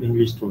from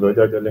English to the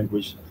other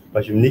language,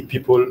 but you need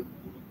people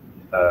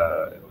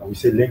we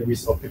say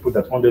linguists or people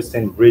that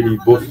understand really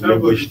both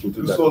language to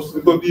do that. Because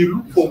we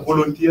look for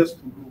volunteers to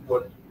do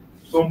what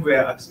some were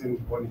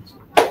asking money.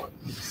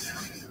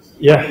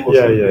 Yeah.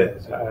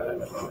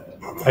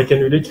 I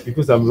can relate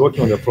because I'm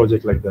working on a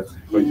project like that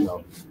right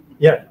now.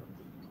 Yeah.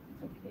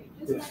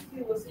 Just like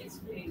he was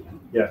explaining.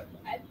 Yeah.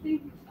 I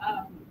think,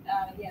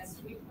 yes,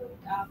 we could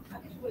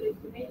actually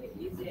to make it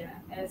easier,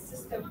 a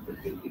system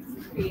could be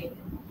created.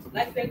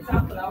 Like, for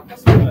example, our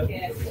customer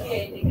care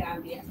here in the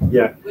Gambia.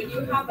 Yeah. When you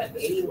have an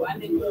issue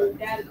and then you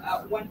dial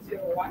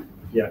 101,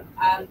 Yeah.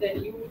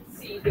 then you would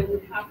see they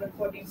would have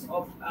recordings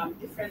of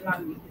different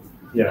languages.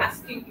 Yeah.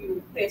 Asking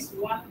you press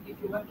 1 if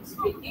you want to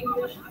speak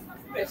English,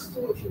 press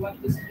 2 if you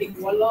want to speak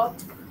Wolof.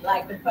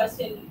 Like the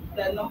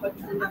number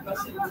 2, the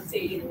person will say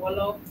in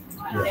Wolof,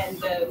 and then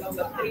the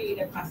number 3,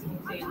 the person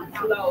will say in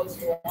Fula or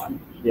so on.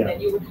 Yeah.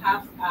 Then you would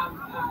have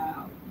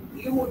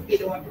you would be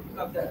the one to pick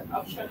up the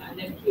option and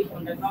then click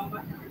on the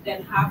number,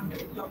 then have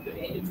to talk to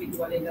the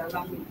individual in the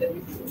language that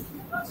you choose.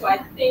 So I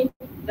think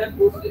that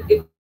would,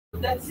 if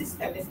that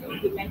system is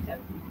implemented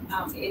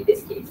in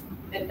this case,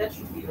 then that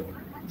should be okay.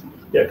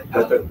 Yeah,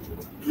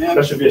 Yeah,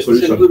 that should be a it's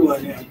solution. a good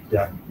one, yeah.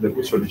 Yeah, the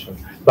good solution.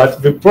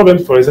 But the problem,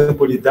 for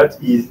example, is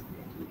that is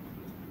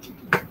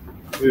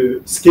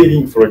the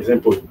scaling, for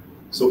example.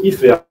 So if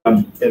there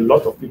are a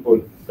lot of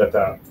people that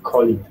are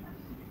calling,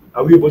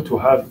 are we able to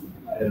have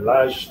a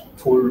large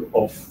pool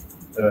of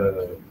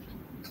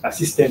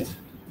assistants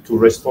to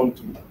respond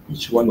to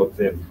each one of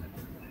them?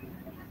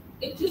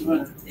 It just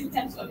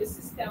depends on the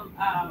system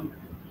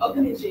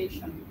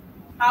organization,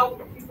 how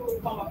people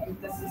come up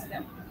with the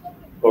system.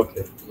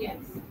 Okay. Yes.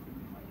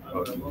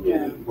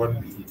 Yeah.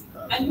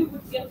 And you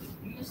would get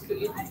used to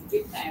it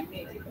with time,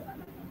 maybe.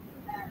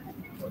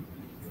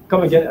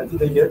 Come again, I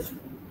didn't get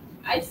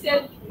I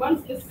said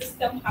once the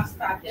system has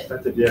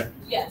started, yeah.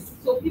 yes,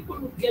 so people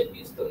would get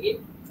used to it.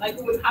 Like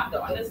we will have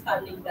the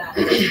understanding that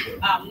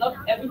not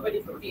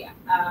everybody could be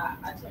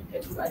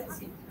attempted to at the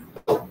same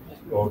time.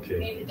 Okay.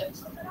 Maybe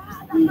that's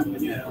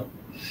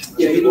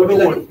Yeah, it will be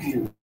like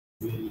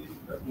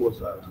That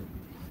was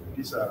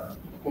this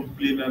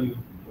complainant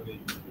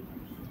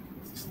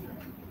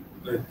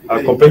system.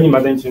 A company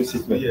management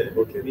system. Yeah,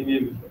 Okay.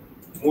 meaning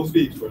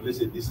mostly it's for, let's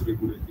say, this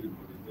regulatory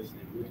bodies.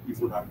 When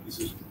people have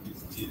issues with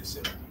this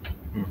GSM.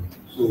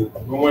 So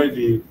normally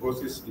the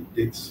process it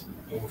takes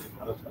almost an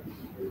hour.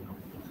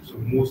 So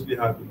mostly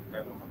having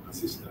kind of an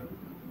assistant.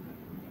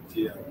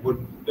 Yeah, but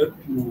that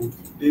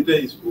data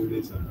is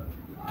always a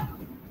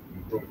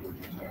problem.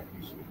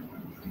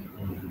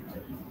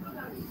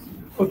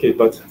 Okay,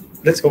 but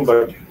let's come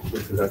back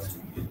to that.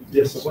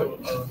 Yes. So,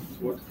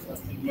 what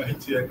in my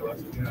HTI class,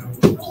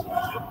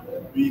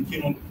 we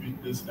came up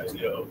with this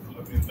idea of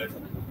having like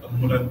a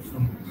modern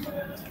phone.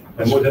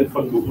 A modern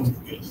phone book.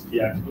 Yes.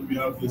 Yeah. But we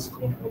have this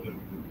common problem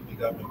in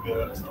the Gambia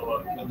where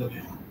our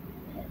elderly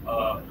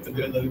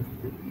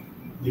people,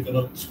 they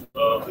cannot,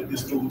 they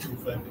struggle to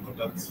find the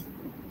contacts.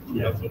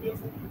 Yeah. For their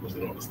phone because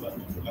they don't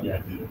understand it. And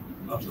Yeah. they don't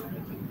understand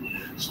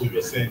it. So we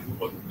are saying,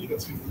 but they can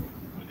speak.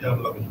 They have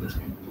language to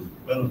speak.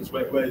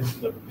 Why is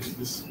it that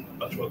this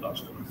actual app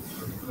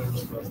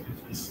translate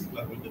this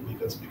language that they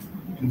can speak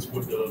into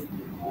what the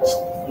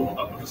phone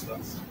app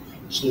understands?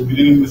 So we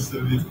didn't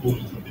necessarily go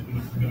into the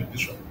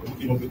implementation, but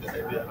we came up with the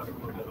idea and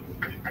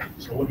the idea.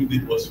 So what we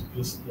did was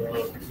just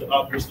the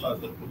app just has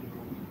the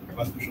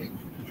transcription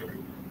feature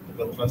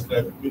that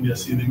transcribe when they are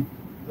saving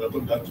the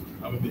contact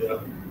and when they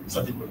are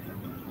starting contact.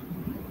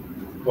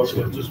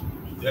 So just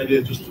the idea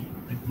is just to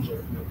make use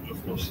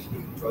of course,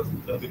 to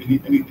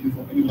translate any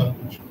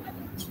language to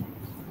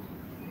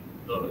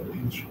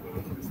English.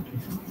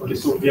 Okay,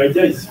 so the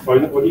idea is, for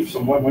example, if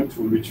someone wants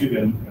to retrieve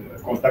a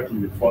contact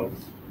in the phone,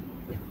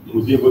 they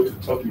will be able to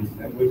talk in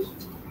language.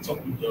 Talk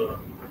with their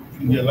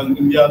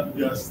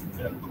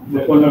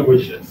Local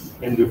language, yes.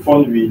 and the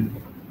phone will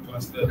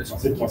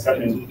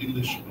Translate into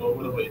English or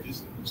whatever it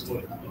is in the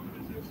story.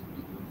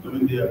 And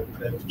when they are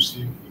trying to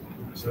see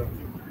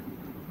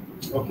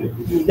Okay.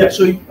 Yeah,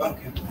 so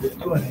okay.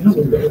 Go ahead.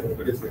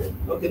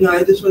 Okay, now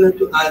I just wanted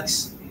to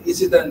ask,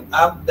 is it an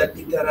app that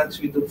interacts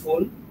with the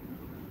phone?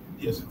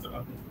 yes, it's an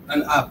app.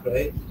 An app,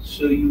 right?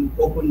 So you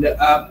open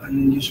the app and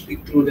then you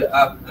speak through the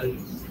app and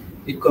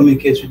it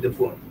communicates with the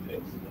phone.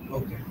 Yes.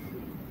 Okay.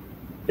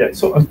 Yeah,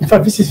 so in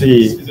fact, this is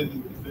the,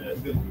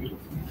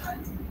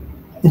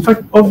 in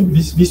fact, all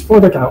these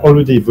products are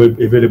already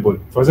available.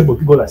 For example,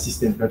 Google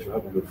Assistant that you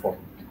have on the phone.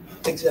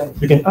 Exactly.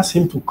 You can ask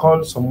him to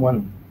call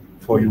someone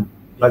for you.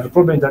 But the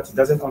problem is that he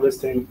doesn't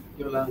understand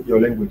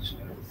your language.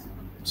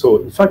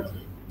 So in fact,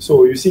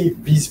 so you see,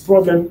 these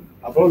problems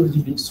have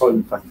already been solved,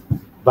 in fact,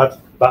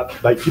 but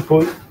by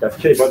people that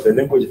care about the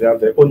language, they have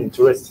their own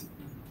interest.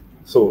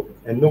 So,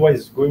 and no one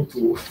is going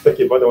to think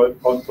about their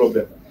own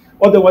problem.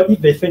 Otherwise, if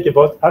they think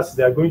about us,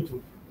 they are going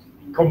to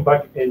come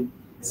back and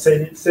sell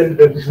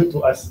them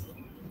to us.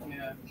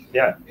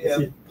 Yeah.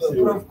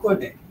 Prof.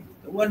 Kone,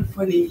 one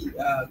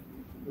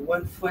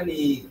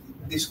funny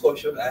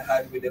discussion I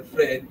had with a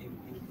friend.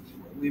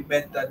 We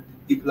met at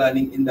deep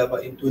learning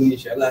INDABA in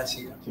Tunisia last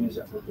year.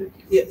 Tunisia, okay.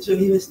 Yeah, so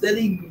he was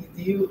telling me,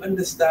 do you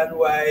understand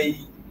why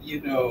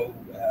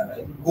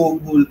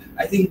Google.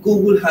 I think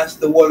Google has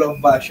the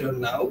Wolof version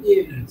now.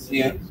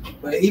 Yeah.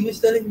 But he was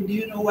telling me, do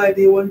you know why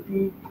they want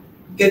to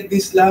get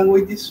these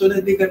languages so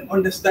that they can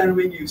understand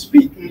when you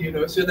speak?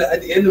 So that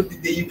at the end of the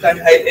day you can't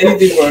hide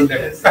anything from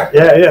them.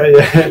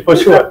 Yeah, for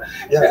sure.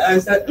 Yeah. So I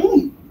said,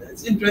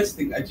 that's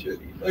interesting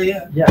actually. Oh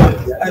yeah.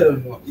 I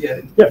don't know.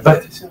 Yeah.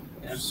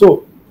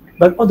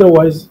 But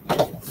otherwise,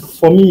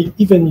 for me,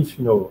 even if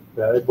we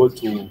are able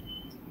to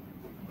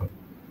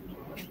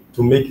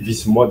make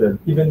this model,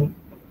 even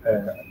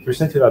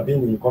recently I've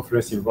been in a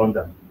conference in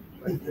Rwanda,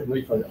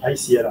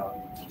 ICLR.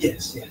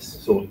 Yes.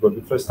 So it was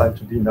the first time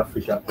to be in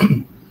Africa,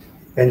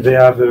 and they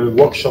have a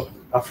workshop,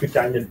 Africa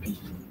NLP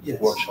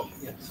workshop.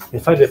 Yes. In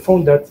fact, they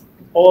found that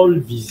all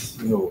these,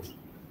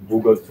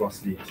 Google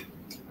Translate,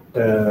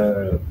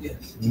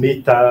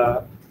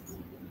 Meta,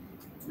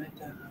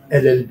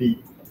 LLB,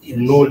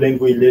 no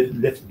language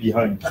left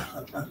behind.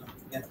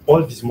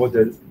 All these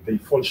models, they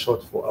fall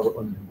short for our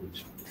own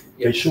language.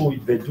 They show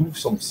it, they do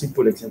some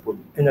simple example.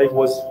 And I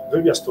was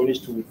very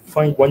astonished to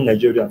find one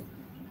Nigerian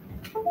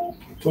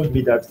told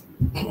me that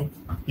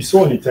he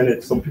saw on the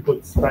internet some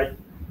people fight,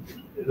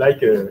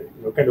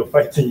 kind of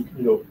fighting,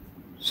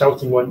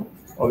 shouting one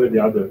over the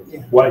other.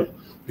 Yeah. Why?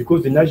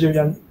 Because the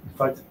Nigerian, in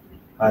fact,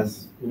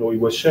 has, he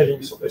was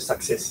sharing a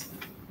success.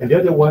 And the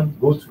other one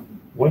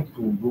went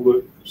to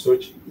Google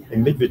search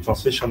and make the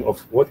translation of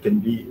what can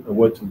be a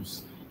word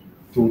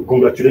to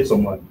congratulate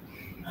someone.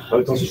 But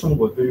the translation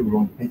was very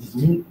wrong. And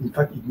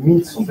it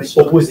means something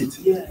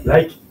opposite.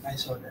 Like, I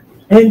saw that.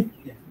 And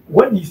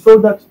when he saw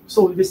that,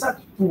 so they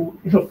started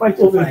to fight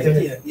over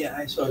internet. Yeah,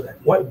 I saw that.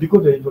 Why?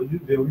 Because they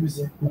were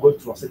using Google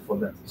Translate for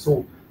that.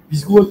 So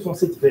this Google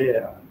Translate, they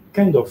are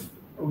kind of,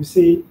 I would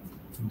say,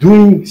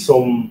 doing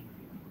some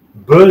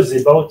buzz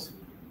about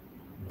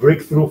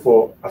breakthrough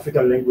for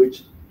African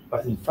language,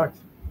 but in fact,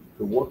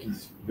 the work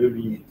is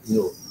very,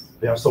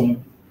 there are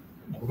some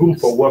room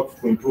for work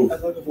to improve. A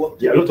lot of work.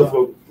 Yeah, a lot of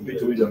work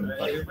to be done.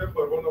 I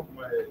remember one of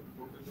my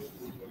professors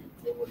who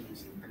told me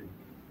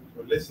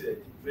so let's say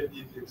when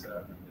he takes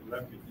a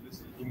language, let's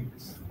say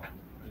English,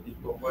 and he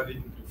convert it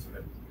into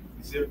French,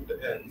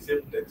 the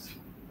same text,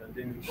 and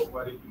then he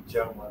convert it to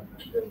German,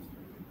 and then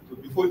so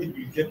before it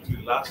will get to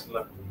the last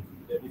language,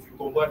 then if you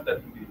convert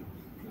that to the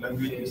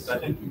language you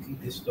started with,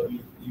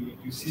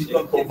 you see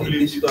it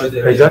completely.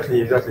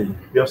 Exactly.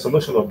 We have some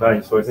notion of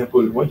bias. For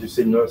example, when you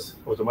say nurse,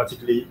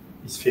 automatically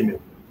it's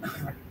female.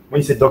 When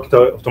you say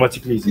doctor,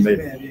 automatically it's male.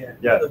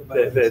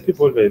 The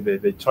people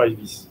they try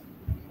this.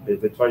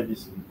 They try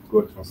this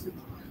Google Translate.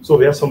 So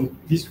there are some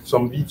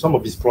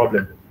of these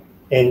problems,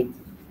 and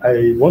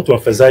I want to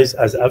emphasize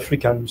as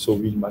African, so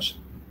we must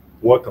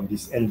work on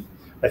this. And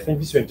I think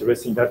this is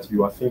interesting that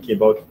you are thinking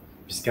about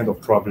this kind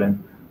of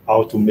problem,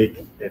 how to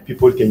make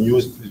people can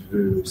use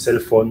the cell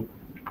phone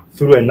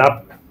through an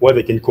app where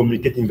they can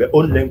communicate in their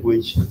own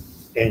language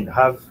and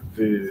have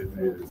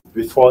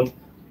the phone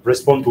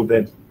respond to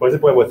them. For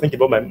example, I was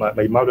thinking about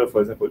my mother, for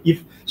example,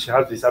 if she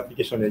has this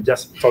application and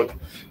just thought,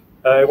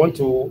 I want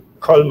to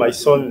call my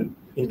son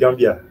in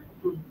Gambia.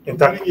 And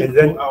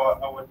then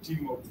our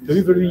team of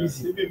this, very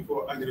easy. Even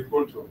for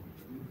agriculture,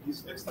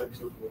 this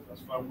extension as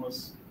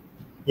farmers.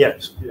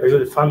 Yes,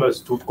 the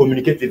farmers to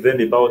communicate with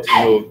them about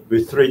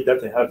the trade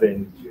that they have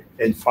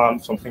and farm,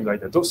 something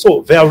like that.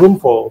 So there are room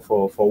for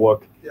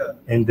work. Yeah.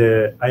 And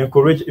I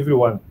encourage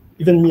everyone,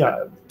 even me.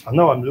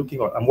 Now I'm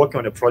working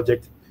on a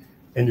project,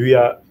 and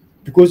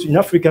because in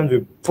Africa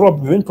the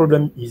main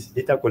problem is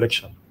data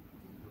collection.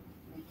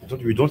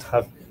 We don't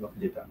have enough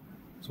data.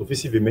 So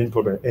this is the main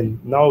problem.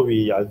 And now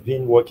we have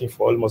been working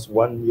for almost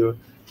 1 year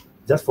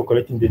just for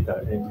collecting data,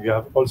 and we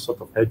have all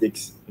sorts of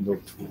headaches,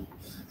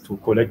 to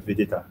collect the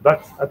data.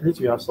 But at least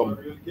we have some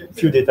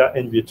few data,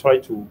 and we try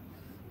to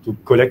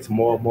collect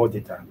more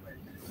data.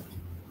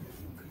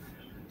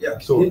 Yeah.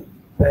 So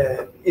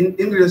in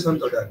relation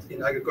to that,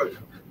 in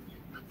agriculture,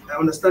 I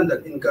understand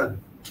that in Ghana,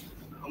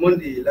 among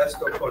the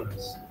livestock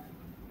owners,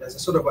 there's a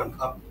sort of an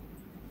app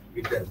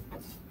with them.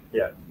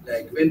 Yeah.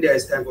 Like when there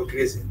is time for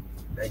grazing,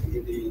 like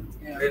in the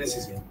rainy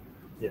season,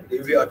 they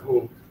will be at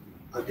home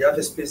and they have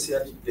a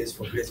special place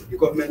for grazing. The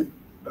government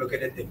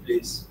allocated a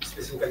place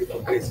specifically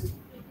for grazing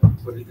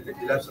for the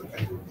livestock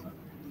animals.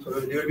 So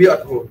they will be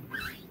at home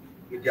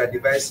with their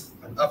device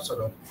and app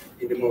sort of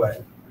in the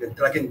mobile, then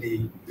tracking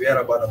the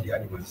whereabouts of the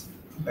animals.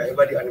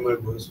 Wherever the animal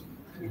goes,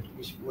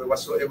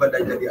 whatsoever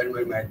danger the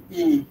animal might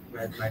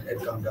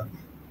encounter,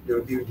 they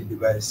will be with the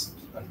device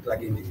and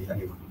tracking the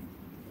animal.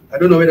 I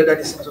don't know whether that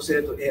is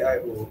associated to AI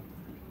or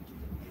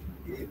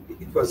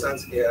it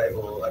concerns AI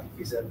or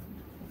artificial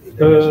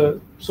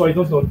intelligence. So I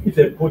don't know if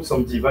they put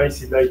some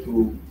devices like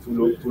to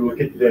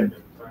locate them,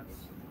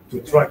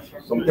 to track.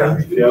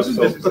 Sometimes they have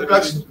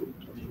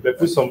they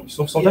put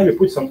sometimes they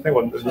put something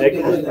on the neck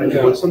of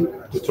animals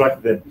to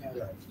track them.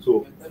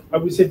 So I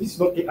would say this is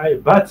not AI,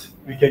 but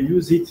we can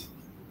use it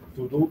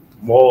to do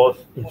more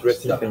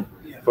interesting things.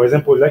 For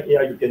example, like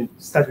AI, you can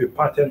start with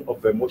pattern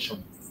of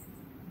emotion,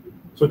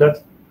 so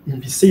that in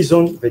the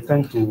season they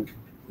tend to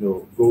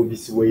go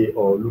this way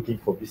or looking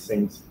for these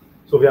things.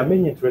 So there are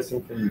many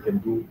interesting things you can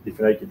do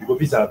differently because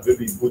these are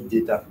very good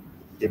data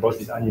about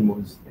these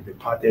animals and the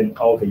pattern,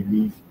 how they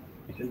live.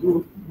 You can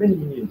do many,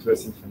 many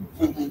interesting things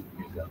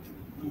with that.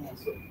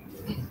 So,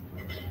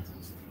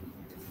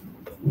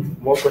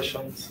 more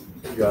questions?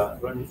 We are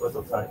running out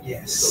of time.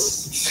 Yes.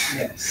 So,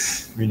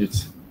 Yes.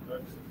 minutes.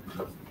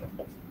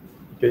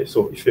 Okay,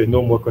 so if there are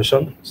no more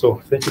questions,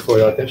 so thank you for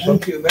your attention.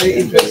 Thank you. Very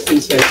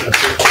interesting session.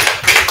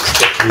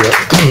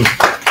 Yeah.